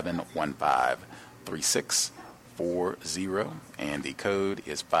 641-715-3640, and the code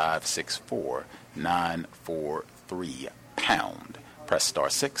is 564-943#. Press star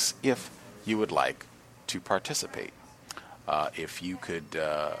 6 if you would like to participate. If you could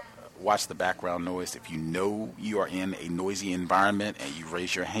watch the background noise, if you know you are in a noisy environment and you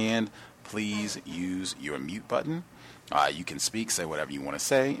raise your hand, please use your mute button. You can speak, say whatever you want to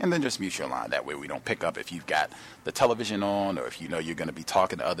say, and then just mute your line. That way we don't pick up if you've got the television on, or if you know you're going to be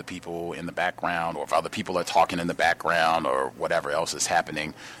talking to other people in the background, or if other people are talking in the background, or whatever else is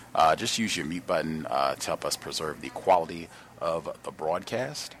happening. Just use your mute button to help us preserve the quality of the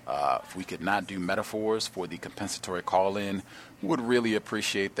broadcast. If we could not do metaphors for the compensatory call-in, would really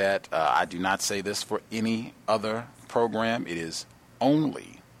appreciate that. I do not say this for any other program. It is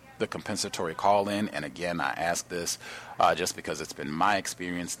only the compensatory call-in, and again, I ask this just because it's been my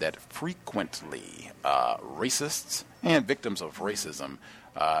experience that frequently racists and victims of racism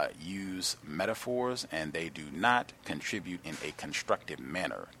use metaphors, and they do not contribute in a constructive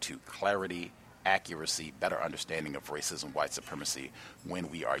manner to clarity, accuracy, better understanding of racism, white supremacy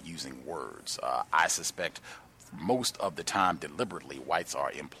when we are using words. I suspect most of the time, deliberately, whites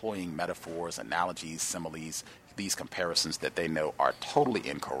are employing metaphors, analogies, similes, these comparisons that they know are totally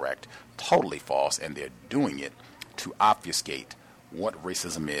incorrect, totally false, and they're doing it to obfuscate what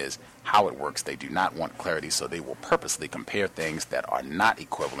racism is, how it works. They do not want clarity, so they will purposely compare things that are not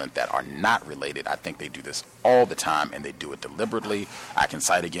equivalent, that are not related. I think they do this all the time, and they do it deliberately. I can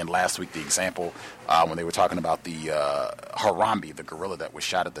cite again last week the example when they were talking about the Harambe, the gorilla that was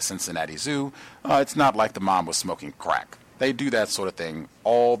shot at the Cincinnati Zoo. It's not like the mom was smoking crack. They do that sort of thing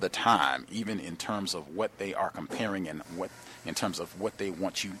all the time, even in terms of what they are comparing and in terms of what they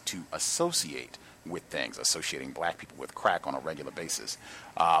want you to associate with things, associating black people with crack on a regular basis.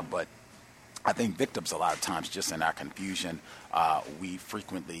 But I think victims, a lot of times, just in our confusion, we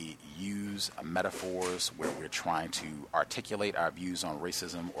frequently use metaphors where we're trying to articulate our views on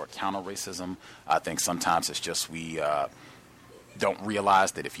racism or counter-racism. I think sometimes it's just we don't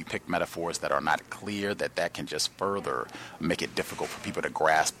realize that if you pick metaphors that are not clear, that can just further make it difficult for people to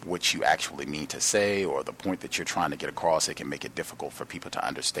grasp what you actually mean to say, or the point that you're trying to get across. It can make it difficult for people to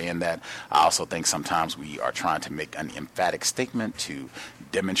understand that. I also think sometimes we are trying to make an emphatic statement to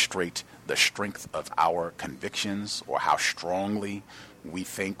demonstrate the the strength of our convictions or how strongly we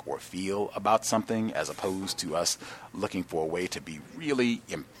think or feel about something, as opposed to us looking for a way to be really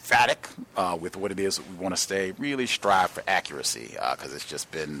emphatic with what it is that we want to say. Really strive for accuracy, because it's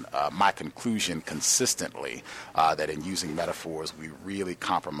just been my conclusion consistently that in using metaphors, we really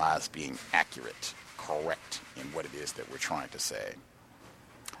compromise being accurate, correct in what it is that we're trying to say.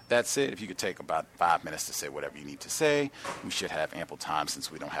 That's it. If you could take about 5 minutes to say whatever you need to say, we should have ample time, since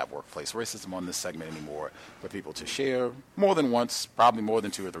we don't have workplace racism on this segment anymore, for people to share more than once, probably more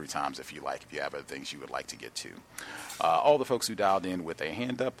than 2 or 3 times if you like, if you have other things you would like to get to. All the folks who dialed in with a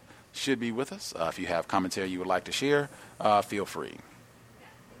hand up should be with us. If you have commentary you would like to share, feel free.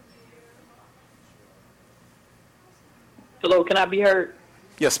 Hello, can I be heard?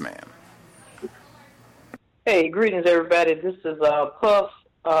 Yes, ma'am. Hey, greetings, everybody. This is Puff.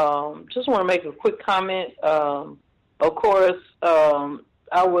 Just want to make a quick comment. Of course,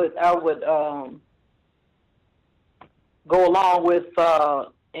 I would go along with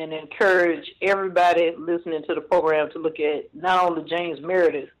and encourage everybody listening to the program to look at not only James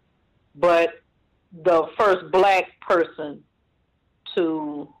Meredith, but the first black person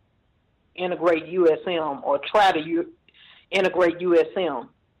to integrate USM or try to integrate USM,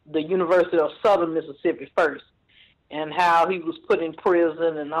 the University of Southern Mississippi first, and how he was put in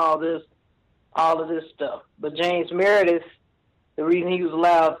prison and all of this stuff. But James Meredith, the reason he was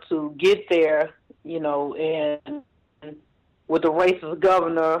allowed to get there, and with the racist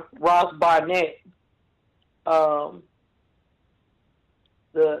governor, Ross Barnett, the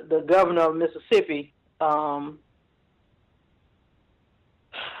governor of Mississippi,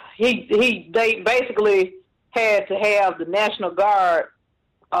 they basically had to have the National Guard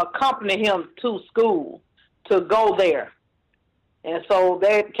accompany him to school to go there. And so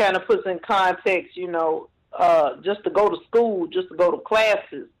that kind of puts in context, just to go to school, just to go to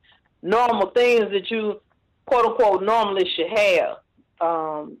classes, normal things that you, quote unquote, normally should have.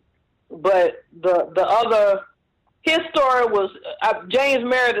 But the other, his story was, James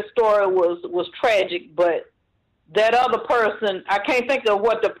Meredith's story was tragic, but that other person, I can't think of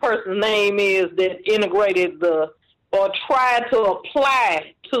what the person's name is that integrated or tried to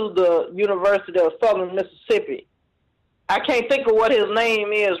apply to the University of Southern Mississippi. I can't think of what his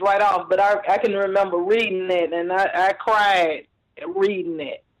name is right off, but I can remember reading that, and I cried reading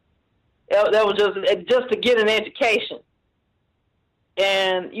that. That was just to get an education.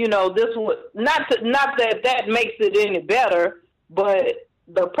 And, this was, not that makes it any better, but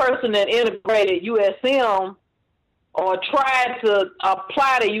the person that integrated USM or tried to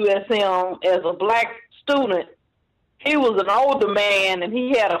apply to USM as a black student, he was an older man and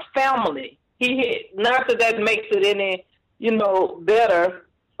he had a family. Not that makes it any, better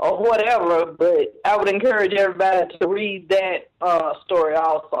or whatever, but I would encourage everybody to read that story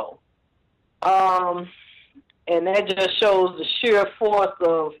also. And that just shows the sheer force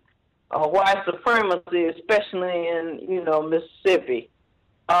of white supremacy, especially in, Mississippi.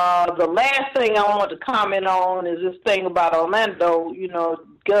 The last thing I want to comment on is this thing about Orlando.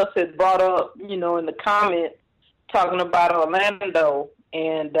 Gus had brought up, in the comment, talking about Orlando.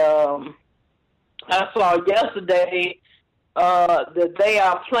 And I saw yesterday that they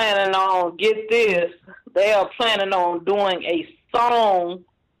are planning on, get this, they are planning on doing a song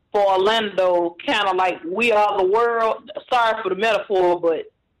for Orlando, kind of like We Are the World. Sorry for the metaphor, but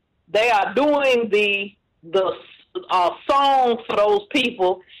they are doing the song for those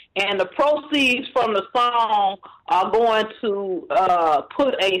people, and the proceeds from the song are going to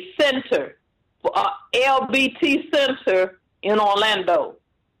put a center, LBT center in Orlando.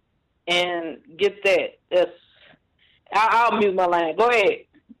 And get that. I'll mute my line. Go ahead,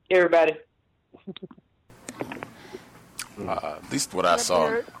 everybody. At least what I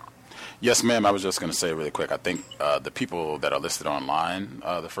saw. Yes, ma'am. I was just going to say really quick. I think the people that are listed online,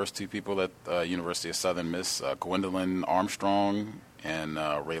 the first 2 people at University of Southern Miss, Gwendolyn Armstrong and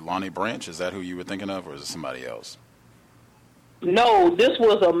Raylani Branch. Is that who you were thinking of, or is it somebody else? No, this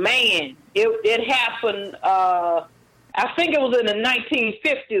was a man. It happened. I think it was in the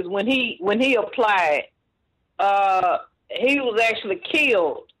 1950s when he applied. He was actually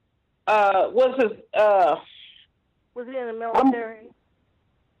killed. Was he in the military?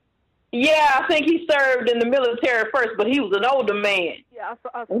 Yeah, I think he served in the military first, but he was an older man. Yeah,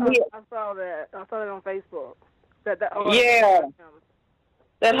 I saw that. I saw it on Facebook. That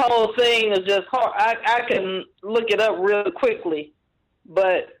whole thing is just hard. I can look it up really quickly,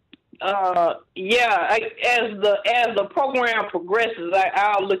 but as the program progresses,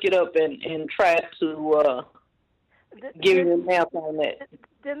 I'll look it up and try to give you an answer on that.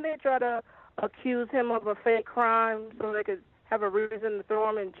 Didn't they try to accuse him of a fake crime so they could have a reason to throw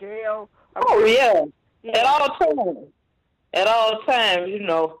him in jail Oh, yeah. At all times. At all times, you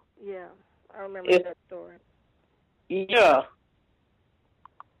know. Yeah, I remember that story. Yeah.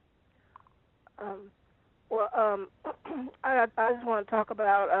 I just want to talk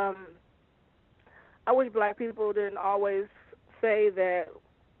about, I wish black people didn't always say that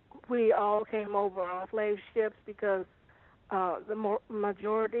we all came over on slave ships, because the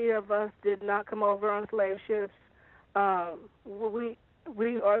majority of us did not come over on slave ships. We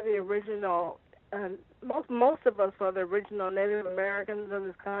are the original, and most of us are the original Native Americans of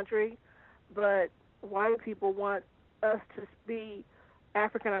this country, but white people want us to be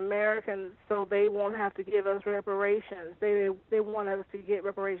African Americans so they won't have to give us reparations. They want us to get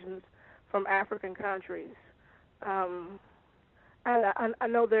reparations from African countries. And I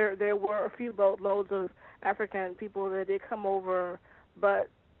know there were a few boatloads of African people that did come over, but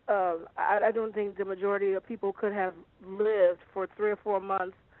I don't think the majority of people could have lived for 3 or 4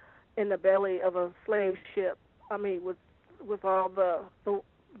 months in the belly of a slave ship. I mean, with all the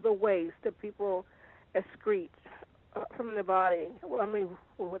waste that people excrete from their body. I mean,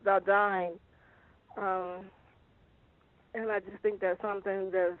 without dying. And I just think that's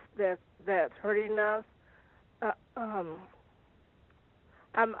something that's hurting us.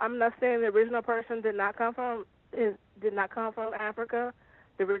 I'm not saying the original person did not come from Africa,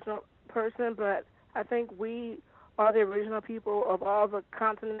 the original person, but I think we are the original people of all the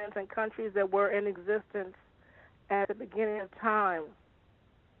continents and countries that were in existence at the beginning of time.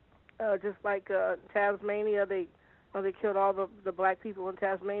 Just like Tasmania, they killed all the black people in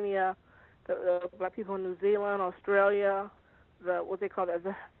Tasmania, the black people in New Zealand, Australia, what they call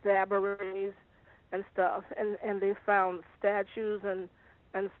the Aborigines and stuff, and they found statues and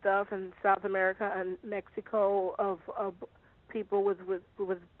stuff in South America and Mexico of people with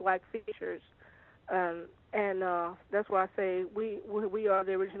black features, and that's why I say we are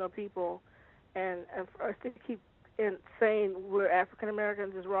the original people, and for us to keep saying we're African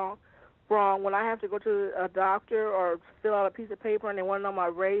Americans is wrong. When I have to go to a doctor or fill out a piece of paper and they want to know my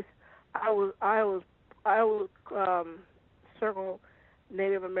race, I will circle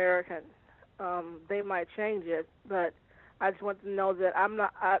Native American. They might change it, but I just want to know that I'm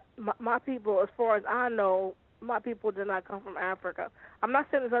not. My people, as far as I know, my people did not come from Africa. I'm not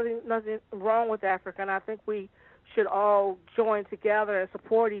saying there's nothing wrong with Africa, and I think we should all join together and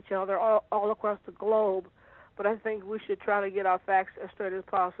support each other all across the globe. But I think we should try to get our facts as straight as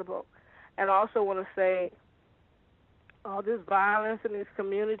possible. And I also want to say, all this violence in these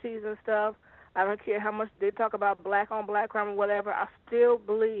communities and stuff, I don't care how much they talk about black-on-black crime or whatever, I still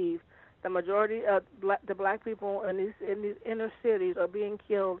believe the majority of the black people in these inner cities are being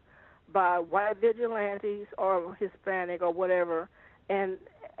killed by white vigilantes or Hispanic or whatever, and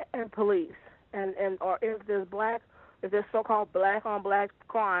police. Or if there's so-called black-on-black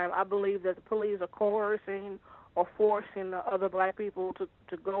crime, I believe that the police are coercing or forcing the other black people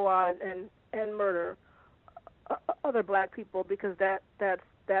to go out and murder other black people, because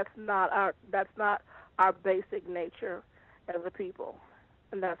that's not our basic nature as a people.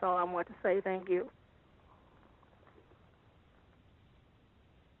 And that's all I want to say. Thank you.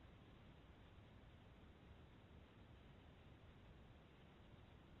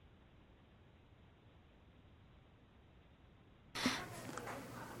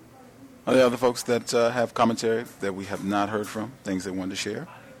 Are there other folks that have commentary that we have not heard from, things they wanted to share?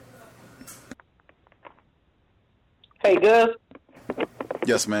 Hey, Gus.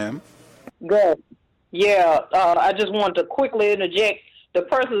 Yes, ma'am. Gus. Yeah, I just want to quickly interject. The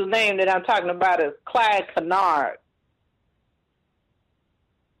person's name that I'm talking about is Clyde Kennard.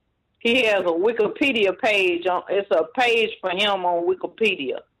 He has a Wikipedia page. It's a page for him on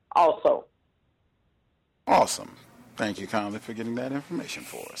Wikipedia also. Awesome. Thank you kindly for getting that information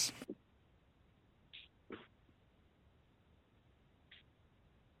for us.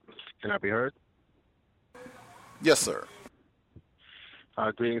 Can I be heard? Yes, sir.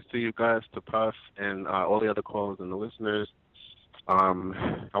 Greetings to you guys, to Puff, and all the other callers and the listeners.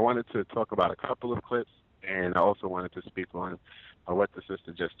 I wanted to talk about a couple of clips, and I also wanted to speak on what the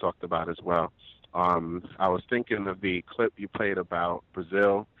sister just talked about as well. I was thinking of the clip you played about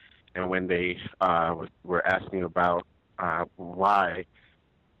Brazil, and when they were asking about why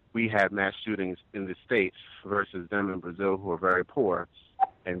we had mass shootings in the States versus them in Brazil, who are very poor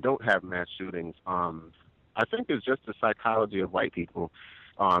and don't have mass shootings. I think it's just the psychology of white people.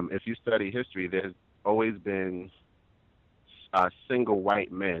 If you study history, there's always been single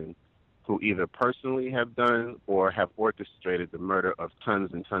white men who either personally have done or have orchestrated the murder of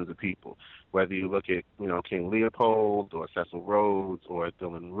tons and tons of people. Whether you look at, King Leopold or Cecil Rhodes or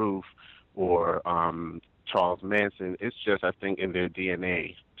Dylan Roof or Charles Manson. It's just, I think, in their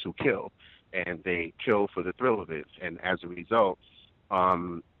DNA to kill, and they kill for the thrill of it. And as a result,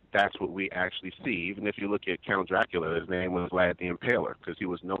 that's what we actually see. Even if you look at Count Dracula, his name was Vlad the Impaler, because he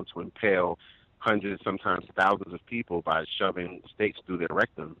was known to impale hundreds, sometimes thousands of people by shoving stakes through their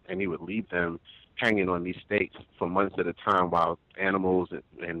rectum, and he would leave them hanging on these stakes for months at a time while animals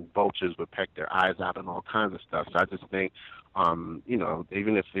and vultures would peck their eyes out and all kinds of stuff. So I just think, you know,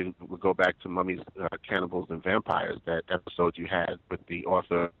 even if we go back to Mummies, Cannibals, and Vampires, that episode you had with the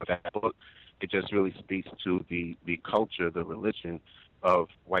author of that book, it just really speaks to the culture, the religion of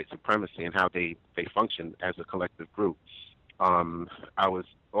white supremacy and how they function as a collective group. I was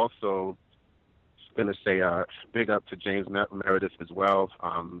also going to say big up to James Meredith as well,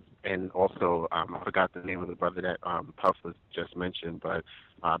 and also I forgot the name of the brother that Puff was just mentioned, but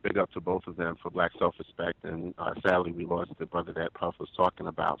big up to both of them for Black self-respect, and sadly we lost the brother that Puff was talking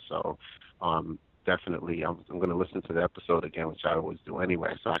about, so definitely I'm going to listen to the episode again, which I always do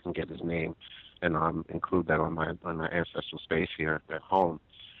anyway, so I can get his name and include that on my ancestral space here at home.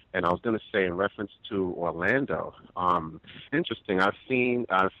 And I was going to say, in reference to Orlando, interesting.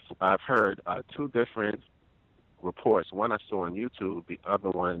 I've heard two different reports. One I saw on YouTube. The other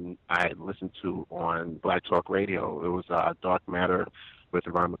one I listened to on Black Talk Radio. It was Dark Matter with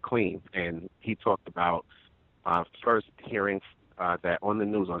Ron McLean, and he talked about first hearing that on the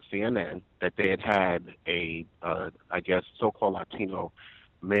news on CNN that they had a, I guess, so-called Latino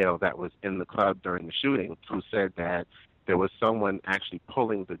male that was in the club during the shooting, who said that there was someone actually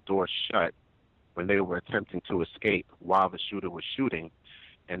pulling the door shut when they were attempting to escape while the shooter was shooting,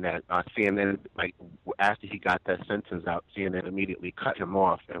 and that CNN, like after he got that sentence out, CNN immediately cut him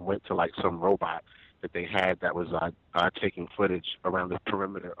off and went to like some robot that they had that was taking footage around the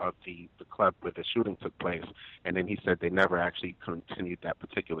perimeter of the club where the shooting took place. And then he said they never actually continued that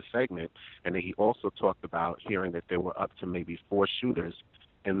particular segment. And then he also talked about hearing that there were up to maybe 4 shooters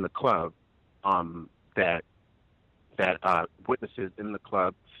in the club, that witnesses in the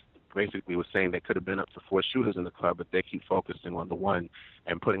club basically were saying there could have been up to 4 shooters in the club, but they keep focusing on the one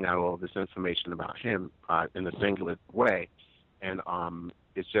and putting out all this information about him in a singular way. And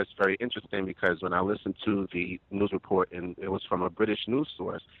it's just very interesting because when I listened to the news report, and it was from a British news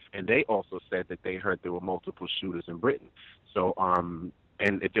source, and they also said that they heard there were multiple shooters in Britain. So,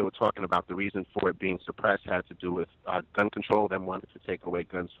 and they were talking about the reason for it being suppressed had to do with gun control. Them wanted to take away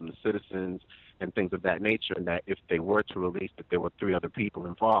guns from the citizens and things of that nature, and that if they were to release that there were 3 other people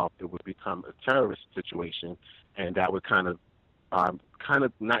involved, it would become a terrorist situation, and that would kind of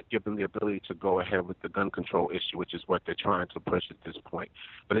not give them the ability to go ahead with the gun control issue, which is what they're trying to push at this point.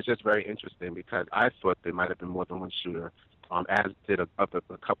 But it's just very interesting because I thought there might have been more than one shooter, as did a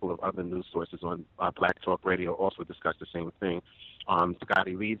couple of other news sources on Black Talk Radio also discussed the same thing.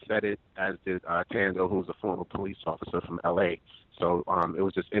 Scotty Reed said it, as did Tando, who's a former police officer from L.A., so it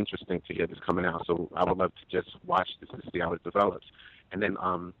was just interesting to hear this coming out. So I would love to just watch this to see how it develops. And then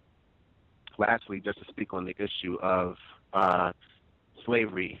lastly, just to speak on the issue of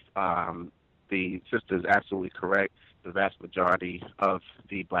slavery, the sister is absolutely correct. The vast majority of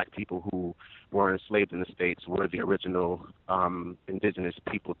the black people who were enslaved in the States were the original indigenous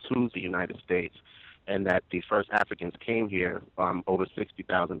people to the United States, and that the first Africans came here over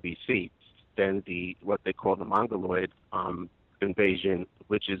 60,000 BC. Then what they call the Mongoloid invasion,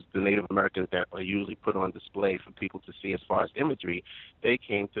 which is the Native Americans that are usually put on display for people to see as far as imagery, they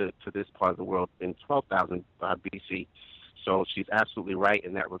came to this part of the world in 12,000 BC. So she's absolutely right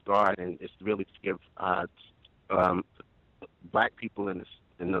in that regard, and it's really to give black people in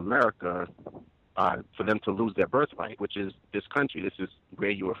America, for them to lose their birthright, which is this country. This is where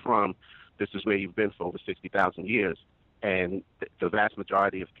you are from. This is where you've been for over 60,000 years. And the vast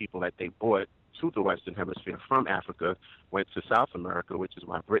majority of people that they brought to the Western Hemisphere from Africa went to South America, which is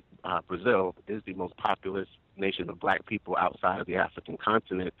why Brazil is the most populous nation of black people outside of the African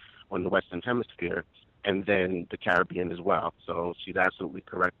continent on the Western Hemisphere, and then the Caribbean as well. So she's absolutely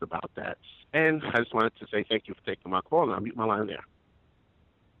correct about that. And I just wanted to say thank you for taking my call, and I'll mute my line there.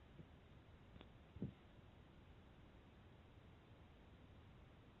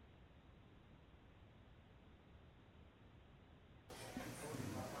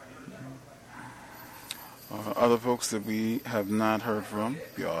 Other folks that we have not heard from,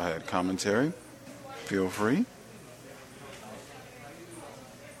 if you all had commentary, feel free.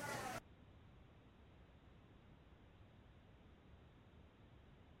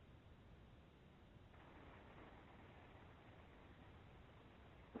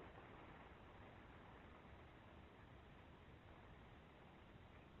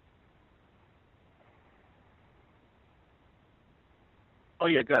 Oh,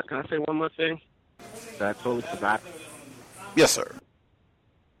 yeah, guys, can I say one more thing? I totally forgot. Yes, sir.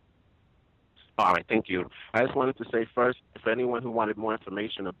 All right, thank you. I just wanted to say first, if anyone who wanted more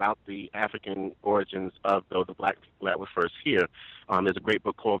information about the African origins of the black people that were first here, there's a great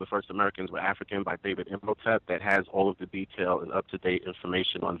book called The First Americans Were African by David Imhotep that has all of the detail and up-to-date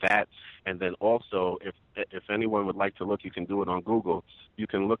information on that. And then also, if anyone would like to look, you can do it on Google. You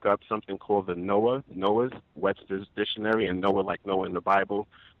can look up something called the Noah's Webster's Dictionary, and Noah like Noah in the Bible.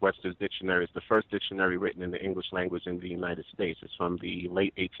 Webster's Dictionary is the first dictionary written in the English language in the United States. It's from the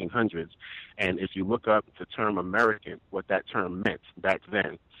late 1800s. And if you look up the term American, what that term meant back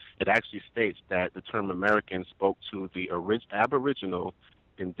then, it actually states that the term American spoke to the aboriginal,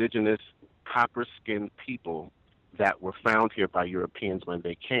 indigenous, copper-skinned people that were found here by Europeans when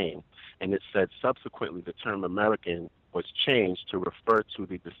they came. And it said subsequently the term American was changed to refer to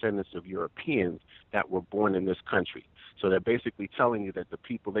the descendants of Europeans that were born in this country. So they're basically telling you that the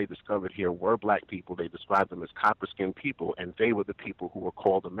people they discovered here were black people. They described them as copper-skinned people, and they were the people who were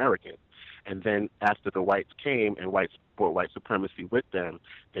called American. And then after the whites came and whites brought white supremacy with them,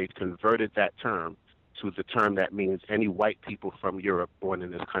 they converted that term to the term that means any white people from Europe born in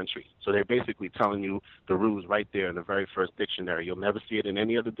this country. So they're basically telling you the rules right there in the very first dictionary. You'll never see it in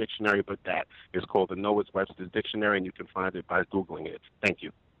any other dictionary but that. It's called the Noah's Webster's Dictionary, and you can find it by Googling it. Thank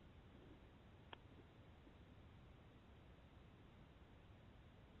you.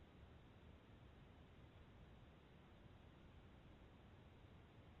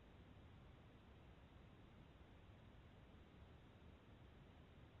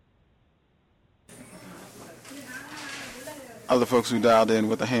 Other folks who dialed in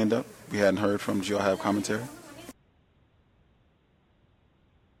with a hand up, we hadn't heard from. Do you all have commentary?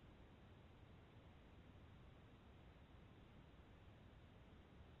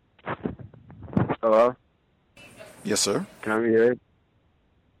 Hello? Yes, sir. Can I be heard?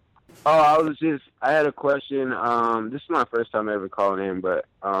 Oh, I had a question. This is my first time ever calling in, but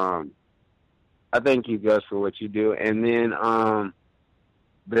I thank you guys for what you do. And then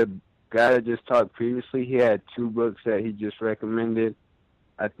the guy that just talked previously, he had 2 books that he just recommended,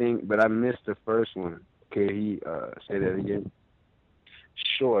 I think, but I missed the first one. Can he say that again?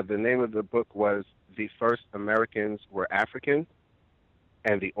 Sure. The name of the book was The First Americans Were African,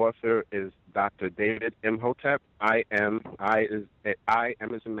 and the author is Dr. David Imhotep. I am as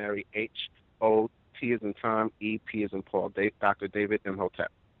in Mary, H-O-T as in Tom, E-P as in Paul, Dr. David Imhotep.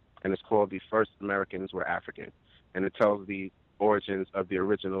 And it's called The First Americans Were African. And it tells the origins of the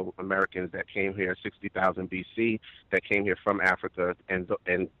original Americans that came here 60,000 BC, that came here from Africa, and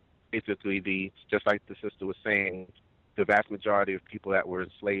basically just like the sister was saying, the vast majority of people that were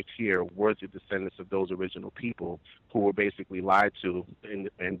enslaved here were the descendants of those original people who were basically lied to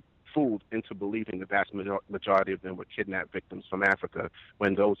and fooled into believing the vast majority of them were kidnapped victims from Africa,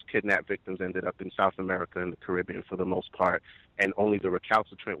 when those kidnapped victims ended up in South America and the Caribbean for the most part, and only the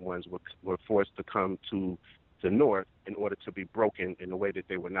recalcitrant ones were forced to come to the north in order to be broken in a way that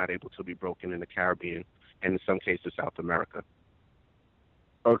they were not able to be broken in the Caribbean and in some cases South America.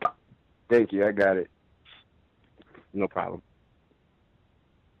 Okay. Thank you. I got it. No problem.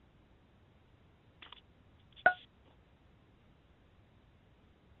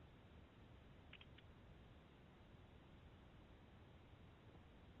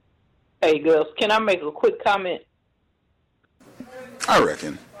 Hey, girls, can I make a quick comment? I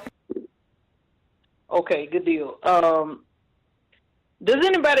reckon. Okay, good deal. Does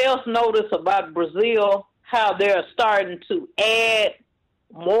anybody else notice about Brazil how they're starting to add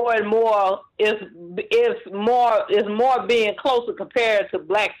more and more? Is more being closer compared to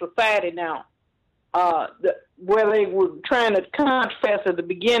black society now. Where they were trying to contrast at the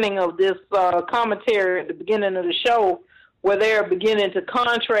beginning of this commentary at the beginning of the show, where they're beginning to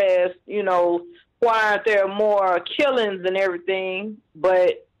contrast, why aren't there more killings and everything?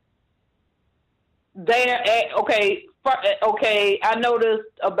 But okay, I noticed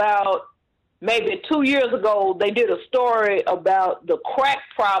about maybe 2 years ago, they did a story about the crack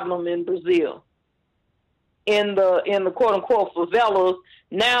problem in Brazil, in the quote unquote favelas.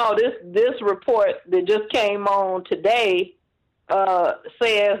 Now this report that just came on today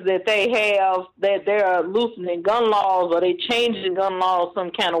says that they're loosening gun laws, or they changing gun laws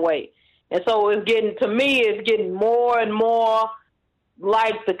some kind of way. And so it's getting more and more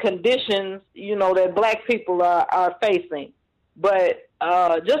like the conditions, that black people are facing. But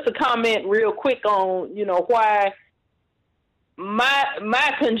just to comment real quick on, why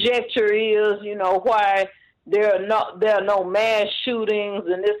my conjecture is, why there are no mass shootings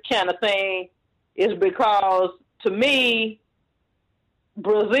and this kind of thing, is because, to me,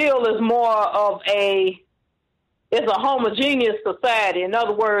 Brazil is more of a it's a homogeneous society. In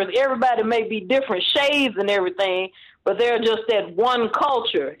other words, everybody may be different shades and everything, but they're just that one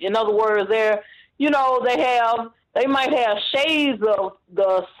culture. In other words, they're, you know, they might have shades of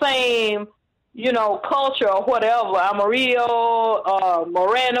the same, you know, culture or whatever, Amarillo,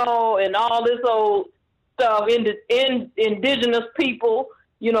 Moreno, and all this old stuff, indigenous people,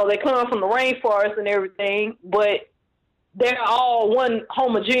 you know, they come from the rainforest and everything, but they're all one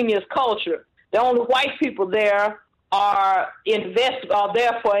homogeneous culture. The only white people there are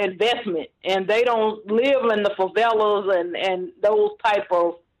there for investment, and they don't live in the favelas and those type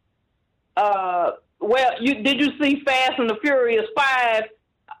of. Did you see Fast and the Furious 5?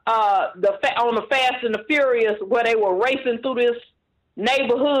 On the Fast and the Furious, where they were racing through this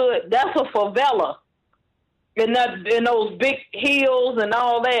neighborhood, that's a favela, in those big hills and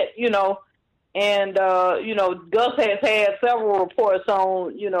all that, you know. And you know, Gus has had several reports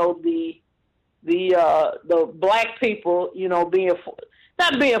on, you know, the black people, you know,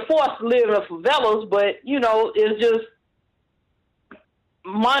 not being forced to live in the favelas, but, you know, it's just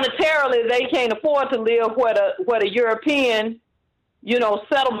monetarily they can't afford to live where the European, you know,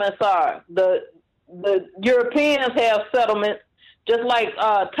 settlements are. The Europeans have settlements, just like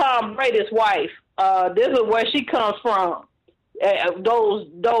Tom Brady's wife. This is where she comes from. Those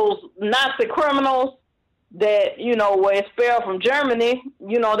Nazi criminals that, you know, were expelled from Germany,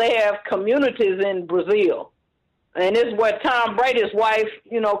 you know, they have communities in Brazil. And this is where Tom Brady's wife,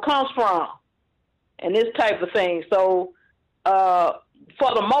 you know, comes from, and this type of thing. So,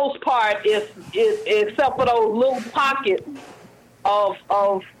 for the most part, it's except for those little pockets of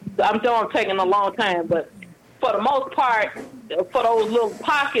I'm taking a long time, but for the most part, for those little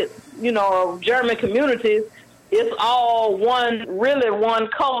pockets, you know, of German communities, it's all one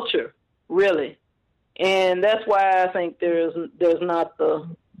culture, really. And that's why I think there's not the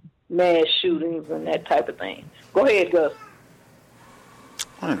mass shootings and that type of thing. Go ahead, Gus.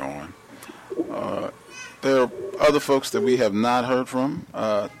 Hang on. There are other folks that we have not heard from.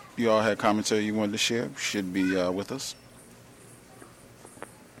 You all had commentary you wanted to share. Should be with us.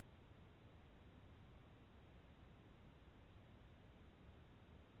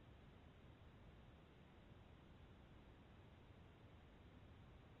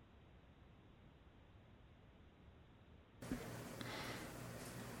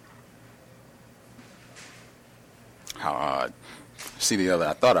 How odd. See the other,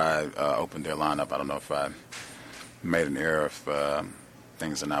 I thought I opened their lineup. I don't know if I made an error, if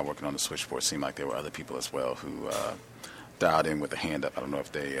things are not working on the switchboard. It seemed like there were other people as well who dialed in with a hand up. I don't know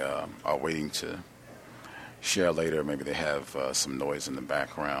if they are waiting to share later. Maybe they have some noise in the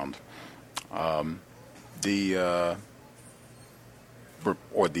background. The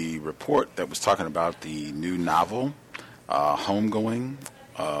report that was talking about the new novel, Homegoing,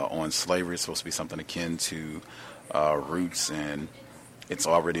 on slavery, is supposed to be something akin to Roots, and it's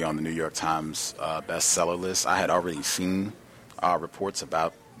already on the New York Times bestseller list. I had already seen reports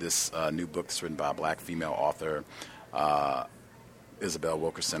about this new book that's written by a black female author, Isabel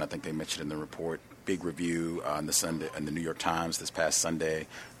Wilkerson. I think they mentioned in the report. Big review on the New York Times this past Sunday.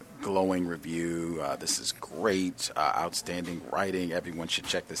 Glowing review. This is great, outstanding writing. Everyone should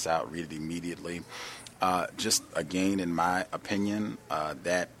check this out. Read it immediately. Just again, in my opinion,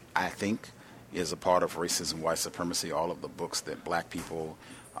 that I think is a part of racism, white supremacy. All of the books that black people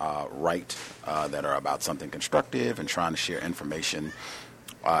write that are about something constructive and trying to share information.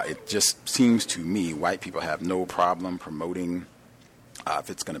 It just seems to me white people have no problem promoting if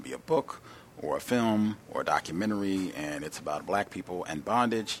it's going to be a book or a film or a documentary and it's about black people and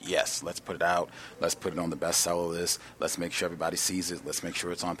bondage. Yes, let's put it out. Let's put it on the bestseller list. Let's make sure everybody sees it. Let's make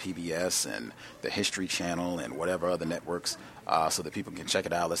sure it's on PBS and the History Channel and whatever other networks so that people can check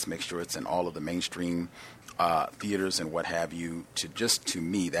it out. Let's make sure it's in all of the mainstream theaters and what have you. To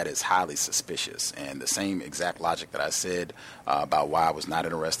me, that is highly suspicious. And the same exact logic that I said about why I was not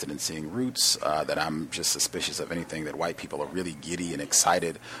interested in seeing Roots, that I'm just suspicious of anything that white people are really giddy and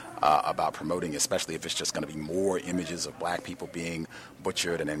excited about promoting, especially if it's just going to be more images of black people being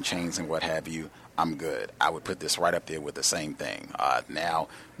butchered and in chains and what have you. I'm good. I would put this right up there with the same thing. Now,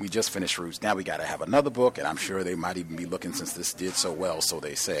 we just finished Roots. Now we got to have another book, and I'm sure they might even be looking, since this did so well, so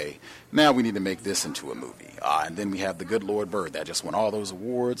they say, now we need to make this into a movie. And then we have The Good Lord Bird. That just won all those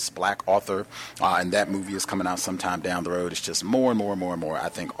awards, black author, and that movie is coming out sometime down the road. It's just more and more and more and more. I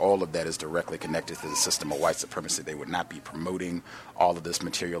think all of that is directly connected to the system of white supremacy. They would not be promoting all of this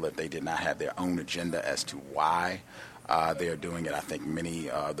material if they did not have their own agenda as to why they are doing it. I think many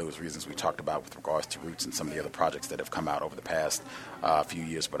of those reasons we talked about with regards to Roots and some of the other projects that have come out over the past few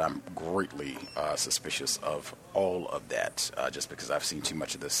years, but I'm greatly suspicious of all of that just because I've seen too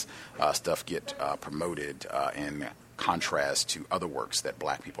much of this stuff get promoted in contrast to other works that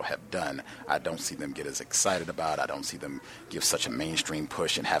black people have done. I don't see them get as excited about. I don't see them give such a mainstream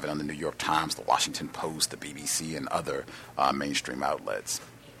push and have it on the New York Times, the Washington Post, the BBC, and other mainstream outlets.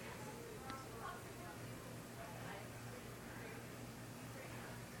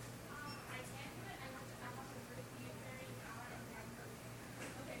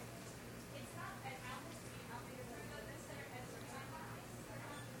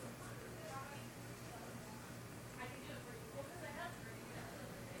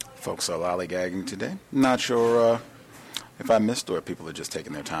 Folks are lollygagging today. Not sure if I missed or if people are just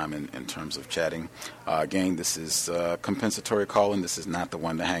taking their time in terms of chatting. Again, this is compensatory calling. This is not the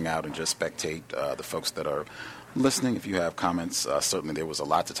one to hang out and just spectate. The folks that are listening, if you have comments, certainly there was a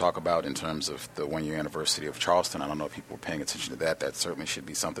lot to talk about in terms of the one-year anniversary of Charleston. I don't know if people were paying attention to that. That certainly should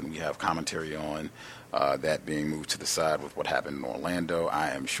be something we have commentary on, that being moved to the side with what happened in Orlando. I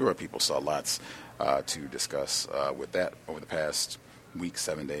am sure people saw lots to discuss with that over the past week,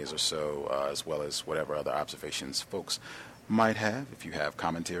 7 days or so, as well as whatever other observations folks might have. If you have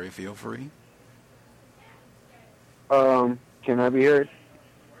commentary, feel free. Can I be heard?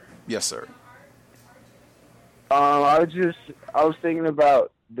 Yes, sir. I was thinking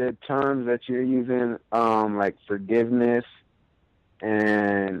about the terms that you're using, like forgiveness,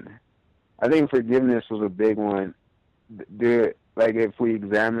 and I think forgiveness was a big one. Like if we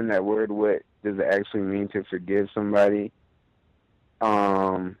examine that word, what does it actually mean to forgive somebody?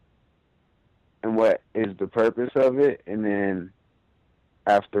 And what is the purpose of it? And then,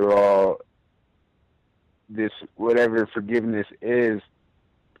 after all, this whatever forgiveness is,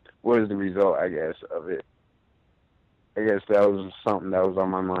 what is the result, I guess, of it? I guess that was something that was on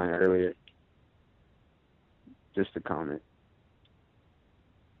my mind earlier. Just a comment.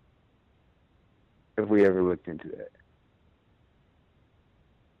 If we ever looked into that.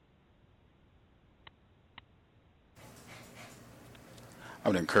 I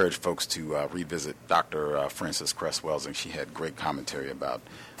would encourage folks to revisit Dr. Frances Cress Welsing. She had great commentary about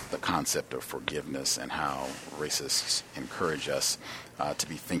the concept of forgiveness and how racists encourage us to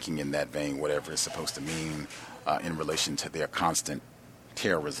be thinking in that vein, whatever it's supposed to mean in relation to their constant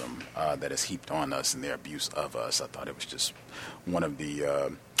terrorism that is heaped on us and their abuse of us. I thought it was just one of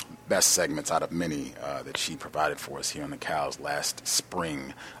the best segments out of many that she provided for us here on the Cows last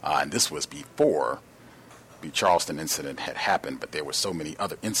spring. And this was before the Charleston incident had happened, but there were so many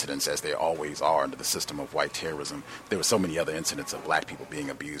other incidents, as there always are under the system of white terrorism. There were so many other incidents of black people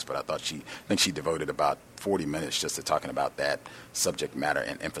being abused, but I think she devoted about 40 minutes just to talking about that subject matter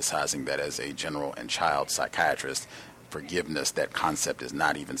and emphasizing that as a general and child psychiatrist, forgiveness, that concept is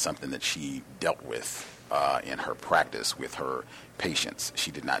not even something that she dealt with in her practice with her patients. She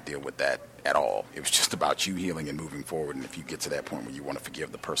did not deal with that at all. It was just about you healing and moving forward, and if you get to that point where you want to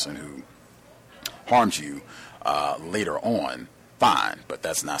forgive the person who harms you later on, fine, but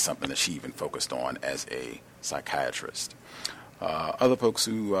that's not something that she even focused on as a psychiatrist. Other folks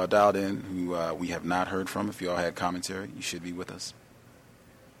who dialed in who we have not heard from, if you all had commentary, you should be with us.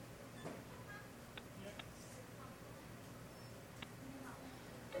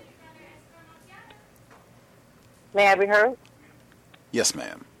 May I be heard? Yes,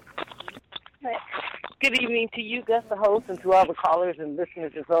 ma'am. Good evening to you, Gus, the host, and to all the callers and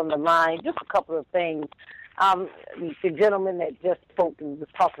listeners that's on the line. Just a couple of things. The gentleman that just spoke and was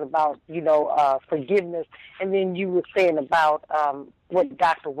talking about, forgiveness, and then you were saying about what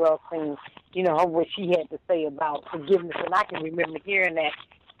Dr. Welsing, what she had to say about forgiveness, and I can remember hearing that.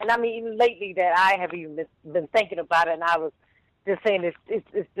 And I mean, even lately that I have even been thinking about it, and I was just saying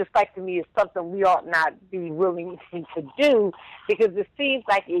it's just like, to me, it's something we ought not be willing to do, because it seems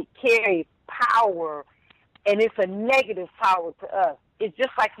like it carries power, and it's a negative power to us. It's just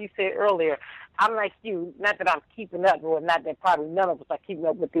like you said earlier. I'm like you, not that I'm keeping up, or not that probably none of us are keeping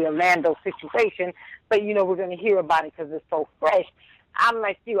up with the Orlando situation, but, we're going to hear about it because it's so fresh. I'm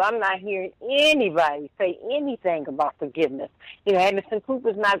like you. I'm not hearing anybody say anything about forgiveness. Anderson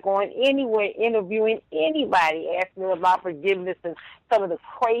Cooper's not going anywhere interviewing anybody, asking them about forgiveness and some of the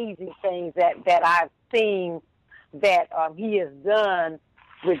crazy things that I've seen that he has done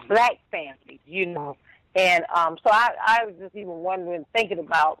with black families, And so I was just even wondering, thinking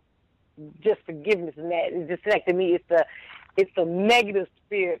about just forgiveness, and that it just like, to me, it's a negative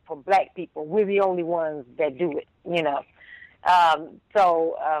spirit for black people. We're the only ones that do it,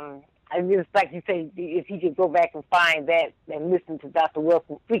 I just like you say, if he could go back and find that and listen to Dr.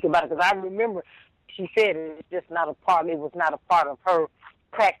 Wilson speak about it, because I remember she said it's just not a part. It was not a part of her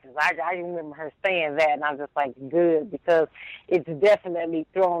practice. I remember her saying that, and I'm just like, good, because it's definitely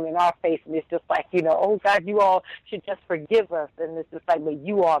thrown in our face, and it's just like, oh God, you all should just forgive us, and it's just like, but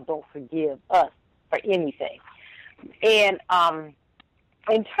you all don't forgive us for anything. And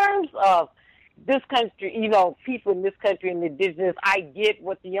in terms of this country, people in this country and the indigenous, I get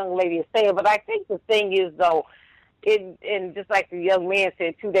what the young lady is saying, but I think the thing is, though, and just like the young man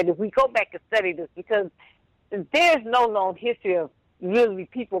said too, that if we go back and study this, because there's no known history of really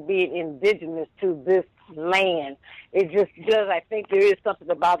people being indigenous to this land. It just does. I think there is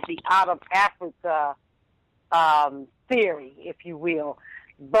something about the out of Africa theory, if you will.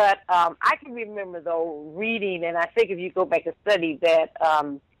 But I can remember, though, reading, and I think if you go back and study that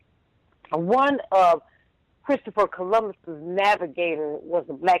one of Christopher Columbus's navigator was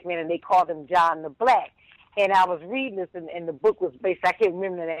a black man, and they called him John the Black. And I was reading this, and the book was based, I can't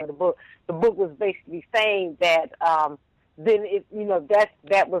remember the name of the book. The book was basically saying that then if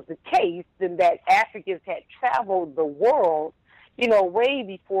that was the case, then that Africans had traveled the world, way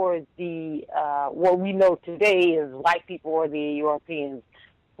before the what we know today is white people or the Europeans,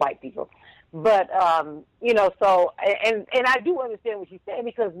 white people. But so and I do understand what she's saying,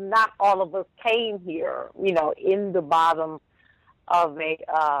 because not all of us came here, in the bottom of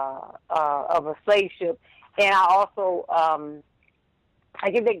a slave ship. And I also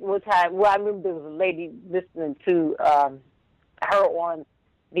I can think one time. Well, I remember there was a lady listening to her on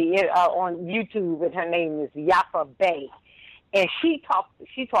YouTube, and her name is Yafa Bay, and she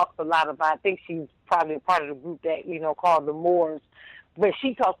talks a lot about. I think she's probably a part of the group that called the Moors, but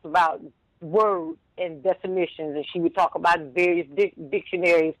she talks about words and definitions, and she would talk about various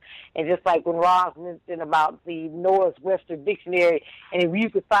dictionaries. And just like when Ross mentioned about the Noah's Webster Dictionary, and if you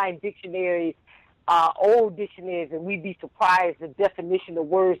could find dictionaries, old dictionaries, and we'd be surprised the definition of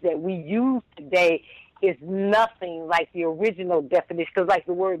words that we use today is nothing like the original definition. Because like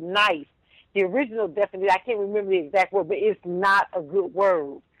the word nice, the original definition, I can't remember the exact word, but it's not a good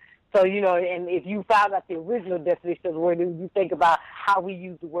word. So, and if you found out the original definition of the word, you think about how we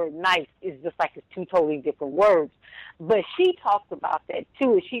use the word nice, it's just like it's two totally different words. But she talks about that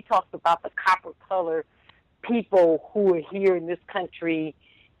too, and she talks about the copper-colored people who are here in this country,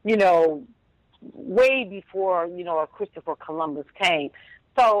 way before, Christopher Columbus came.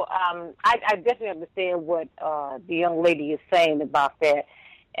 So I definitely understand what the young lady is saying about that.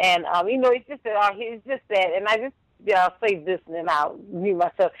 And, it's just that, and I just, I'll say this and then I'll mute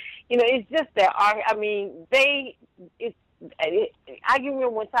myself. It's just that, I can remember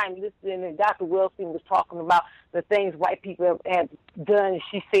one time listening, and Dr. Wilson was talking about the things white people have done. And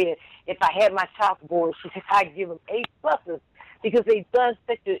she said, if I had my chalkboard, she said, I'd give them A+, because they've done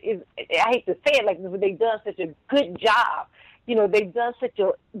such I hate to say it like this, but they've done such a good job. They've done such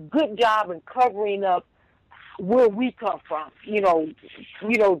a good job in covering up where we come from,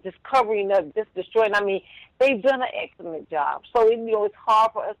 just covering up, just destroying. I mean, they've done an excellent job. So, it's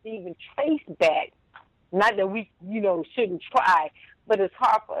hard for us to even trace back, not that we, shouldn't try, but it's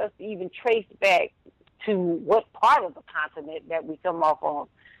hard for us to even trace back to what part of the continent that we come off on.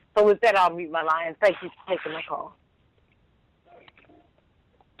 So with that, I'll mute my line. Thank you for taking my call.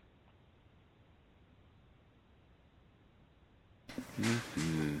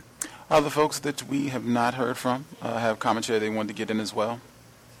 Mm-hmm. Other folks that we have not heard from have commentary they wanted to get in as well?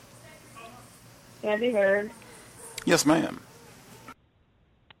 Andy heard. Yes, ma'am.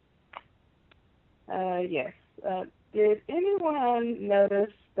 Yes. Did anyone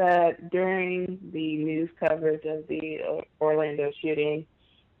notice that during the news coverage of the Orlando shooting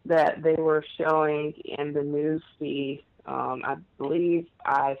that they were showing in the news feed, I believe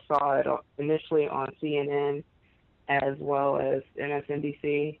I saw it initially on CNN as well as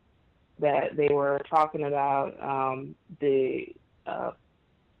MSNBC, that they were talking about the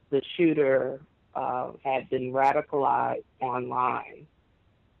shooter had been radicalized online.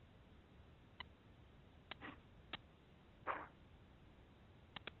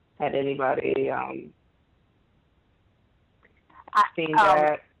 Had anybody seen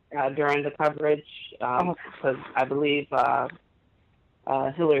that during the coverage? Because I believe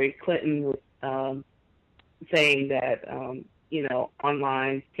Hillary Clinton was saying that,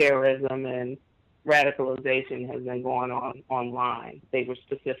 online terrorism and radicalization has been going on online. They were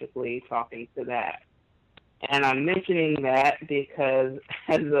specifically talking to that. And I'm mentioning that because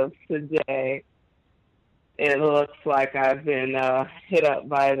as of today, it looks like I've been hit up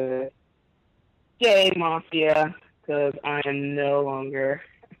by the J Mafia because I am no longer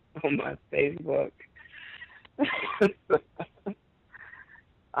on my Facebook.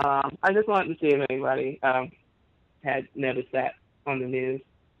 I just wanted to see if anybody had noticed that on the news.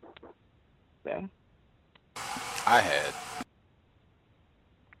 So I had.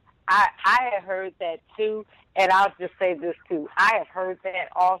 I had heard that too, and I'll just say this too. I have heard that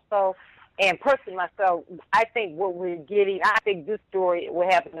also, and personally myself, I think what we're getting, I think this story,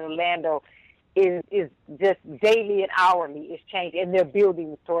 what happened in Orlando, is just daily and hourly is changing, and they're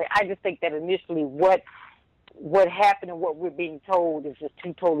building the story. I just think that initially what happened and what we're being told is just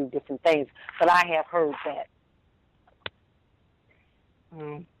two totally different things, but I have heard that.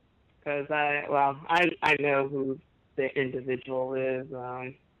 Because I know who the individual is.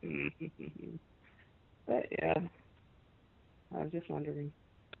 But yeah, I was just wondering.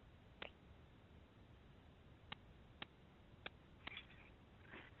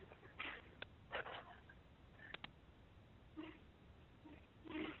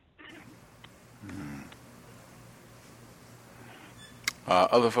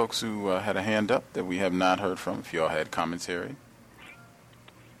 Other folks who had a hand up that we have not heard from, if y'all had commentary.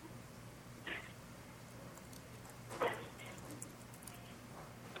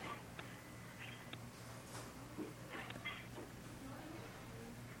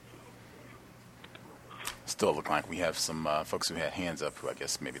 Still look like we have some folks who had hands up who I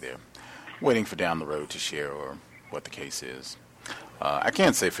guess maybe they're waiting for down the road to share or what the case is. I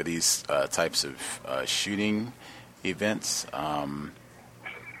can say for these types of shooting events,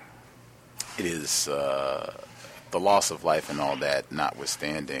 it is the loss of life and all that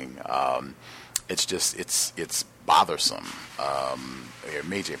notwithstanding. It's bothersome. A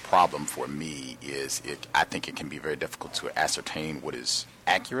major problem for me is I think it can be very difficult to ascertain what is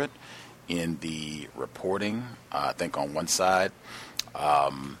accurate in the reporting. I think on one side,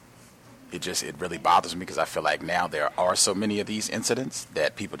 it really bothers me because I feel like now there are so many of these incidents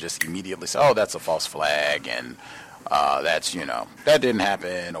that people just immediately say, oh, that's a false flag, and that's, that didn't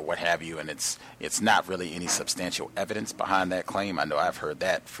happen, or what have you, and it's not really any substantial evidence behind that claim. I know I've heard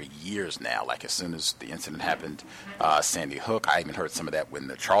that for years now, like as soon as the incident happened, Sandy Hook, I even heard some of that when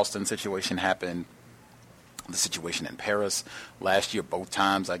the Charleston situation happened, the situation in Paris last year, both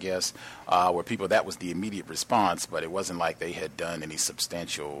times, I guess, where people, that was the immediate response, but it wasn't like they had done any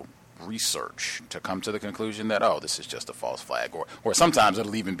substantial research to come to the conclusion that, oh, this is just a false flag. Or sometimes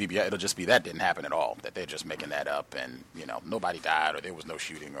it'll just be that didn't happen at all, that they're just making that up and, nobody died or there was no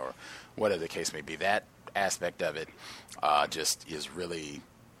shooting or whatever the case may be. That aspect of it just is really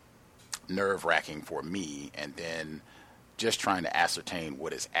nerve-wracking for me. And then just trying to ascertain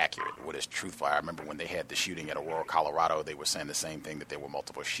what is accurate, what is truthful. I remember when they had the shooting at Aurora, Colorado, they were saying the same thing, that there were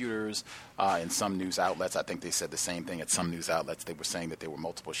multiple shooters in some news outlets. I think they said the same thing at some news outlets. They were saying that there were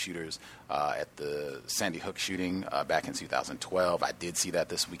multiple shooters at the Sandy Hook shooting back in 2012. I did see that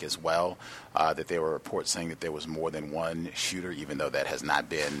this week as well, that there were reports saying that there was more than one shooter, even though that has not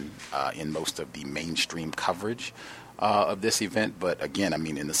been in most of the mainstream coverage of this event. But again, I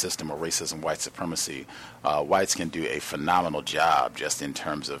mean, in the system of racism, white supremacy, whites can do a phenomenal job just in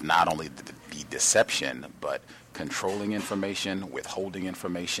terms of not only the deception, but controlling information, withholding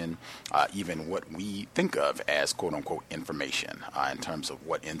information, even what we think of as quote-unquote information in terms of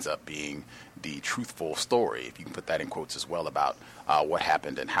what ends up being the truthful story, if you can put that in quotes as well, about what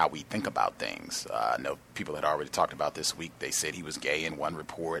happened and how we think about things. I know people had already talked about this week. They said he was gay in one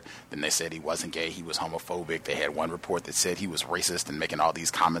report. Then they said he wasn't gay, he was homophobic. They had one report that said he was racist and making all these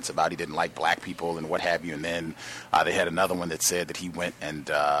comments about he didn't like black people and what have you. And then they had another one that said that he went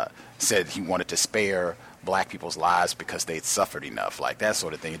and said he wanted to spare black people's lives because they'd suffered enough, like that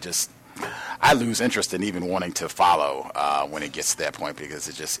sort of thing. It just, I lose interest in even wanting to follow when it gets to that point, because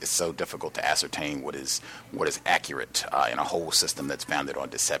it's so difficult to ascertain what is accurate in a whole system that's founded on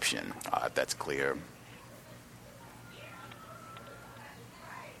deception. If that's clear.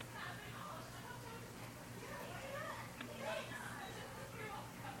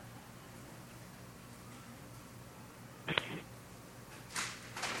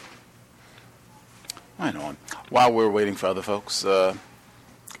 Right on. While we're waiting for other folks,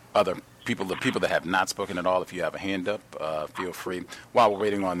 other people, the people that have not spoken at all, if you have a hand up, feel free. While we're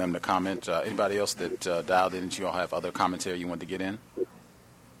waiting on them to comment, anybody else that dialed in, you all have other commentary you want to get in?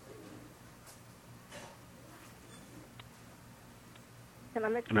 Can I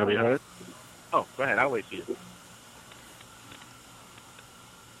make Can I be heard? Oh, go ahead. I'll wait for you.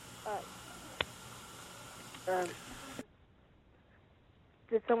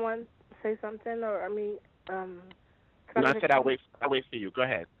 Did someone say something, or No, I said I'll wait for you. Go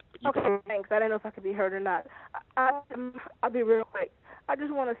ahead. Okay, thanks. I didn't know if I could be heard or not. I'll be real quick. I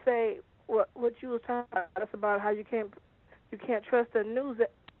just want to say what you was talking about us about how you can't trust the news.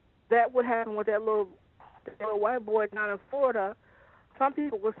 That would happen with that little white boy down in Florida. Some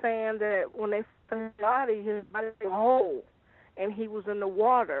people were saying that when they found his body was whole, and he was in the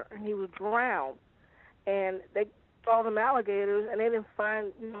water and he was drowned. and they saw them alligators, and they didn't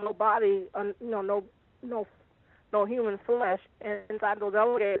find no body, no human flesh inside those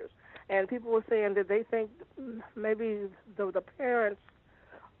alligators. And people were saying that they think maybe the parents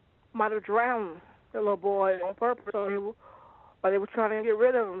might have drowned the little boy on purpose, or they were trying to get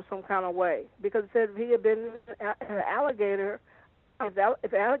rid of him some kind of way. Because it said if he had been an alligator,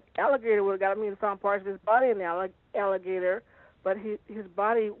 if alligator would have got him and found parts of his body in the alligator, but his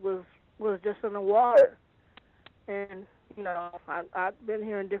body was just in the water. And, I've been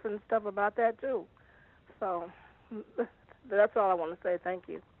hearing different stuff about that, too. So that's all I want to say. Thank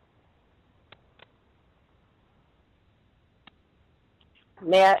you.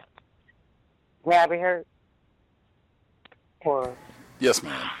 May I be heard? Or Yes,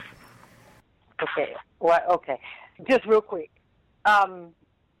 ma'am. okay, well, okay. Just real quick,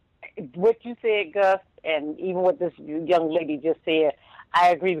 what you said, Gus, and even what this young lady just said,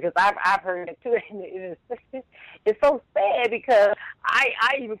 I agree, because I've heard it too, and it's so sad because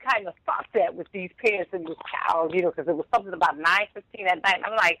I even kind of thought that with these parents and this child, because it was something about 9:15 at night.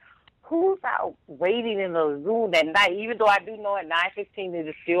 I'm like, who's out waiting in the room at night? Even though I do know at 9:15 it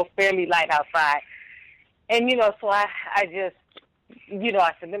is still fairly light outside. And, so I just,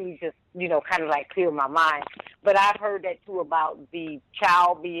 I said, let me just, kind of like clear my mind. But I've heard that too about the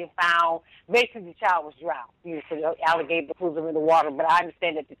child being found. Basically, the child was drowned. So the alligator pulls him in the water. But I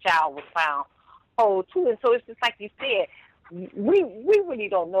understand that the child was found whole too. And so it's just like you said, we really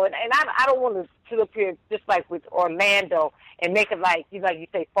don't know it. And I don't want to sit up here just like with Orlando and make it like you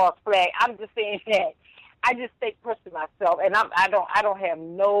say, false flag. I'm just saying that I just stay personally myself, and I don't have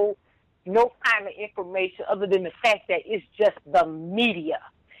no kind of information other than the fact that it's just the media.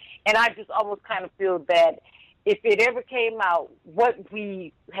 And I just almost kind of feel that if it ever came out, what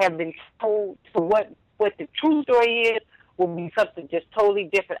we have been told to what the true story is will be something just totally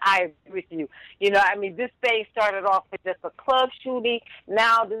different. I agree with you. This thing started off with just a club shooting.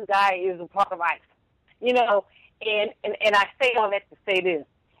 Now this guy is a part of ICE. And I say all that to say this.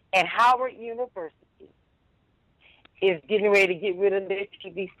 And Howard University is getting ready to get rid of their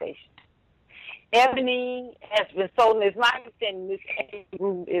TV station. Ebony has been sold, and it's my understanding this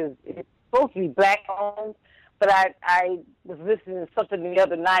group is supposed to be black-owned, but I was listening to something the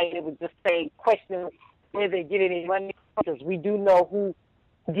other night. It would just say, question where they get any money, because we do know who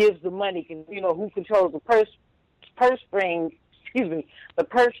gives the money, who controls the purse strings. The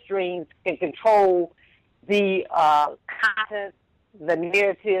purse strings can control the content, the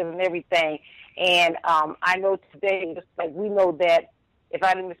narrative, and everything. And I know today, just like we know that, if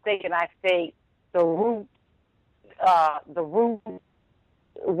I'm not mistaken, I say the Root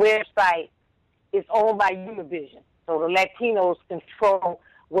website is owned by Univision. So the Latinos control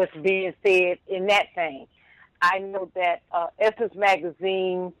what's being said in that thing. I know that Essence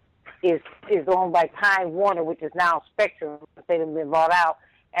Magazine is owned by Time Warner, which is now Spectrum. They've been bought out.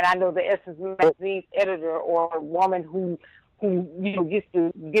 And I know the Essence Magazine's editor, or a woman who gets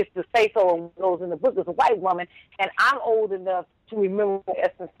to say so and goes in the book, is a white woman. And I'm old enough to remember when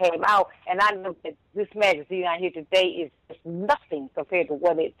Essence came out, and I know that this magazine out here today is just nothing compared to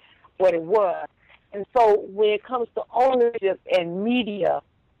what it was. And so when it comes to ownership and media,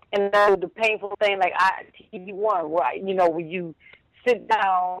 and the painful thing like TV1, right? When you sit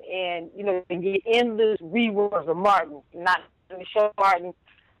down and and get endless reruns of Martin, not the show Martin,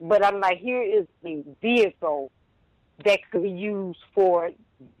 but I'm like, here is the vehicle that could be used for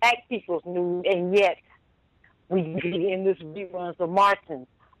black people's news, and yet we get endless reruns of Martin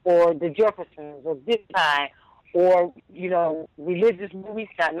or the Jeffersons or this time, or religious movies.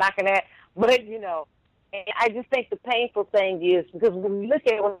 Not knocking that, but and I just think the painful thing is, because when we look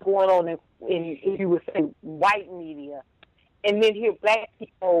at what's going on in if you would say, white media, and then here black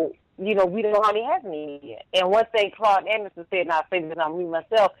people, we don't hardly have any media. And one thing Claude Anderson said, and I'll say this and I'll read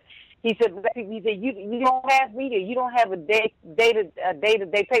myself, he said, you don't have media. You don't have a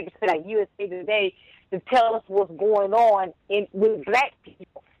day-to-day paper like USA Today to tell us what's going on with black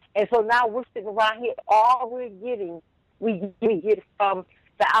people. And so now we're sitting around here, all we're getting, we get from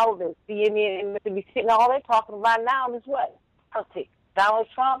the outlets, CNN, MSNBC, and all they're talking about now is what? Politics. Donald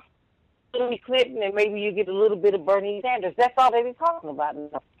Trump, Hillary Clinton, and maybe you get a little bit of Bernie Sanders. That's all they be talking about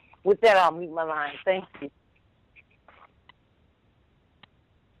now. With that, I'll mute my line. Thank you.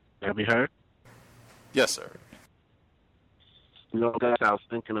 Have you heard? Yes, sir. Guys, I was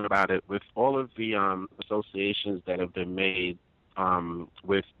thinking about it with all of the associations that have been made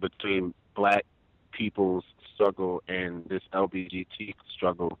between black people's struggle and this LGBT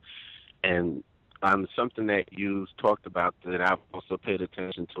struggle, and something that you talked about that I've also paid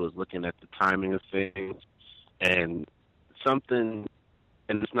attention to is looking at the timing of things, and something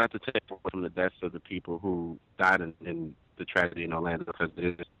and it's not to take away from the deaths of the people who died in the tragedy in Orlando, because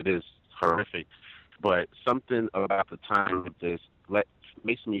it is horrific. But something about the time of this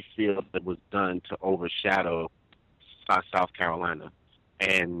makes me feel that it was done to overshadow South Carolina,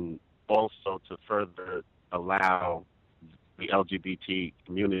 and also to further allow the LGBT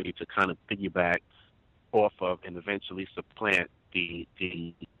community to kind of piggyback off of and eventually supplant the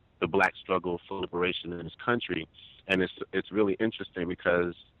black struggle for liberation in this country. And it's really interesting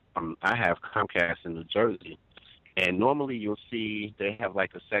because I have Comcast in New Jersey, and normally you'll see they have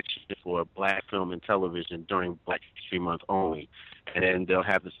like a section for black film and television during Black History Month only, and then they'll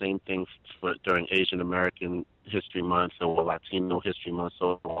have the same thing during Asian American History Month or Latino History Month,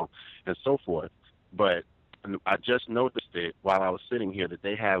 so on and so forth. But I just noticed it while I was sitting here that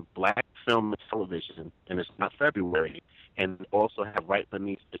they have black film and television, and it's not February, and also have right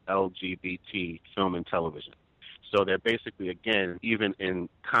beneath the LGBT film and television. So they're basically, again, even in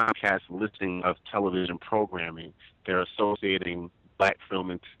Comcast listing of television programming, they're associating black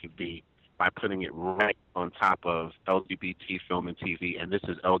film and TV by putting it right on top of LGBT film and TV, and this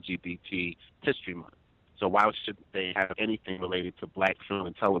is LGBT History Month. So why should they have anything related to black film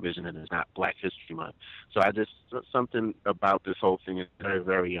and television and it's not Black History Month? So something about this whole thing is very,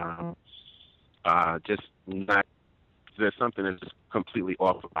 very, just not, there's something that's just completely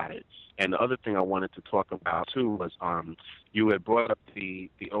off about it. And the other thing I wanted to talk about, too, was you had brought up the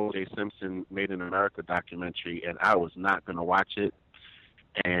O.J. Simpson Made in America documentary, and I was not going to watch it.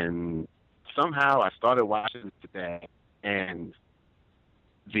 And somehow I started watching it today, and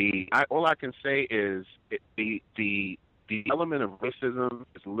all I can say is the element of racism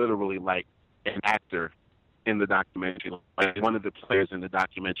is literally like an actor in the documentary, like one of the players in the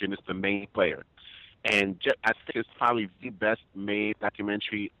documentary, and it's the main player. And I think it's probably the best made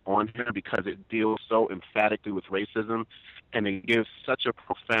documentary on here because it deals so emphatically with racism, and it gives such a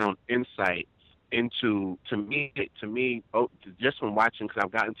profound insight into, to me, just from watching, because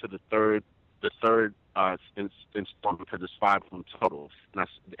I've gotten to the third installment, because it's 5 of them total.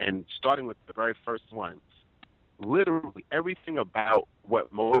 And starting with the very first one, literally everything about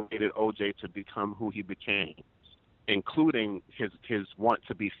what motivated OJ to become who he became, including his want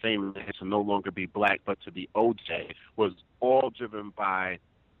to be famous and to no longer be black but to be OJ, was all driven by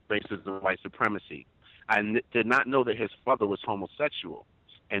racism and white supremacy. I did not know that his father was homosexual,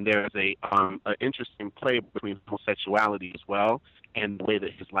 and there's an interesting play between homosexuality as well and the way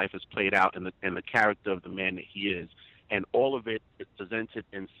that his life is played out and the character of the man that he is. And all of it is presented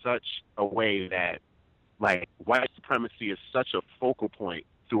in such a way that, like, white supremacy is such a focal point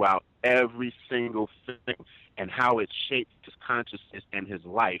throughout every single thing, and how it shaped his consciousness and his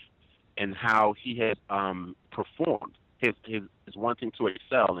life, and how he has performed his wanting to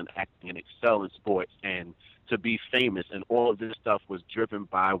excel in acting and excel in sports and to be famous, and all of this stuff was driven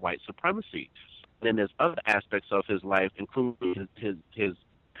by white supremacy. Then there's other aspects of his life, including his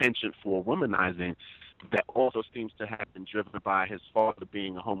penchant for womanizing, that also seems to have been driven by his father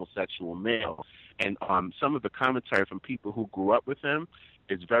being a homosexual male. And some of the commentary from people who grew up with him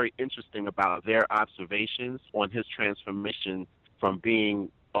is very interesting about their observations on his transformation from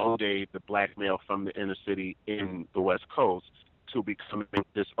being OJ, the black male from the inner city in the West Coast, to becoming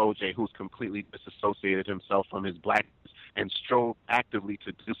this OJ who's completely disassociated himself from his blackness and strove actively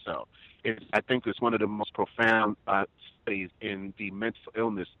to do so. I think it's one of the most profound studies in the mental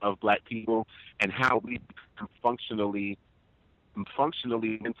illness of black people and how we become functionally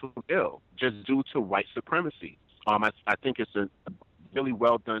mentally ill just due to white supremacy. I think it's a really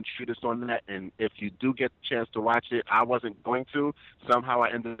well done treatise on that, and if you do get the chance to watch it, I wasn't going to. Somehow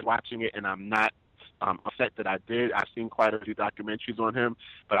I ended up watching it, and I'm not upset that I did. I've seen quite a few documentaries on him,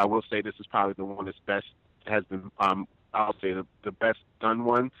 but I will say this is probably the one that's has been, I'll say, the best done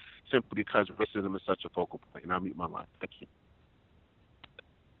one, simply because racism is such a focal point. And I'll mute my line. Thank you.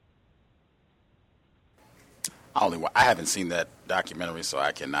 I haven't seen that documentary, so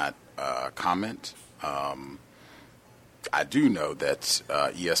I cannot comment. I do know that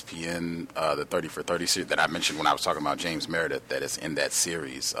ESPN, the 30 for 30 series that I mentioned when I was talking about James Meredith, that is in that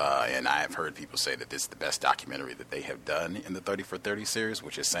series, and I have heard people say that this is the best documentary that they have done in the 30 for 30 series,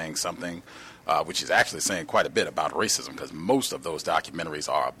 which is saying something, which is actually saying quite a bit about racism, because most of those documentaries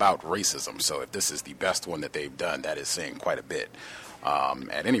are about racism. So if this is the best one that they've done, that is saying quite a bit.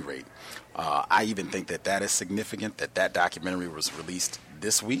 At any rate, I even think that is significant that documentary was released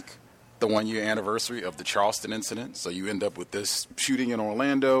this week, the 1-year anniversary of the Charleston incident. So you end up with this shooting in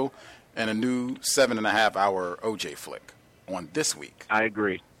Orlando and a new 7.5-hour OJ flick on this week. I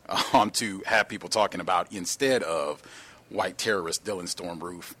agree. To have people talking about, instead of white terrorist Dylan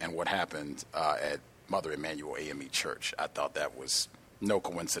Stormroof and what happened at Mother Emanuel AME Church. I thought that was No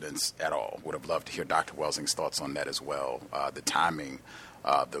coincidence at all. Would have loved to hear Dr. Welsing's thoughts on that as well. The timing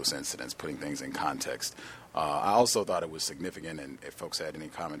of those incidents, putting things in context. I also thought it was significant, and if folks had any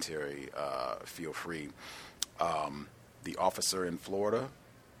commentary, feel free. The officer in Florida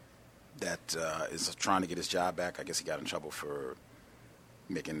that is trying to get his job back, I guess he got in trouble for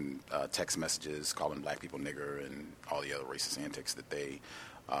making text messages, calling black people nigger, and all the other racist antics that they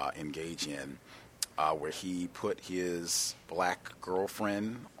engage in. Where he put his black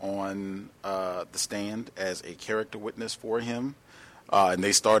girlfriend on the stand as a character witness for him. And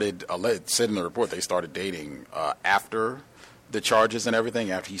they started, said in the report, they started dating after the charges and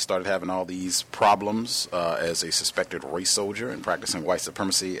everything, after he started having all these problems as a suspected race soldier and practicing white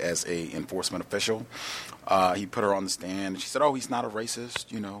supremacy as a enforcement official. He put her on the stand, and she said, oh, he's not a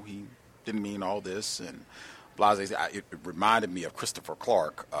racist, he didn't mean all this, and Blase. It reminded me of Christopher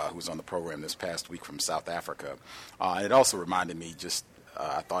Clark, who was on the program this past week from South Africa. It also reminded me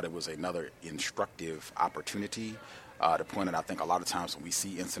I thought it was another instructive opportunity to point out. I think a lot of times when we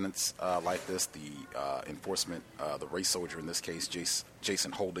see incidents like this, the enforcement, the race soldier in this case,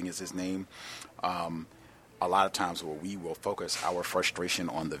 Jason Holding is his name, a lot of times where we will focus our frustration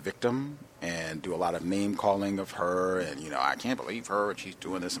on the victim and do a lot of name calling of her and, I can't believe her and she's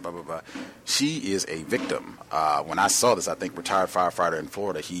doing this and blah, blah, blah. She is a victim. When I saw this, I think retired firefighter in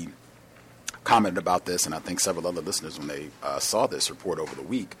Florida, he commented about this, and I think several other listeners when they saw this report over the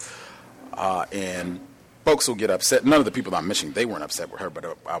week. And folks will get upset. None of the people I'm mentioning, they weren't upset with her,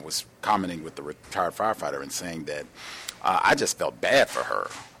 but I was commenting with the retired firefighter and saying that I just felt bad for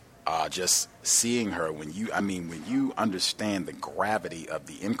her. Just seeing her when you understand the gravity of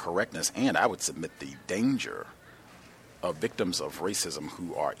the incorrectness and I would submit the danger of victims of racism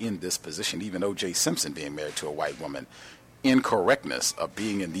who are in this position, even O.J. Simpson being married to a white woman, incorrectness of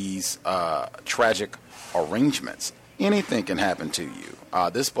being in these tragic arrangements. Anything can happen to you.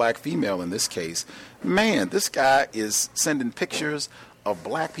 This black female in this case, man, this guy is sending pictures of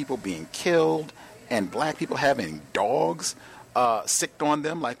black people being killed and black people having dogs sicked on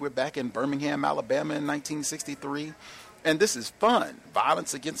them, like we're back in Birmingham, Alabama in 1963. And this is fun.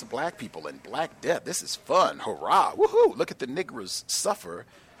 Violence against black people and black death. This is fun. Hurrah. Woohoo. Look at the niggers suffer.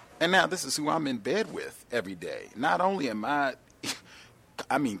 And now this is who I'm in bed with every day. Not only am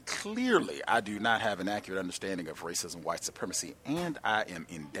clearly I do not have an accurate understanding of racism, white supremacy, and I am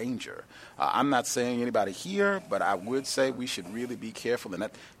in danger. I'm not saying anybody here, but I would say we should really be careful and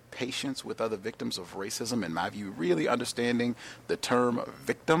that patience with other victims of racism, in my view, really understanding the term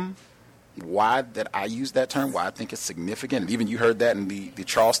victim, why that I use that term, why I think it's significant. And even you heard that in the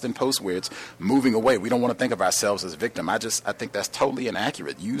Charleston Post where it's moving away. We don't want to think of ourselves as victim. I think that's totally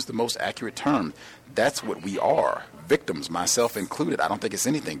inaccurate. Use the most accurate term. That's what we are. Victims, myself included. I don't think it's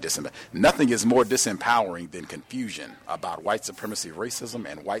anything nothing is more disempowering than confusion about white supremacy, racism,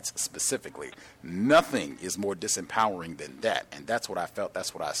 and whites specifically. Nothing is more disempowering than that. And that's what I felt.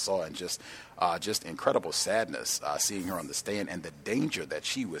 That's what I saw. And just incredible sadness seeing her on the stand and the danger that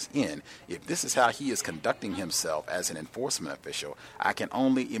she was in. If this is how he is conducting himself as an enforcement official, I can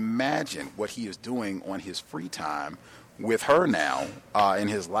only imagine what he is doing on his free time with her now in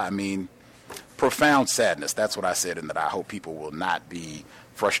his life. Profound sadness. That's what I said, and that I hope people will not be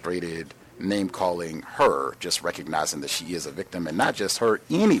frustrated name-calling her, just recognizing that she is a victim, and not just her,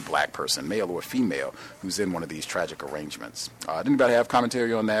 any black person, male or female, who's in one of these tragic arrangements. Did anybody have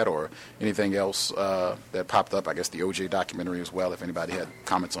commentary on that or anything else that popped up? I guess the O.J. documentary as well, if anybody had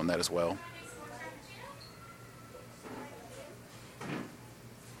comments on that as well.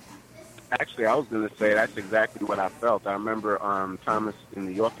 Actually, I was going to say that's exactly what I felt. I remember Thomas in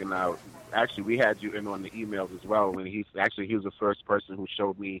New York and I, actually, we had you in on the emails as well. When he was the first person who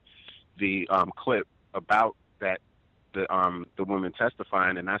showed me the clip about that, the woman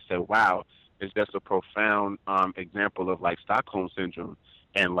testifying, and I said, wow, it's just a profound example of like Stockholm syndrome.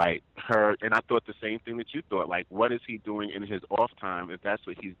 And like her, and I thought the same thing that you thought. Like, what is he doing in his off time if that's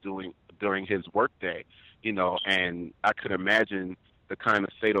what he's doing during his work day? And I could imagine the kind of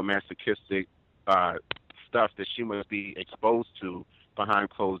sadomasochistic stuff that she must be exposed to behind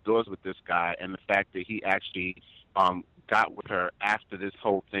closed doors with this guy, and the fact that he actually got with her after this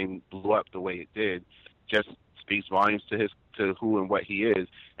whole thing blew up the way it did just speaks volumes to who and what he is.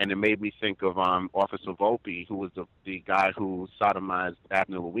 And it made me think of Officer Volpe, who was the guy who sodomized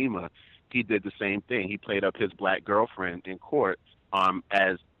Abner Louima. He did the same thing. He played up his black girlfriend in court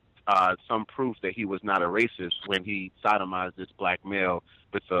as some proof that he was not a racist when he sodomized this black male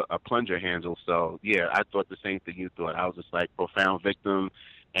with a plunger handle. So, yeah, I thought the same thing you thought. I was just like, profound victim,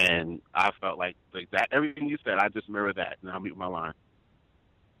 and I felt like that. Everything you said, I just mirror that, and I'll mute my line.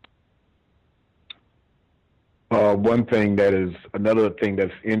 Another thing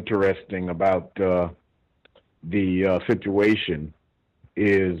that's interesting about the situation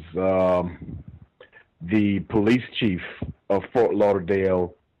is the police chief of Fort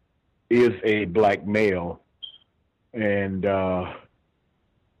Lauderdale is a black male, and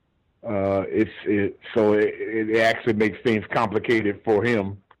it actually makes things complicated for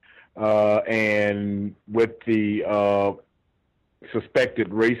him. And with the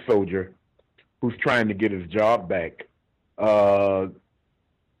suspected race soldier who's trying to get his job back,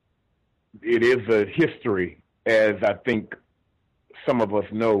 it is a history, as I think some of us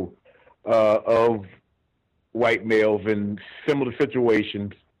know, of white males in similar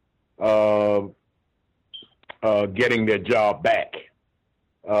situations getting their job back.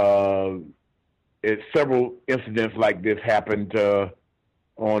 Several incidents like this happened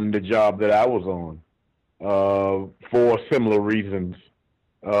on the job that I was on for similar reasons.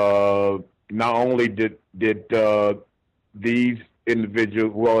 Not only did these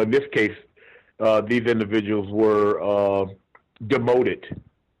individuals, well, in this case, these individuals were demoted,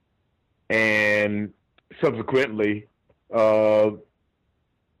 and subsequently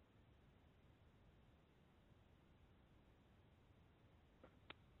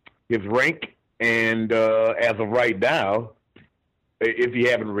his rank, and as of right now, if he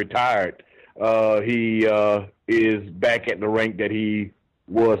haven't retired, he is back at the rank that he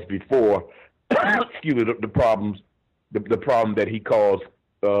was before. Excuse me, the problem that he caused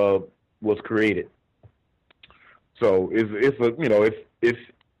was created. So it's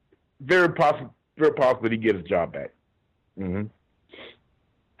very possible that he gets his job back. Mm-hmm.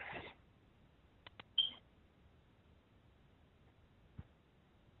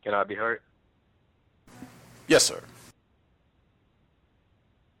 Can I be heard? Yes, sir.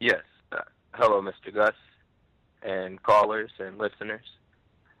 Yes. Hello, Mr. Gus, and callers and listeners.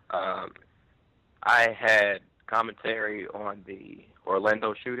 I had commentary on the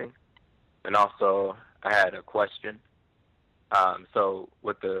Orlando shooting, and also I had a question. So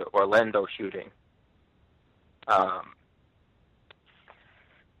with the Orlando shooting, the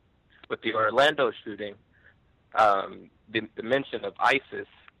mention of ISIS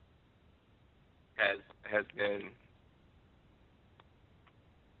has been.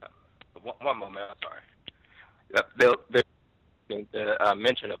 One moment, I'm sorry. The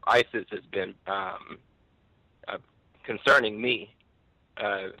mention of ISIS has been concerning me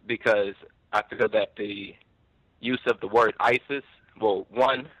because I feel that the use of the word ISIS, well,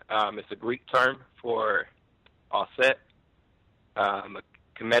 one, it's a Greek term for Aset, a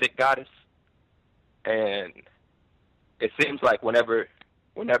Kemetic goddess, and it seems like whenever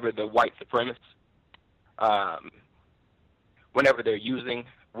the white supremacists, whenever they're using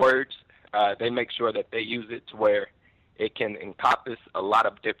words, they make sure that they use it to where it can encompass a lot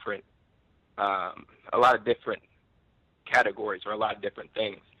of different categories or a lot of different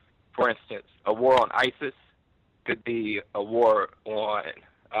things. For instance, a war on ISIS could be a war on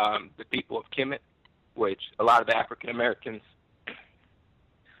the people of Kemet, which a lot of the African Americans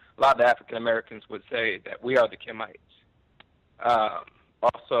would say that we are the Kemites.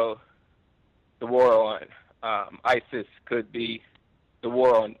 Also, the war on ISIS could be the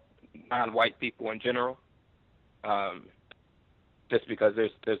war on non-white people in general, just because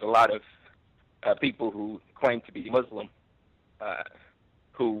there's a lot of people who claim to be Muslim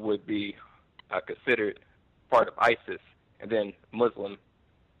who would be considered part of ISIS, and then Muslim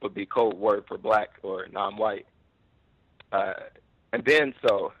would be code word for black or non-white. And then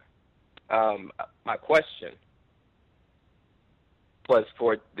my question was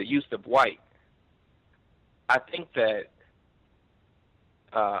for the use of white. I think that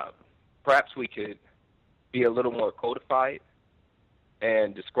perhaps we could be a little more codified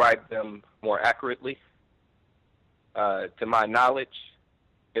and describe them more accurately. To my knowledge,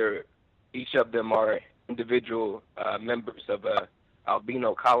 each of them are individual members of a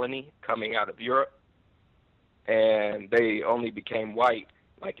albino colony coming out of Europe, and they only became white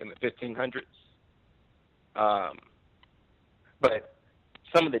like in the 1500s. But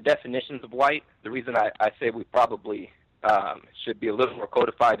some of the definitions of white, the reason I say we probably should be a little more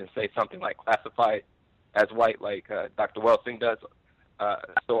codified and say something like classified as white, like Dr. Welsing does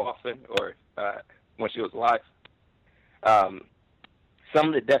so often, or when she was alive. Some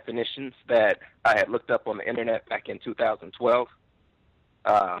of the definitions that I had looked up on the internet back in 2012,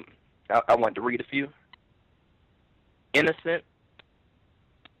 I wanted to read a few. Innocent,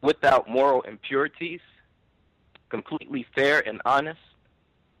 without moral impurities, completely fair and honest,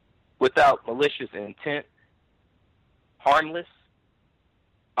 without malicious intent, harmless,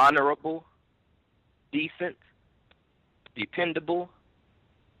 honorable, decent, dependable,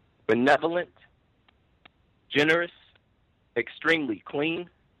 benevolent, generous, extremely clean,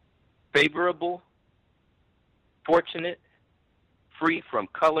 favorable, fortunate, free from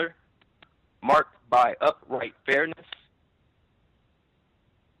color, marked by upright fairness,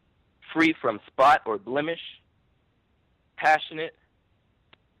 free from spot or blemish, passionate,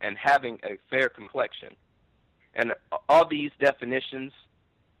 and having a fair complexion. And all these definitions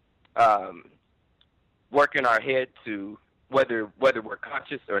work in our head to whether we're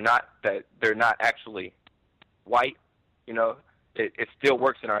conscious or not that they're not actually white. You know, it still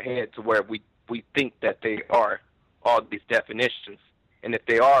works in our head to where we think that they are all these definitions. And if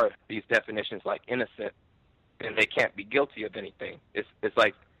they are these definitions like innocent, then they can't be guilty of anything. It's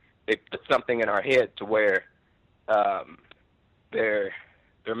like it puts something in our head to where they're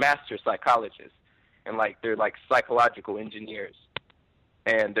master psychologists and like they're like psychological engineers,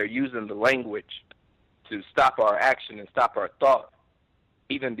 and they're using the language to stop our action and stop our thought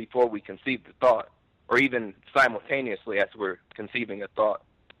even before we conceive the thought, or even simultaneously as we're conceiving a thought.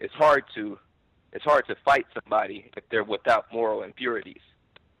 It's hard to fight somebody if they're without moral impurities.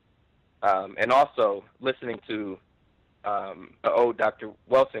 And also listening to the old Dr.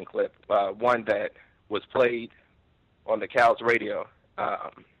 Wilson clip, one that was played on the C.O.W.S radio,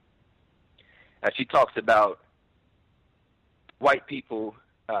 and she talks about white people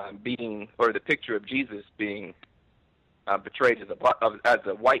being, or the picture of Jesus being portrayed as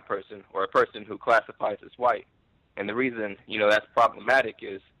a white person, or a person who classifies as white. And the reason, that's problematic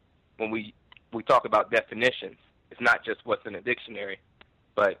is when we talk about definitions, it's not just what's in a dictionary,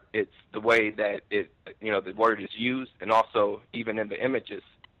 but it's the way that the word is used, and also even in the images.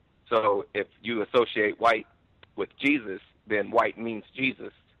 So if you associate white with Jesus, then white means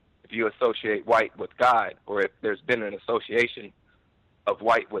Jesus. If you associate white with God, or if there's been an association of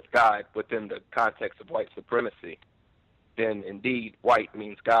white with God within the context of white supremacy, then indeed white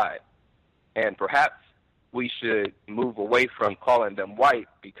means God. And perhaps we should move away from calling them white,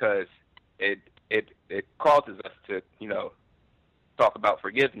 because it causes us to, talk about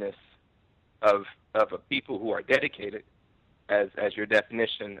forgiveness of a people who are dedicated, as your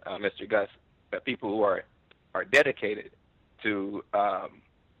definition, Mr. Gus, people who are dedicated to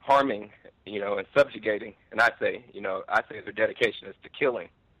harming, and subjugating. And I say their dedication is to killing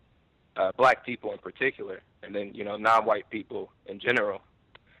black people in particular, and then non-white people in general.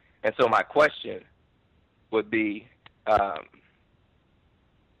 And so my question would be,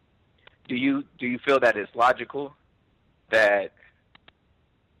 do you feel that it's logical that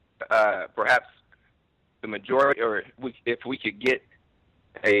perhaps the majority, or if we could get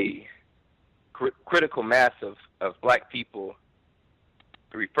a critical mass of black people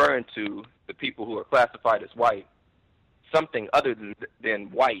referring to the people who are classified as white, something other than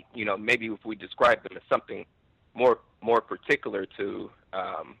white, maybe if we describe them as something more particular to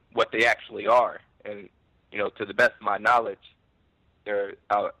what they actually are. And, to the best of my knowledge, they're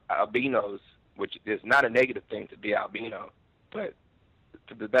albinos, which is not a negative thing to be albino, but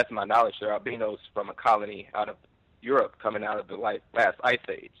to the best of my knowledge, they're albinos from a colony out of Europe coming out of the last ice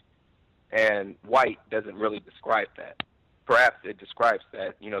age. And white doesn't really describe that. Perhaps it describes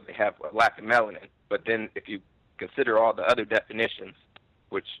that, they have a lack of melanin. But then if you consider all the other definitions,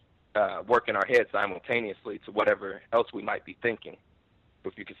 which work in our head simultaneously to whatever else we might be thinking,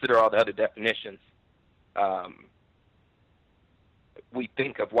 if you consider all the other definitions, we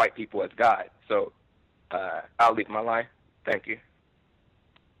think of white people as God. So I'll leave my line. Thank you.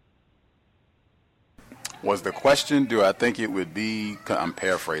 Was the question, do I think it would be, I'm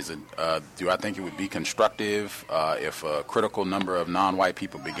paraphrasing, do I think it would be constructive if a critical number of non-white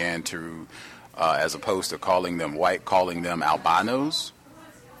people began to, as opposed to calling them white, calling them albinos?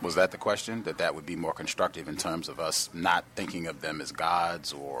 Was that the question? That would be more constructive in terms of us not thinking of them as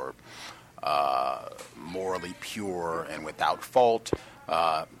gods or morally pure and without fault,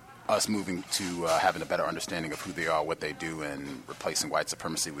 us moving to having a better understanding of who they are, what they do, and replacing white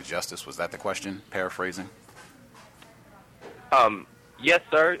supremacy with justice? Was that the question, paraphrasing? Yes,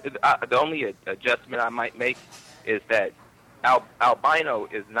 sir. The only adjustment I might make is that albino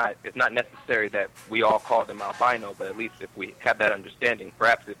is not necessary that we all call them albino, but at least if we have that understanding,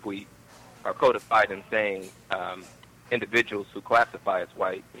 perhaps if we are codified in saying individuals who classify as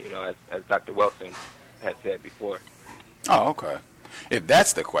white, as Dr. Wilson had said before. Oh, okay. If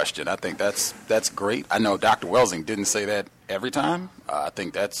that's the question, I think that's great. I know Dr. Welsing didn't say that every time. I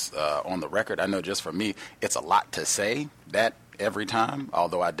think that's on the record. I know just for me, it's a lot to say that every time,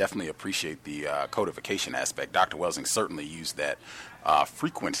 although I definitely appreciate the codification aspect. Dr. Welsing certainly used that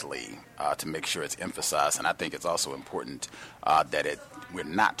frequently to make sure it's emphasized, and I think it's also important that we're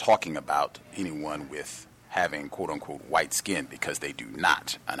not talking about anyone with having quote-unquote white skin, because they do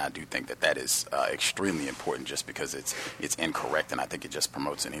not. And I do think that is extremely important, just because it's incorrect, and I think it just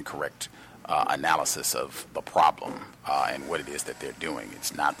promotes an incorrect analysis of the problem and what it is that they're doing.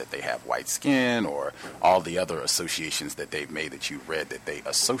 It's not that they have white skin or all the other associations that they've made that you've read that they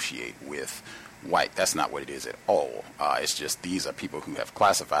associate with white. That's not what it is at all. It's just these are people who have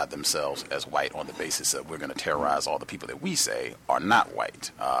classified themselves as white on the basis of we're going to terrorize all the people that we say are not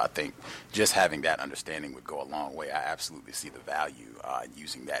white. I think just having that understanding would go a long way. I absolutely see the value in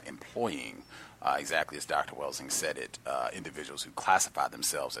using that, employing exactly as Dr. Welsing said it, individuals who classify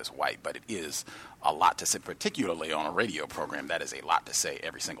themselves as white. But it is a lot to say, particularly on a radio program. That is a lot to say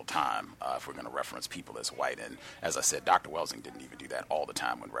every single time if we're going to reference people as white. And as I said, Dr. Welsing didn't even do that all the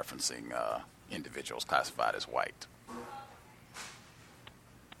time when referencing individuals classified as white.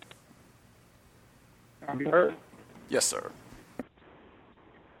 Have you heard? Yes, sir.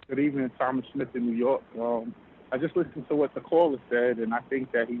 Good evening, Thomas Smith in New York. I just listened to what the caller said, and I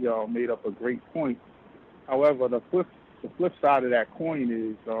think that he made up a great point. However, the flip side of that coin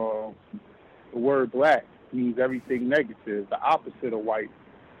is the word black means everything negative, the opposite of white.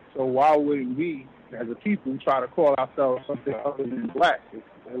 So why wouldn't we, as a people, try to call ourselves something other than black,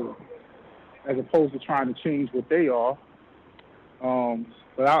 as opposed to trying to change what they are?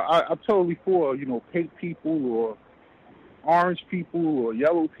 But I'm totally for, pink people or orange people or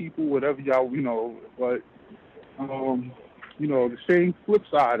yellow people, whatever y'all, but the same flip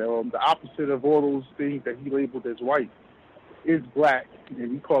side, the opposite of all those things that he labeled as white is black,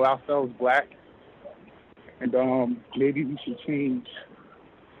 and we call ourselves black, and maybe we should change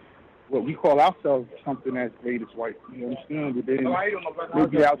what we call ourselves something as great as white. You understand? But then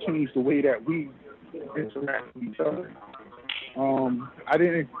maybe that'll change the way that we interact with each other. I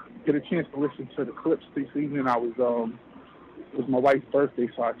didn't get a chance to listen to the clips this evening. It was my wife's birthday,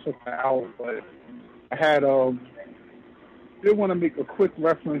 so I took an hour, but I had did want to make a quick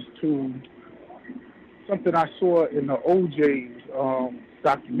reference to something I saw in the OJ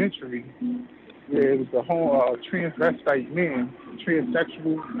documentary, where it was the whole transvestite man,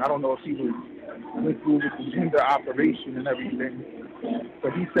 transsexual. I don't know if he went through with the gender operation and everything,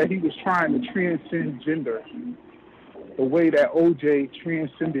 but he said he was trying to transcend gender, the way that OJ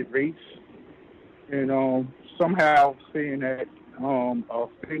transcended race, and somehow saying that a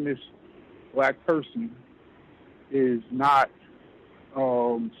famous black person is not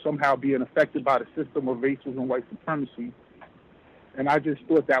somehow being affected by the system of racism and white supremacy. And I just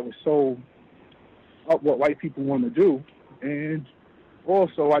thought that was so up what white people want to do. And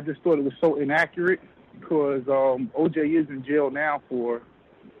also, I just thought it was so inaccurate, because OJ is in jail now for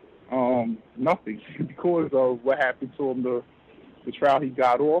nothing because of what happened to him, the trial he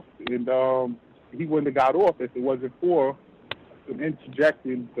got off. And he wouldn't have got off if it wasn't for them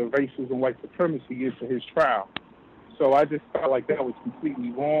interjecting the racism and white supremacy into his trial. So I just felt like that was completely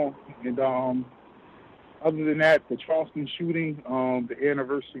wrong. And other than that, the Charleston shooting, the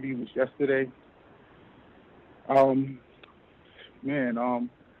anniversary was yesterday.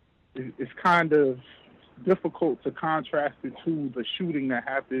 It's kind of difficult to contrast it to the shooting that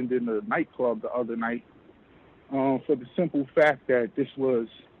happened in the nightclub the other night, for the simple fact that this was,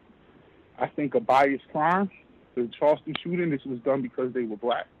 I think, a biased crime. The Charleston shooting, this was done because they were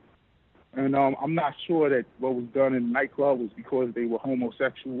black. And I'm not sure that what was done in the nightclub was because they were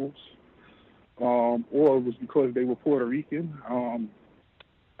homosexuals, or it was because they were Puerto Rican.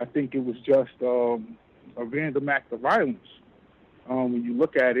 I think it was just a random act of violence. When you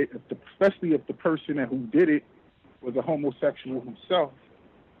look at it, especially if the person who did it was a homosexual himself,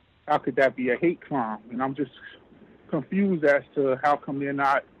 how could that be a hate crime? And I'm just confused as to how come they're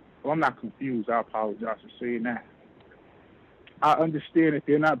not. Well, I'm not confused. I apologize for saying that. I understand that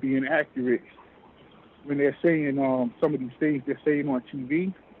they're not being accurate when they're saying some of these things they're saying on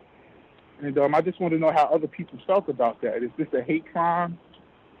TV. And I just want to know how other people felt about that. Is this a hate crime?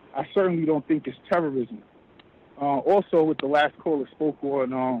 I certainly don't think it's terrorism. Also, with the last caller spoke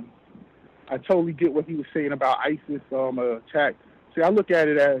on, I totally get what he was saying about ISIS attack. See, I look at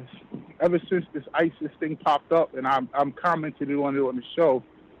it as, ever since this ISIS thing popped up, and I'm commented on it on the show,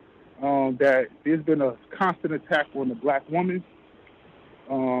 that there's been a constant attack on the black woman,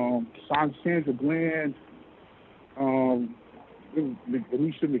 Sandra Bland, Alicia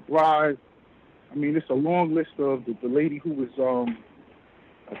McBride. I mean, it's a long list of the lady who was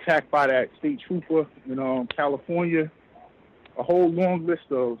attacked by that state trooper in California. A whole long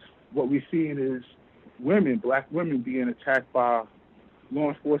list of what we're seeing is women, black women, being attacked by law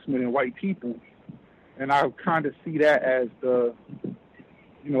enforcement and white people. And I kind of see that as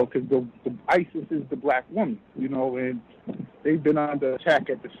because the ISIS is the black woman, and they've been under attack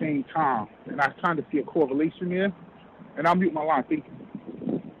at the same time. and I kind of see a correlation there. And I'll mute my line. Thank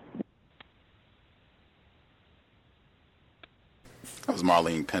you. That was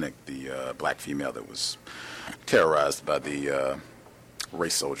Marlene Pinnock, the black female that was terrorized by the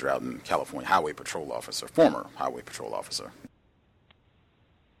race soldier out in California, highway patrol officer, former highway patrol officer.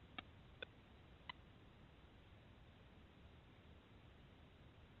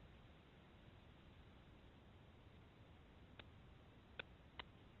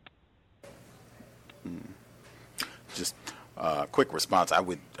 Just a quick response. I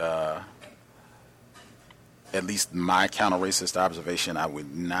would, at least my counter-racist observation, I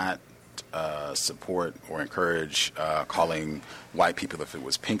would not support or encourage calling white people if it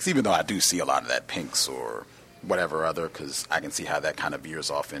was pinks, even though I do see a lot of that, pinks or whatever other, because I can see how that kind of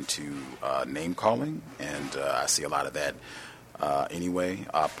veers off into name-calling, and I see a lot of that anyway.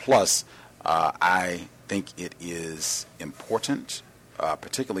 Plus, I think it is important,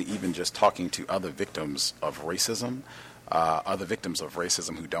 particularly even just talking to other victims of racism,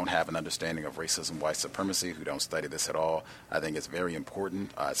 who don't have an understanding of racism, white supremacy, who don't study this at all. I think it's very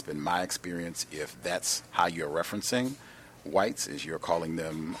important. It's been my experience, if that's how you're referencing whites, is you're calling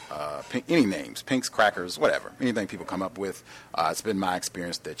them any names, pinks, crackers, whatever, anything people come up with. It's been my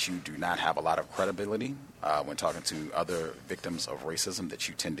experience that you do not have a lot of credibility when talking to other victims of racism, that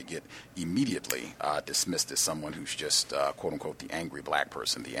you tend to get immediately dismissed as someone who's just, quote unquote, the angry black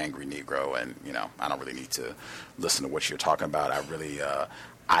person, the angry Negro, and, I don't really need to listen to what you're talking about.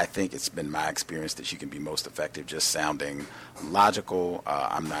 I think it's been my experience that you can be most effective just sounding logical.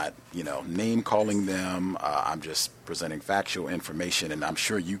 I'm not, name calling them. I'm just presenting factual information, and I'm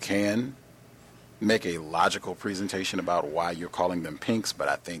sure you can make a logical presentation about why you're calling them pinks, but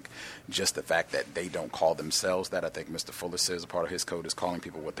I think just the fact that they don't call themselves that, I think Mr. Fuller says a part of his code is calling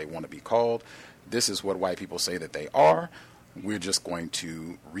people what they want to be called. This is what white people say that they are. We're just going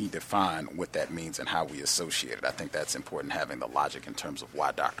to redefine what that means and how we associate it. I think that's important, having the logic in terms of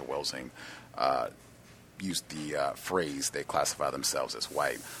why Dr. Welsing used the phrase they classify themselves as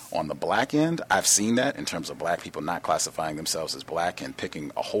white. On the black end, I've seen that in terms of black people not classifying themselves as black and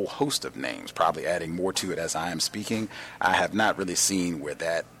picking a whole host of names, probably adding more to it as I am speaking. I have not really seen where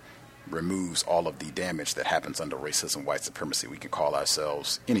that removes all of the damage that happens under racism, white supremacy. We can call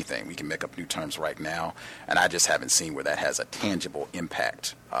ourselves anything. We can make up new terms right now, and I just haven't seen where that has a tangible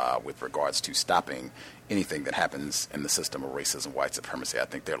impact with regards to stopping anything that happens in the system of racism, white supremacy. I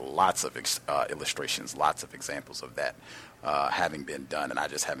think there are lots of illustrations, lots of examples of that having been done, and I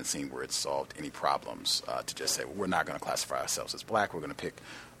just haven't seen where it's solved any problems to just say, well, we're not going to classify ourselves as black, we're going to pick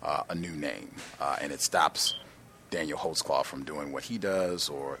a new name, and it stops Daniel Holtzclaw from doing what he does,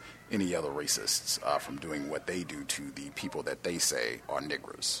 or any other racists from doing what they do to the people that they say are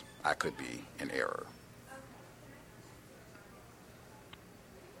niggers. I could be in error.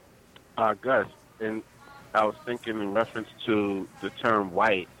 Gus, and I was thinking in reference to the term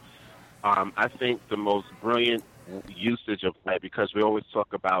white, I think the most brilliant usage of white, because we always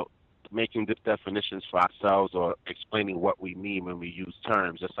talk about making the definitions for ourselves or explaining what we mean when we use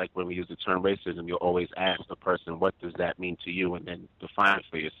terms. Just like when we use the term racism, you'll always ask the person, what does that mean to you, and then define it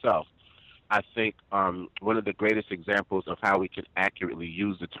for yourself. I think one of the greatest examples of how we can accurately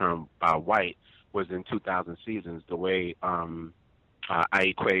use the term white was in 2000 Seasons, the way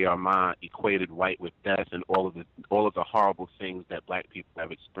Aïkwe Armand equated white with death and all of the horrible things that black people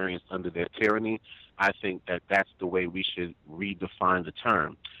have experienced under their tyranny. I think that that's the way we should redefine the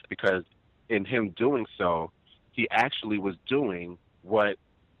term, because in him doing so, he actually was doing what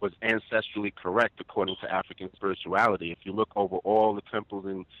was ancestrally correct according to African spirituality. If you look over all the temples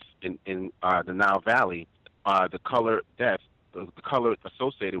in the Nile Valley, the color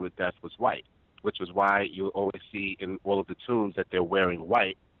associated with death was white, which was why you always see in all of the tombs that they're wearing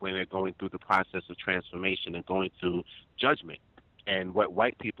white when they're going through the process of transformation and going through judgment. And what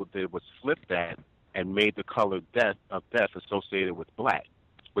white people did was flip that and made the color of death associated with black,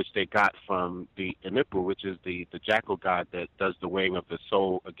 which they got from the Inipu, which is the jackal god that does the weighing of the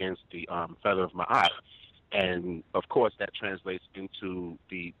soul against the feather of Ma'at. And, of course, that translates into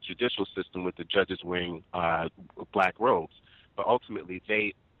the judicial system with the judges wearing black robes. But ultimately,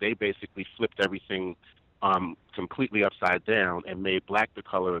 they basically flipped everything completely upside down and made black the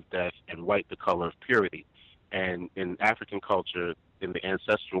color of death and white the color of purity. And in African culture, in the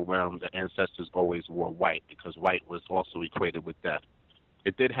ancestral realm, the ancestors always wore white because white was also equated with death.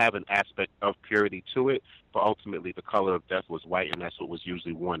 It did have an aspect of purity to it, but ultimately the color of death was white, and that's what was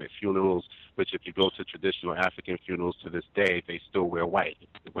usually worn at funerals, which if you go to traditional African funerals to this day, they still wear white.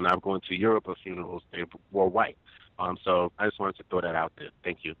 When I'm going to Europe for funerals, they wore white. So I just wanted to throw that out there.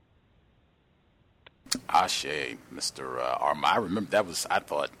 Thank you. Ashe, Mr. Arma. I remember that was, I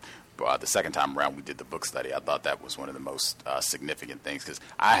thought, the second time around we did the book study, I thought that was one of the most significant things, because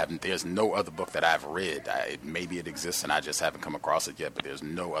there's no other book that I've read. Maybe it exists and I just haven't come across it yet, but there's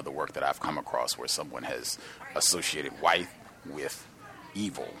no other work that I've come across where someone has associated white with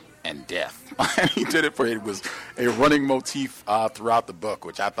evil and death. He did it it was a running motif throughout the book,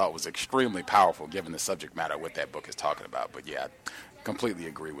 which I thought was extremely powerful given the subject matter of what that book is talking about. But yeah, I completely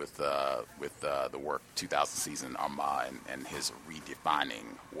agree with the work 2000 season Armand and his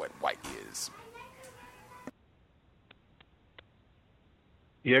redefining what white is.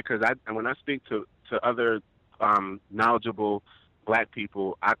 Yeah, because when I speak to other knowledgeable black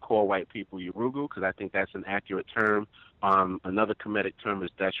people, I call white people Yurugu, because I think that's an accurate term. Another Kemetic term is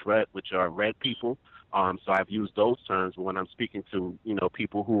Deshret, which are red people. So I've used those terms, but when I'm speaking to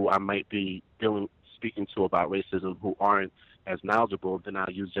people who I might be speaking to about racism who aren't as knowledgeable, then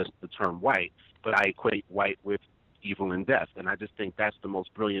I'll use just the term white. But I equate white with evil and death, and I just think that's the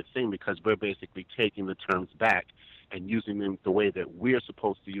most brilliant thing, because we're basically taking the terms back and using them the way that we're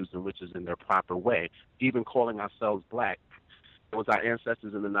supposed to use them, which is in their proper way. Even calling ourselves black, it was our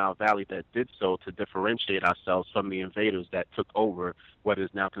ancestors in the Nile Valley that did so to differentiate ourselves from the invaders that took over what is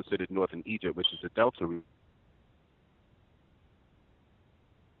now considered northern Egypt, which is the Delta region.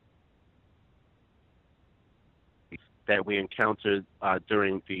 That we encountered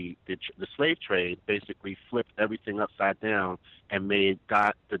during the slave trade basically flipped everything upside down and made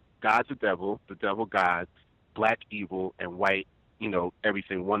God the devil God, black evil, and white,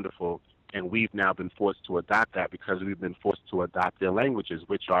 everything wonderful. And we've now been forced to adopt that because we've been forced to adopt their languages,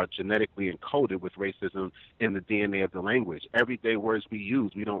 which are genetically encoded with racism in the DNA of the language. Everyday words we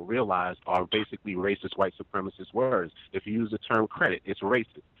use, we don't realize are basically racist, white supremacist words. If you use the term credit, it's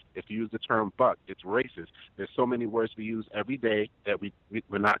racist. If you use the term buck, it's racist. There's so many words we use every day that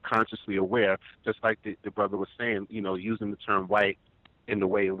we're not consciously aware, just like the brother was saying, using the term white in the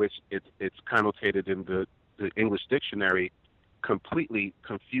way in which it's connotated in the English dictionary completely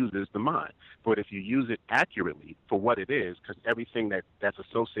confuses the mind. But if you use it accurately for what it is, because everything that's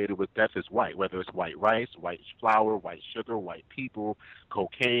associated with death is white, whether it's white rice, white flour, white sugar, white people,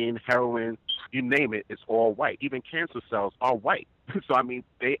 cocaine, heroin, you name it, it's all white. Even cancer cells are white. So,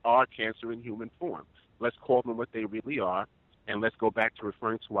 they are cancer in human form. Let's call them what they really are, and let's go back to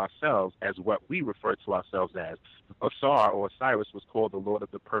referring to ourselves as what we refer to ourselves as. Osar or Osiris was called the Lord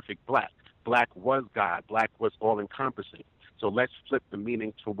of the Perfect Black. Black was God. Black was all-encompassing. So let's flip the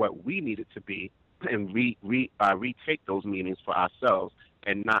meaning to what we need it to be and retake those meanings for ourselves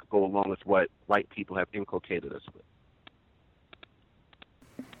and not go along with what white people have inculcated us with.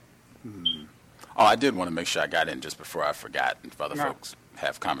 Oh, I did want to make sure I got in just before I forgot, if other folks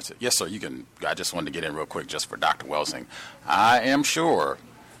have comments. Yes, sir, you can. I just wanted to get in real quick just for Dr. Welsing. I am sure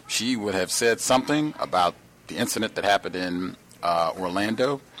she would have said something about the incident that happened in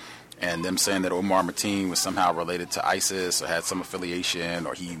Orlando, and them saying that Omar Mateen was somehow related to ISIS or had some affiliation,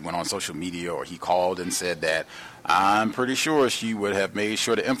 or he went on social media, or he called and said that. I'm pretty sure she would have made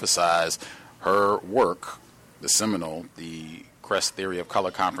sure to emphasize her work, the seminal, the Crest Theory of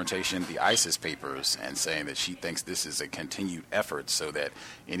Color Confrontation, the ISIS papers, and saying that she thinks this is a continued effort so that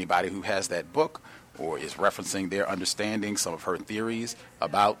anybody who has that book or is referencing their understanding, some of her theories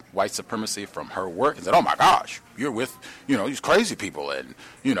about white supremacy from her work, and said, oh my gosh, you're with, these crazy people, and,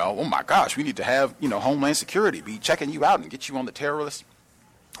 oh my gosh, we need to have, Homeland Security be checking you out and get you on the terrorist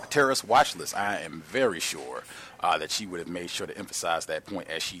watch list. I am very sure that she would have made sure to emphasize that point,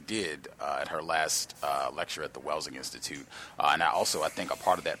 as she did at her last lecture at the Welsing Institute. And I think a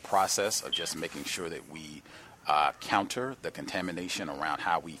part of that process of just making sure that we counter the contamination around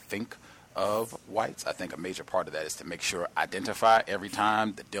how we think of whites, I think a major part of that is to make sure, identify every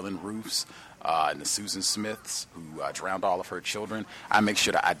time the Dylan Roofs and the Susan Smiths who drowned all of her children, I make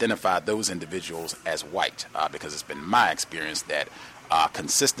sure to identify those individuals as white, because it's been my experience that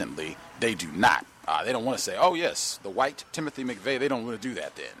consistently they do not. They don't want to say, oh yes, the white Timothy McVeigh, they don't want to do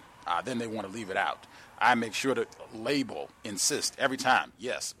that then. Then they want to leave it out. I make sure to insist every time,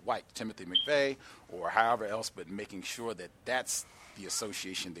 yes, white Timothy McVeigh, or however else, but making sure that that's the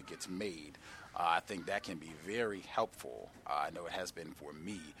association that gets made. I think that can be very helpful. I know it has been for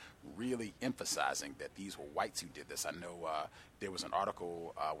me, really emphasizing that these were whites who did this. I know there was an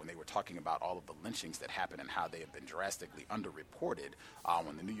article when they were talking about all of the lynchings that happened and how they have been drastically underreported.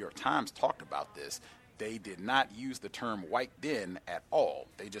 When the New York Times talked about this, they did not use the term white then at all.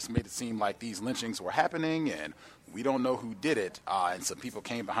 They just made it seem like these lynchings were happening and we don't know who did it. And some people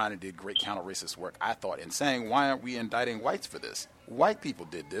came behind and did great counter-racist work, I thought, in saying, why aren't we indicting whites for this? White people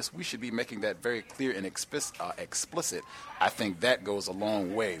did this. We should be making that very clear and explicit. I think that goes a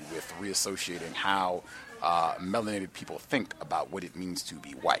long way with reassociating how melanated people think about what it means to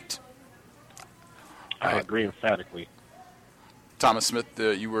be white. I agree emphatically. Thomas Smith,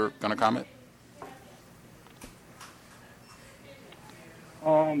 you were going to comment?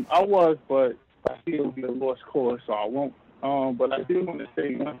 I was, but I feel it'll be a lost cause, so I won't. But I do want to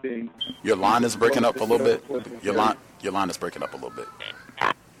say one thing. Your line is breaking up a little bit. Your line is breaking up a little bit.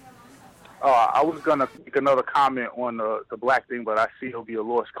 I was gonna make another comment on the black thing, but I see it'll be a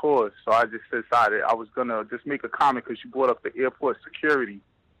lost cause. So I just decided I was gonna just make a comment because you brought up the airport security,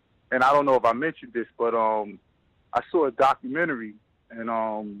 and I don't know if I mentioned this, but I saw a documentary and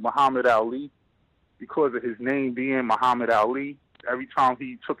Muhammad Ali, because of his name being Muhammad Ali, every time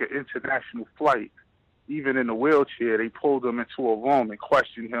he took an international flight, even in the wheelchair, they pulled him into a room and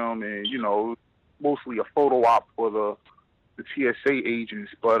questioned him, and mostly a photo op for the TSA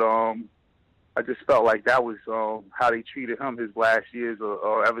agents, but I just felt like that was how they treated him his last years,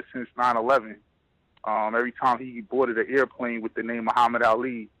 or ever since 9/11. Every time he boarded an airplane with the name Muhammad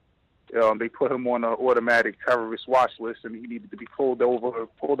Ali, they put him on an automatic terrorist watch list, and he needed to be pulled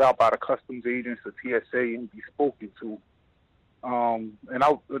out by the customs agents or TSA and be spoken to.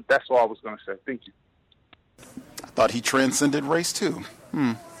 That's all I was going to say. Thank you. I thought he transcended race too.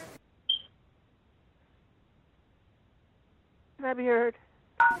 Can I be heard?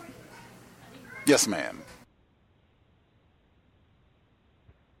 Yes, ma'am.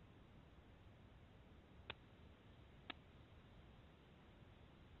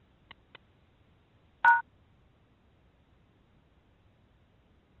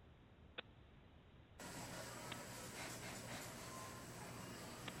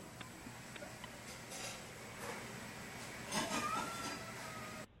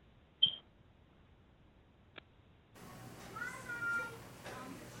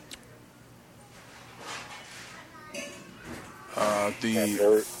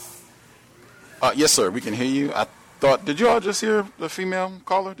 Yes, sir. We can hear you. I thought. Did you all just hear the female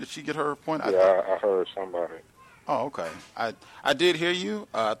caller? Did she get her point? Yeah, I heard somebody. Oh, okay. I did hear you.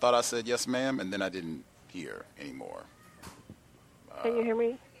 I thought I said yes, ma'am, and then I didn't hear anymore. Can you hear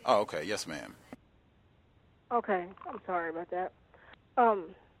me? Oh, okay. Yes, ma'am. Okay, I'm sorry about that.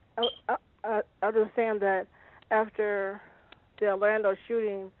 I understand that after the Orlando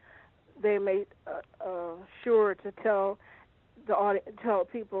shooting, they made sure to tell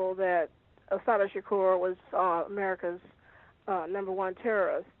people that Assata Shakur was America's #1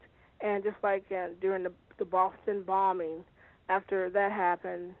 terrorist. And just like during the Boston bombing, after that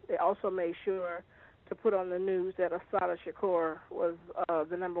happened, they also made sure to put on the news that Assata Shakur was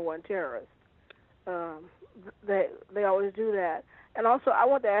the #1 terrorist. They always do that. And also, I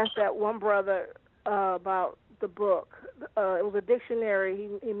want to ask that one brother about the book. It was a dictionary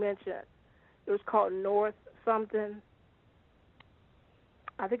he mentioned. It was called North something.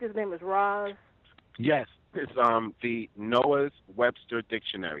 I think his name is Roz. Yes, it's the Noah's Webster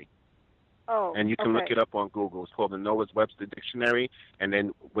Dictionary. Oh, and you can look it up on Google. It's called the Noah's Webster Dictionary. And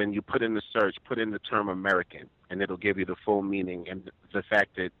then when you put in the search, put in the term American, and it'll give you the full meaning and the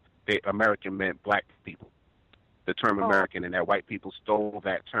fact that American meant black people. The term American, and that white people stole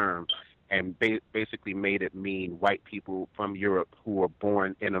that term and basically made it mean white people from Europe who were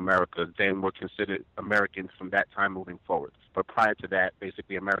born in America then were considered Americans from that time moving forward. But prior to that,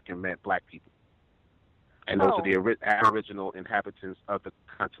 basically American meant black people. And those are the original inhabitants of the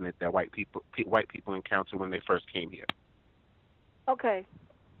continent that white people encountered when they first came here. Okay.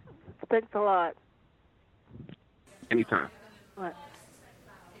 Thanks a lot. Anytime. What?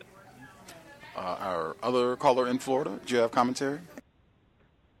 Our other caller in Florida, do you have commentary?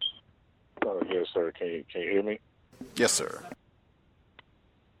 Yes, sir. Can you hear me? Yes, sir.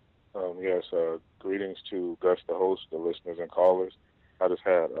 Yes. Greetings to Gus, the host, the listeners, and callers. I just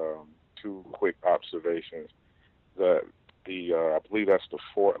had two quick observations. I believe that's the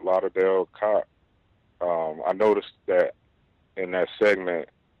Fort Lauderdale cop. I noticed that in that segment,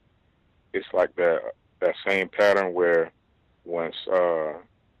 it's like that same pattern where once a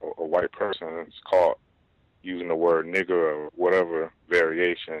white person is caught using the word nigger or whatever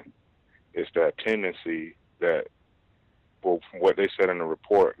variation, it's that tendency that, well, from what they said in the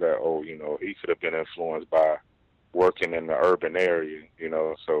report, that, he could have been influenced by working in the urban area,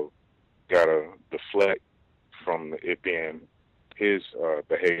 so got to deflect from it being his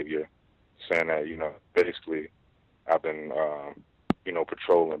behavior, saying that, basically I've been,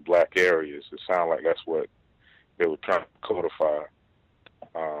 patrolling black areas. It sounded like that's what they were trying to codify.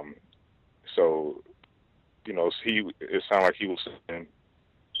 It sounded like he was saying,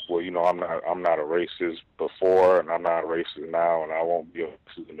 well, I'm not a racist before, and I'm not a racist now, and I won't be a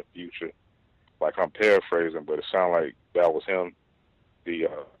racist in the future. Like, I'm paraphrasing, but it sounded like that was him, the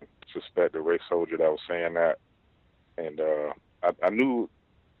suspected race soldier that was saying that. And I knew,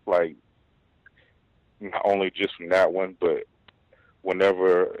 like, not only just from that one, but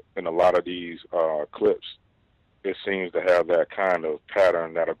whenever in a lot of these clips, it seems to have that kind of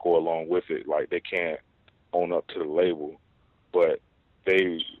pattern that'll go along with it. Like they can't own up to the label, but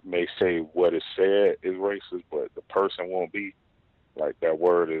they may say what is said is racist, but the person won't be. Like that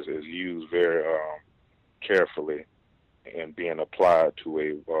word is used very carefully and being applied to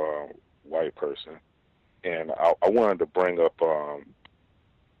a white person. And I wanted to bring up,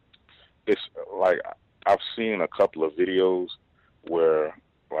 it's like I've seen a couple of videos where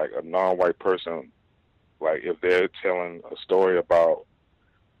like a non-white person, like if they're telling a story about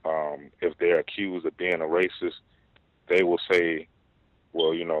if they're accused of being a racist, they will say,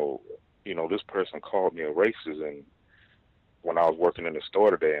 well, this person called me a racist, and when I was working in the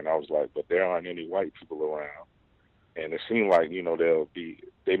store today, and I was like, but there aren't any white people around. And it seemed like,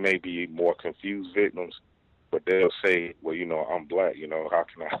 they may be more confused victims, but they'll say, well, I'm black,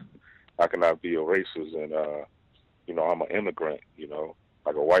 how can I be a racist? And, I'm an immigrant,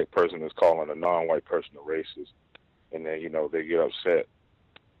 like a white person is calling a non-white person a racist. And then, they get upset.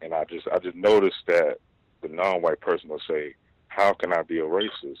 And I just noticed that the non-white person will say, how can I be a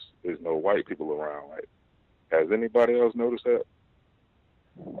racist? There's no white people around. Like, has anybody else noticed that?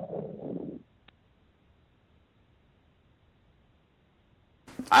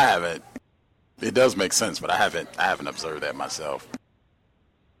 I haven't. It does make sense, but I haven't observed that myself.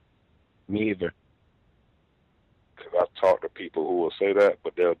 Me either. Because I've talked to people who will say that,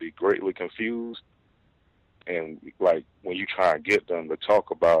 but they'll be greatly confused. And like when you try and get them to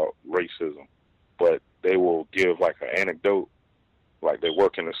talk about racism, but they will give like an anecdote, like they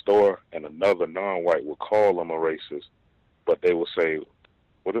work in a store and another non-white will call them a racist, but they will say,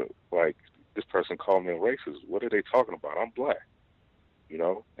 like this person called me a racist. What are they talking about? I'm black.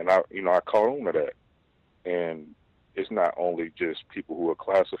 And I caught on to that. And it's not only just people who are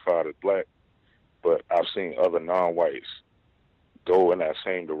classified as black, but I've seen other non-whites go in that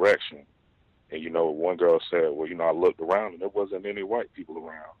same direction. And, one girl said, well, I looked around and there wasn't any white people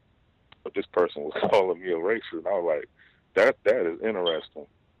around. But this person was calling me a racist. And I was like, that is interesting.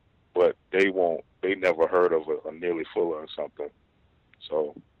 But they never heard of a Neely Fuller or something.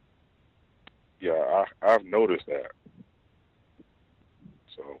 So, yeah, I've noticed that.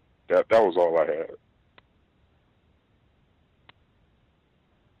 So that was all I had.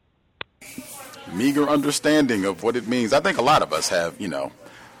 Meager understanding of what it means. I think a lot of us have,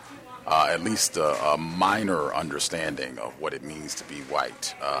 at least a minor understanding of what it means to be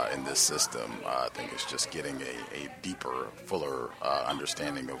white in this system. I think it's just getting a deeper, fuller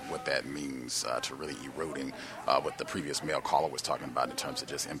understanding of what that means to really eroding what the previous male caller was talking about in terms of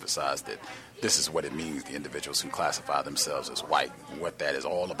just emphasize that this is what it means, the individuals who classify themselves as white, what that is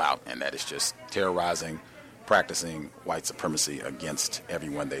all about, and that is just terrorizing, practicing white supremacy against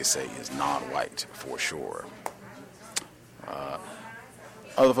everyone they say is non-white, for sure.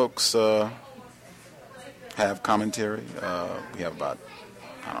 Other folks have commentary. We have about,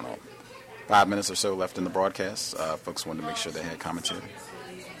 5 minutes or so left in the broadcast. Folks wanted to make sure they had commentary.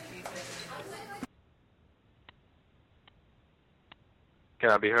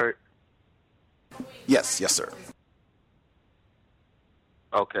 Can I be heard? Yes, sir.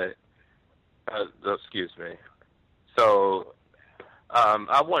 Okay. Excuse me. So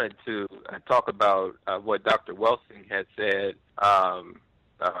I wanted to talk about what Dr. Welsing had said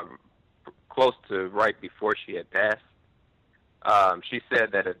close to right before she had passed. She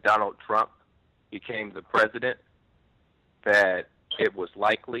said that if Donald Trump became the president, that it was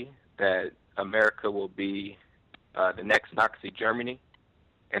likely that America will be the next Nazi Germany.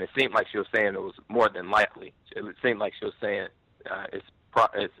 And it seemed like she was saying it was more than likely. It seemed like she was saying it's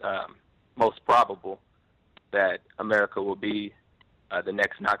most probable that America will be the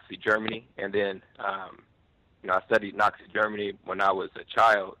next Nazi Germany. And then, I studied Nazi Germany when I was a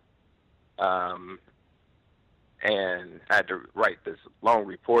child, and I had to write this long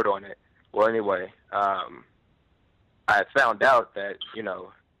report on it. Well, anyway, I found out that,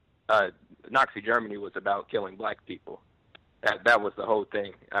 Nazi Germany was about killing black people. That was the whole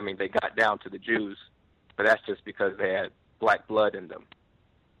thing. I mean, they got down to the Jews, but that's just because they had black blood in them.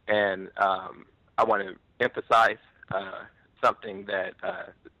 And I want to emphasize something that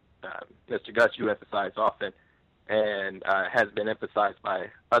Mr. Gus, you emphasize often, and has been emphasized by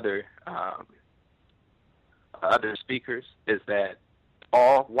other speakers, is that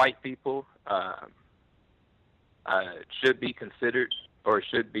all white people should be considered, or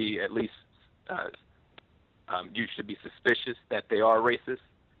should be at least you should be suspicious that they are racist.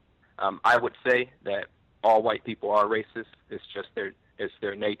 I would say that all white people are racist. It's just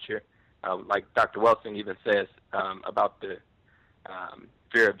their nature. Like Dr. Welsing even says about the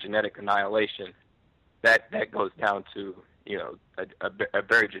fear of genetic annihilation, that goes down to, you know, a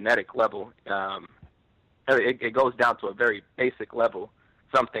very genetic level. It goes down to a very basic level,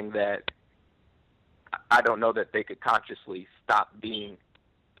 something that I don't know that they could consciously stop being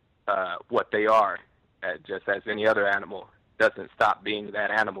what they are, just as any other animal doesn't stop being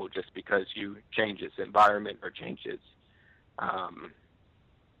that animal just because you change its environment or change its I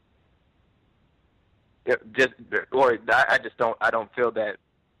don't feel that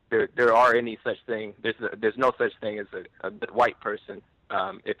there are any such thing. There's no such thing as a good white person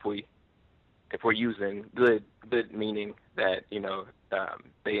if we're using good meaning that, you know,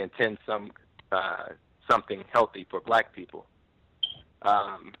 they intend something healthy for black people.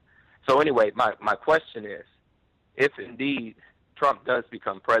 So anyway, my question is, if indeed Trump does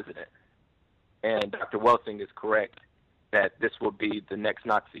become president, and Dr. Welsing is correct that this will be the next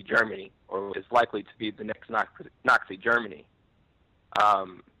Nazi Germany, or is likely to be the next Nazi Germany,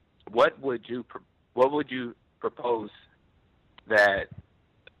 what would you propose that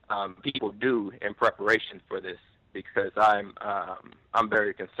people do in preparation for this? Because I'm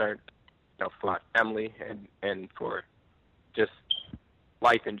very concerned, you know, for my family and for just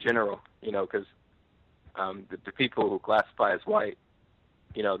life in general, you know, because the people who classify as white,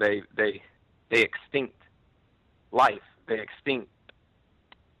 you know, they extinct life, they extinct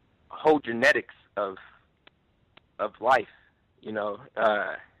whole genetics of life, you know,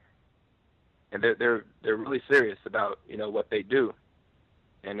 and they're really serious about, you know, what they do,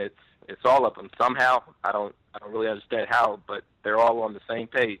 and it's all of them somehow. I don't really understand how, but they're all on the same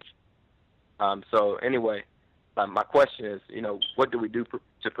page. So anyway, my question is, you know, what do we do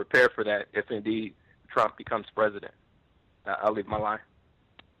to prepare for that if indeed Trump becomes president? I'll leave my line.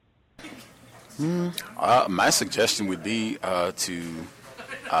 My suggestion would be to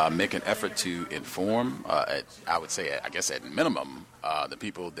make an effort to inform, I would say, I guess at minimum, the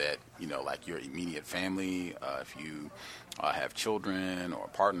people that, you know, like your immediate family, if you have children or a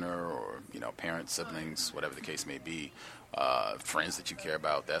partner or, you know, parents, siblings, whatever the case may be, friends that you care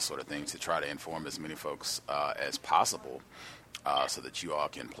about, that sort of thing, to try to inform as many folks as possible so that you all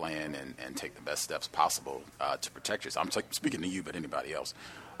can plan and take the best steps possible to protect yourself. I'm speaking to you, but anybody else.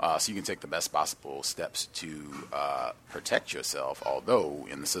 So you can take the best possible steps to protect yourself, although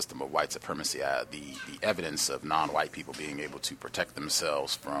in the system of white supremacy, the evidence of non-white people being able to protect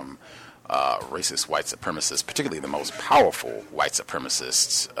themselves from racist white supremacists, particularly the most powerful white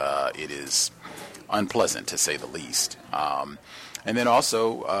supremacists, it is unpleasant, to say the least. And then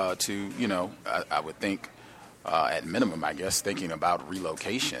also to, you know, I would think, at minimum, I guess, thinking about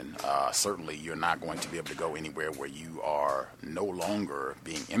relocation. Certainly you're not going to be able to go anywhere where you are no longer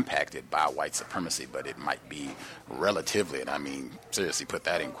being impacted by white supremacy, but it might be relatively, and I mean, seriously, put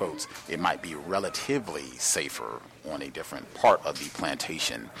that in quotes, it might be relatively safer on a different part of the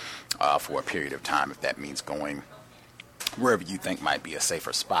plantation for a period of time, if that means going wherever you think might be a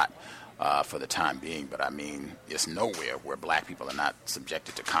safer spot. For the time being, but I mean, it's nowhere where black people are not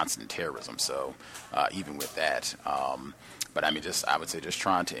subjected to constant terrorism. So even with that, but I mean, I would say just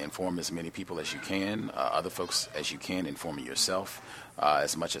trying to inform as many people as you can, other folks as you can, informing yourself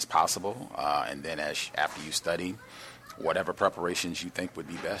as much as possible, and then after you study, whatever preparations you think would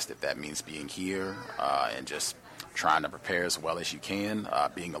be best, if that means being here and just trying to prepare as well as you can,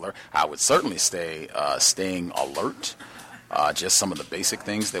 being alert. I would certainly staying alert. Just some of the basic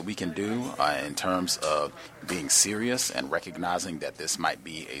things that we can do in terms of being serious and recognizing that this might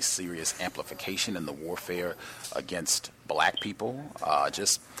be a serious amplification in the warfare against black people.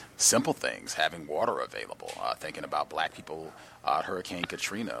 Just simple things, having water available, thinking about black people, Hurricane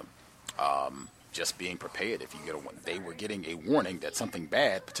Katrina, just being prepared. If they were getting a warning that something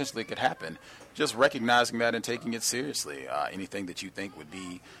bad potentially could happen, just recognizing that and taking it seriously. Anything that you think would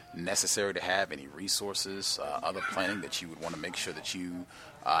be necessary to have, any resources, other planning that you would want to make sure that you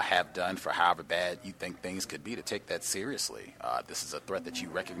have done for however bad you think things could be, to take that seriously. This is a threat that you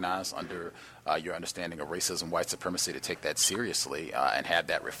recognize under your understanding of racism, white supremacy, to take that seriously and have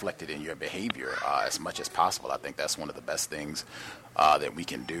that reflected in your behavior as much as possible. I think that's one of the best things that we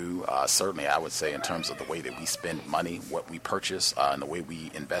can do. Certainly, I would say in terms of the way that we spend money, what we purchase, and the way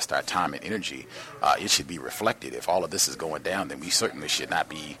we invest our time and energy, it should be reflected. If all of this is going down, then we certainly should not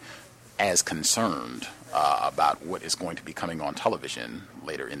be as concerned about what is going to be coming on television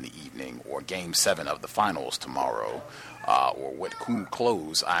later in the evening, or Game 7 of the finals tomorrow, or what cool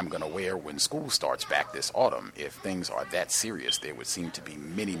clothes I'm going to wear when school starts back this autumn. If things are that serious, there would seem to be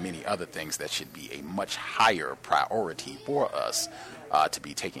many, many other things that should be a much higher priority for us to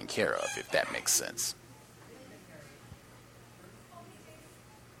be taken care of, if that makes sense.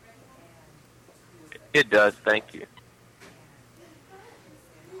 It does. Thank you.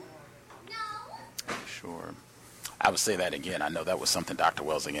 Sure. I would say that again. I know that was something Dr.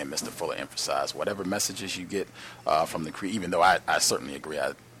 Welsing and Mr. Fuller emphasized. Whatever messages you get from the even though I certainly agree.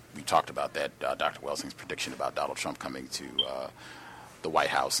 We talked about that, Dr. Welsing's prediction about Donald Trump coming to the White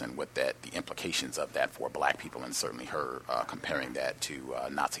House and what the implications of that for black people, and certainly her comparing that to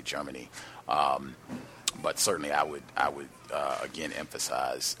Nazi Germany. But certainly I would again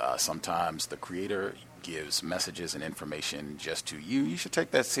emphasize sometimes the Creator gives messages and information just to you. You should take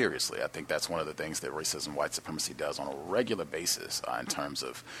that seriously. I think that's one of the things that racism, white supremacy does on a regular basis in terms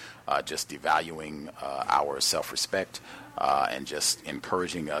of just devaluing our self-respect and just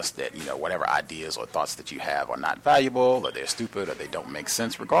encouraging us that, whatever ideas or thoughts that you have are not valuable, or they're stupid, or they don't make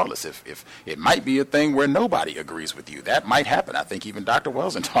sense, regardless. If it might be a thing where nobody agrees with you, that might happen. I think even Dr.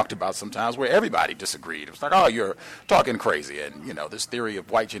 Welsing talked about sometimes where everybody disagreed. It was like, oh, you're talking crazy. And, this theory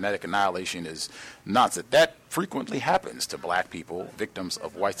of white genetic annihilation is nonsense. That frequently happens to black people, victims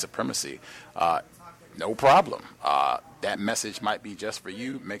of white supremacy. No problem. That message might be just for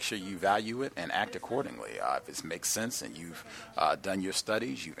you. Make sure you value it and act accordingly. If it makes sense and you've done your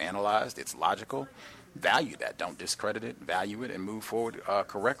studies, you've analyzed, it's logical, value that. Don't discredit it, value it, and move forward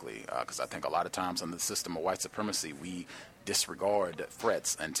correctly. Because I think a lot of times in the system of white supremacy, we disregard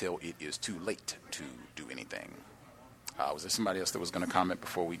threats until it is too late to do anything. Was there somebody else that was going to comment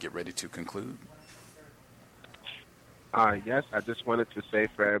before we get ready to conclude? Yes, I just wanted to say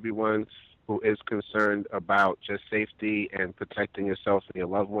for everyone who is concerned about just safety and protecting yourself and your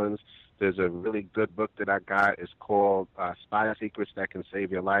loved ones, there's a really good book that I got. It's called Spy Secrets That Can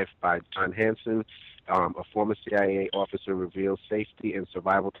Save Your Life by John Hanson. A former CIA officer reveals safety and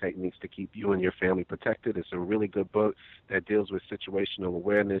survival techniques to keep you and your family protected. It's a really good book that deals with situational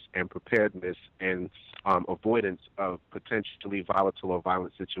awareness and preparedness and avoidance of potentially volatile or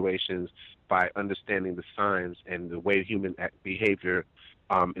violent situations by understanding the signs and the way human behavior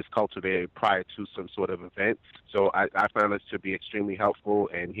is cultivated prior to some sort of event. So I found this to be extremely helpful,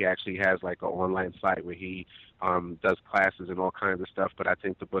 and he actually has like an online site where he does classes and all kinds of stuff, but I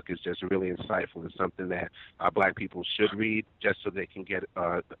think the book is just really insightful and something that black people should read just so they can get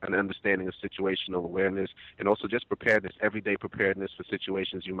an understanding of situational awareness and also just preparedness, everyday preparedness for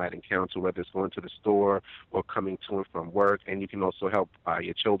situations you might encounter, whether it's going to the store or coming to and from work. And you can also help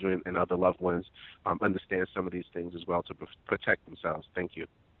your children and other loved ones understand some of these things as well to protect themselves. Thank you.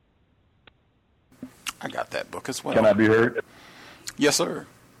 I got that book as well. Can I be heard? Yes, sir.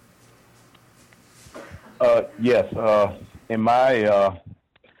 Yes. In my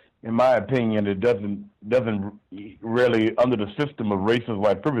opinion, it doesn't really, under the system of racist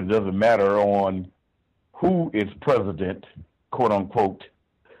white privilege, doesn't matter on who is president, quote unquote.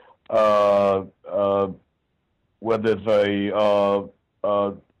 Whether it's a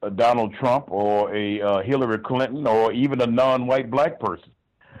Donald Trump or a Hillary Clinton or even a non-white black person,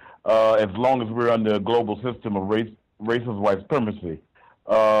 as long as we're under a global system of racist white supremacy.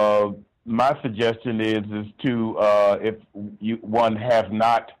 My suggestion is to, if one has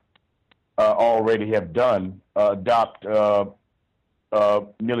not already have done, adopt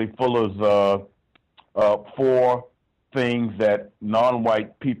Neely Fuller's 4 things that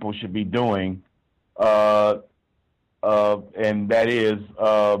non-white people should be doing, and that is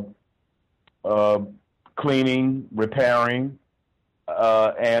cleaning, repairing,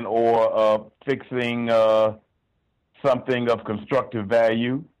 and or fixing something of constructive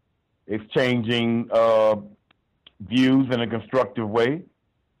value, exchanging views in a constructive way,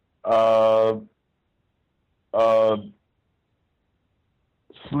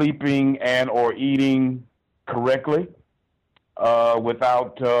 sleeping and or eating correctly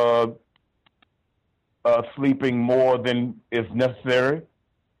without sleeping more than is necessary,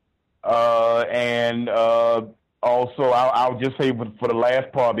 and also I'll just say for the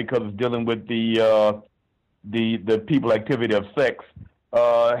last part, because it's dealing with the people activity of sex,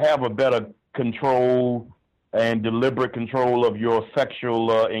 have a better control and deliberate control of your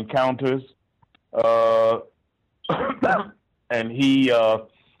sexual encounters. And he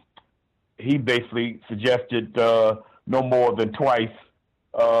basically suggested no more than twice,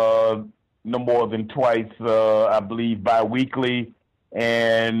 I believe, bi-weekly,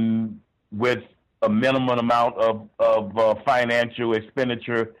 and with a minimum amount of financial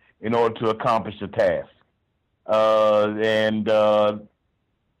expenditure in order to accomplish the task.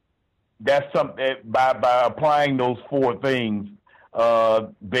 That's something, by applying those 4 things,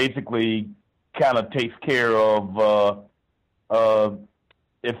 basically kind of takes care of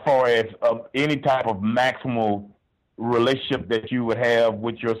as far as any type of maximal relationship that you would have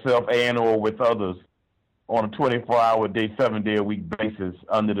with yourself and or with others on a 24-hour day, 7-day-a-week basis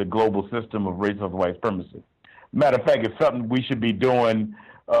under the global system of racist white supremacy. Matter of fact, it's something we should be doing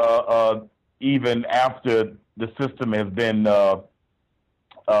even after the system has been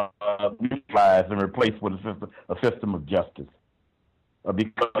neutralized and replaced with a system of justice.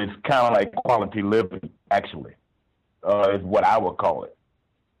 Because it's kind of like quality living, actually, is what I would call it.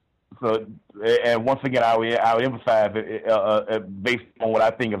 So, and once again, I would emphasize it, based on what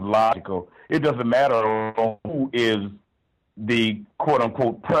I think is logical. It doesn't matter who is the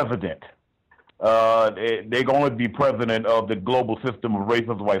quote-unquote president. They're going to be president of the global system of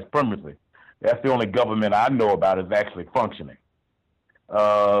racism, white supremacy. That's the only government I know about is actually functioning.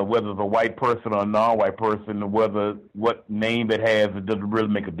 Whether it's a white person or a non-white person, what name it has, it doesn't really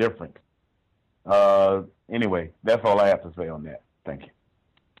make a difference. Anyway, that's all I have to say on that. Thank you.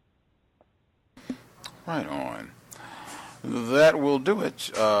 Right on. That will do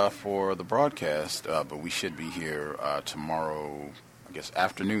it for the broadcast, but we should be here tomorrow, I guess,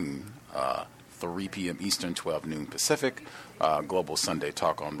 afternoon, 3 p.m. Eastern, 12 noon Pacific, Global Sunday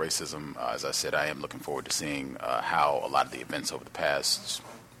Talk on Racism. As I said, I am looking forward to seeing how a lot of the events over the past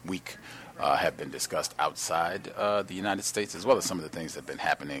week have been discussed outside the United States, as well as some of the things that have been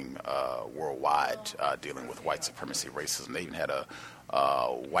happening worldwide dealing with white supremacy, racism. They even had a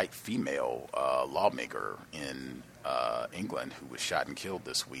white female lawmaker in England who was shot and killed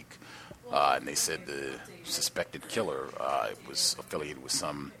this week. And they said the suspected killer was affiliated with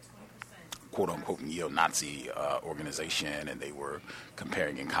some quote-unquote neo-Nazi organization, and they were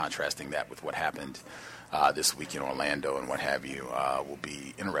comparing and contrasting that with what happened this week in Orlando and what have you. Will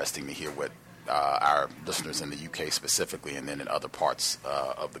be interesting to hear what our listeners in the UK specifically, and then in other parts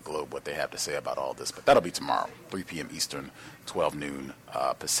of the globe, what they have to say about all this. But that'll be tomorrow, 3 p.m. Eastern, 12 noon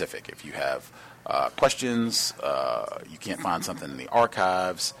Pacific. If you have questions, you can't find something in the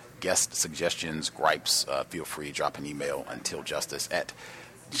archives, guest suggestions, gripes, feel free to drop an email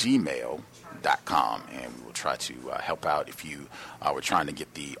untiljustice@gmail.com, and we will try to help out. If you were trying to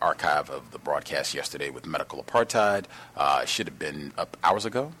get the archive of the broadcast yesterday with medical apartheid, it should have been up hours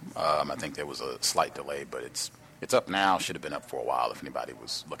ago. I think there was a slight delay, but it's up now. Should have been up for a while if anybody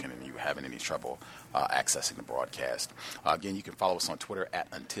was looking and you were having any trouble accessing the broadcast. Again, you can follow us on Twitter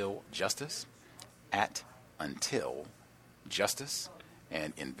 @UntilJustice, @UntilJustice.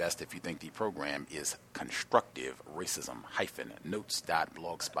 And invest if you think the program is constructive.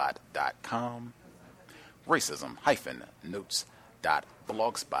 Racism-notes.blogspot.com.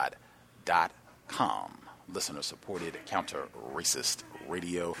 Racism-notes.blogspot.com. Listener-supported counter-racist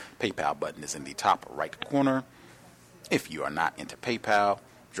radio. PayPal button is in the top right corner. If you are not into PayPal,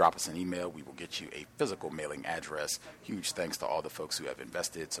 drop us an email. We will get you a physical mailing address. Huge thanks to all the folks who have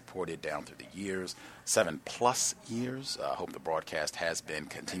invested, supported down through the years, 7+ years. I hope the broadcast has been,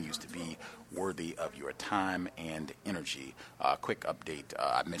 continues to be worthy of your time and energy. Quick update.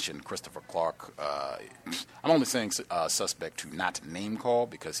 I mentioned Christopher Clark. I'm only saying suspect to not name call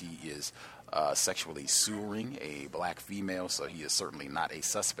because he is sexually suing a black female, so he is certainly not a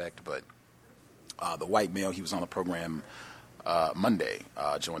suspect. But the white male, he was on the program Monday,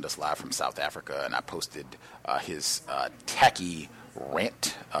 joined us live from South Africa, and I posted his tacky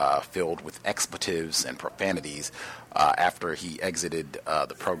rant filled with expletives and profanities after he exited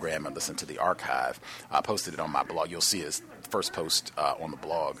the program and listened to the archive. I posted it on my blog. You'll see his first post on the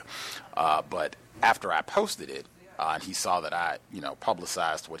blog. But after I posted it, and he saw that I,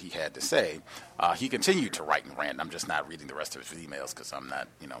 publicized what he had to say, he continued to write and rant. I'm just not reading the rest of his emails because I'm not,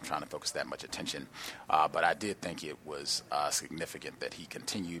 trying to focus that much attention. But I did think it was significant that he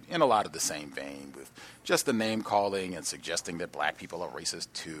continued in a lot of the same vein with just the name calling and suggesting that black people are racist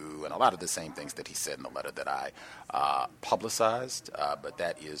too, and a lot of the same things that he said in the letter that I publicized. But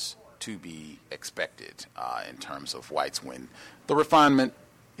that is to be expected in terms of whites when the refinement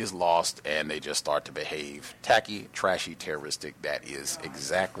is lost and they just start to behave tacky, trashy, terroristic. That is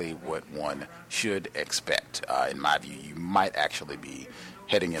exactly what one should expect. In my view, you might actually be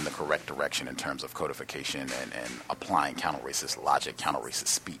heading in the correct direction in terms of codification and applying counter-racist logic, counter-racist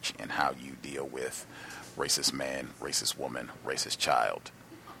speech in how you deal with racist man, racist woman, racist child.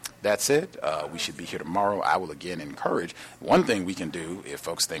 That said, we should be here tomorrow. I will again encourage, one thing we can do if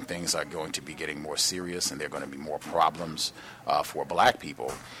folks think things are going to be getting more serious and there are going to be more problems for black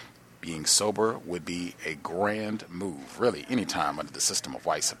people, being sober would be a grand move. Really, any time under the system of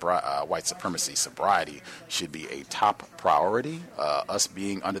white supremacy, sobriety should be a top priority. Us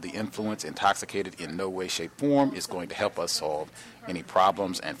being under the influence, intoxicated in no way, shape, form is going to help us solve any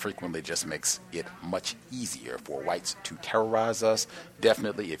problems and frequently just makes it much easier for whites to terrorize us.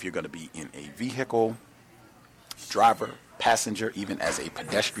 Definitely, if you're going to be in a vehicle, driver, passenger, even as a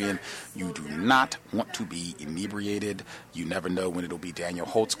pedestrian, you do not want to be inebriated. You never know when it'll be Daniel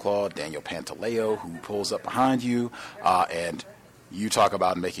Holtzclaw, Daniel Pantaleo, who pulls up behind you and You talk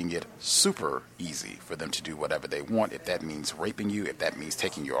about making it super easy for them to do whatever they want. If that means raping you, if that means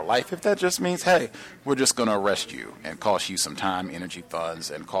taking your life, if that just means, hey, we're just going to arrest you and cost you some time, energy, funds,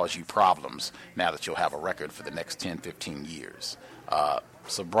 and cause you problems now that you'll have a record for the next 10, 15 years.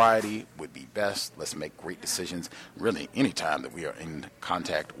 Sobriety would be best. Let's make great decisions really anytime that we are in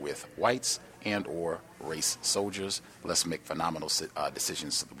contact with whites and or race soldiers. Let's make phenomenal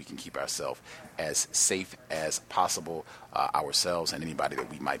decisions so that we can keep ourselves as safe as possible, ourselves and anybody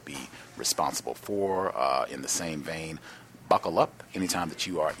that we might be responsible for. In the same vein, buckle up anytime that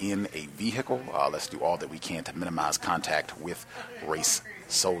you are in a vehicle. Let's do all that we can to minimize contact with race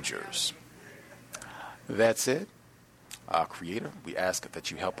soldiers. That's it. Creator, we ask that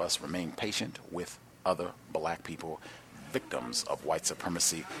you help us remain patient with other black people, victims of white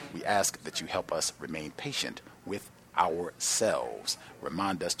supremacy. We ask that you help us remain patient with ourselves.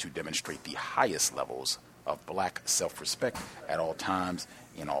 Remind us to demonstrate the highest levels of black self-respect at all times,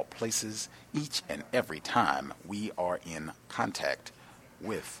 in all places, each and every time we are in contact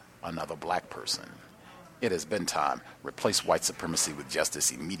with another black person. It has been time. Replace white supremacy with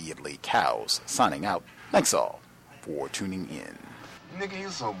justice immediately. Cows, signing out. Thanks all for tuning in. Nigga, you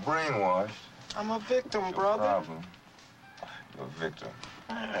so brainwashed. I'm a victim, brother. Problem. You're a victim.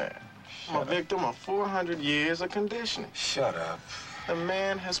 Man, I'm a victim of 400 years of conditioning. Shut up. The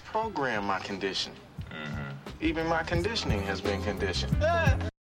man has programmed my conditioning. Even my conditioning has been conditioned.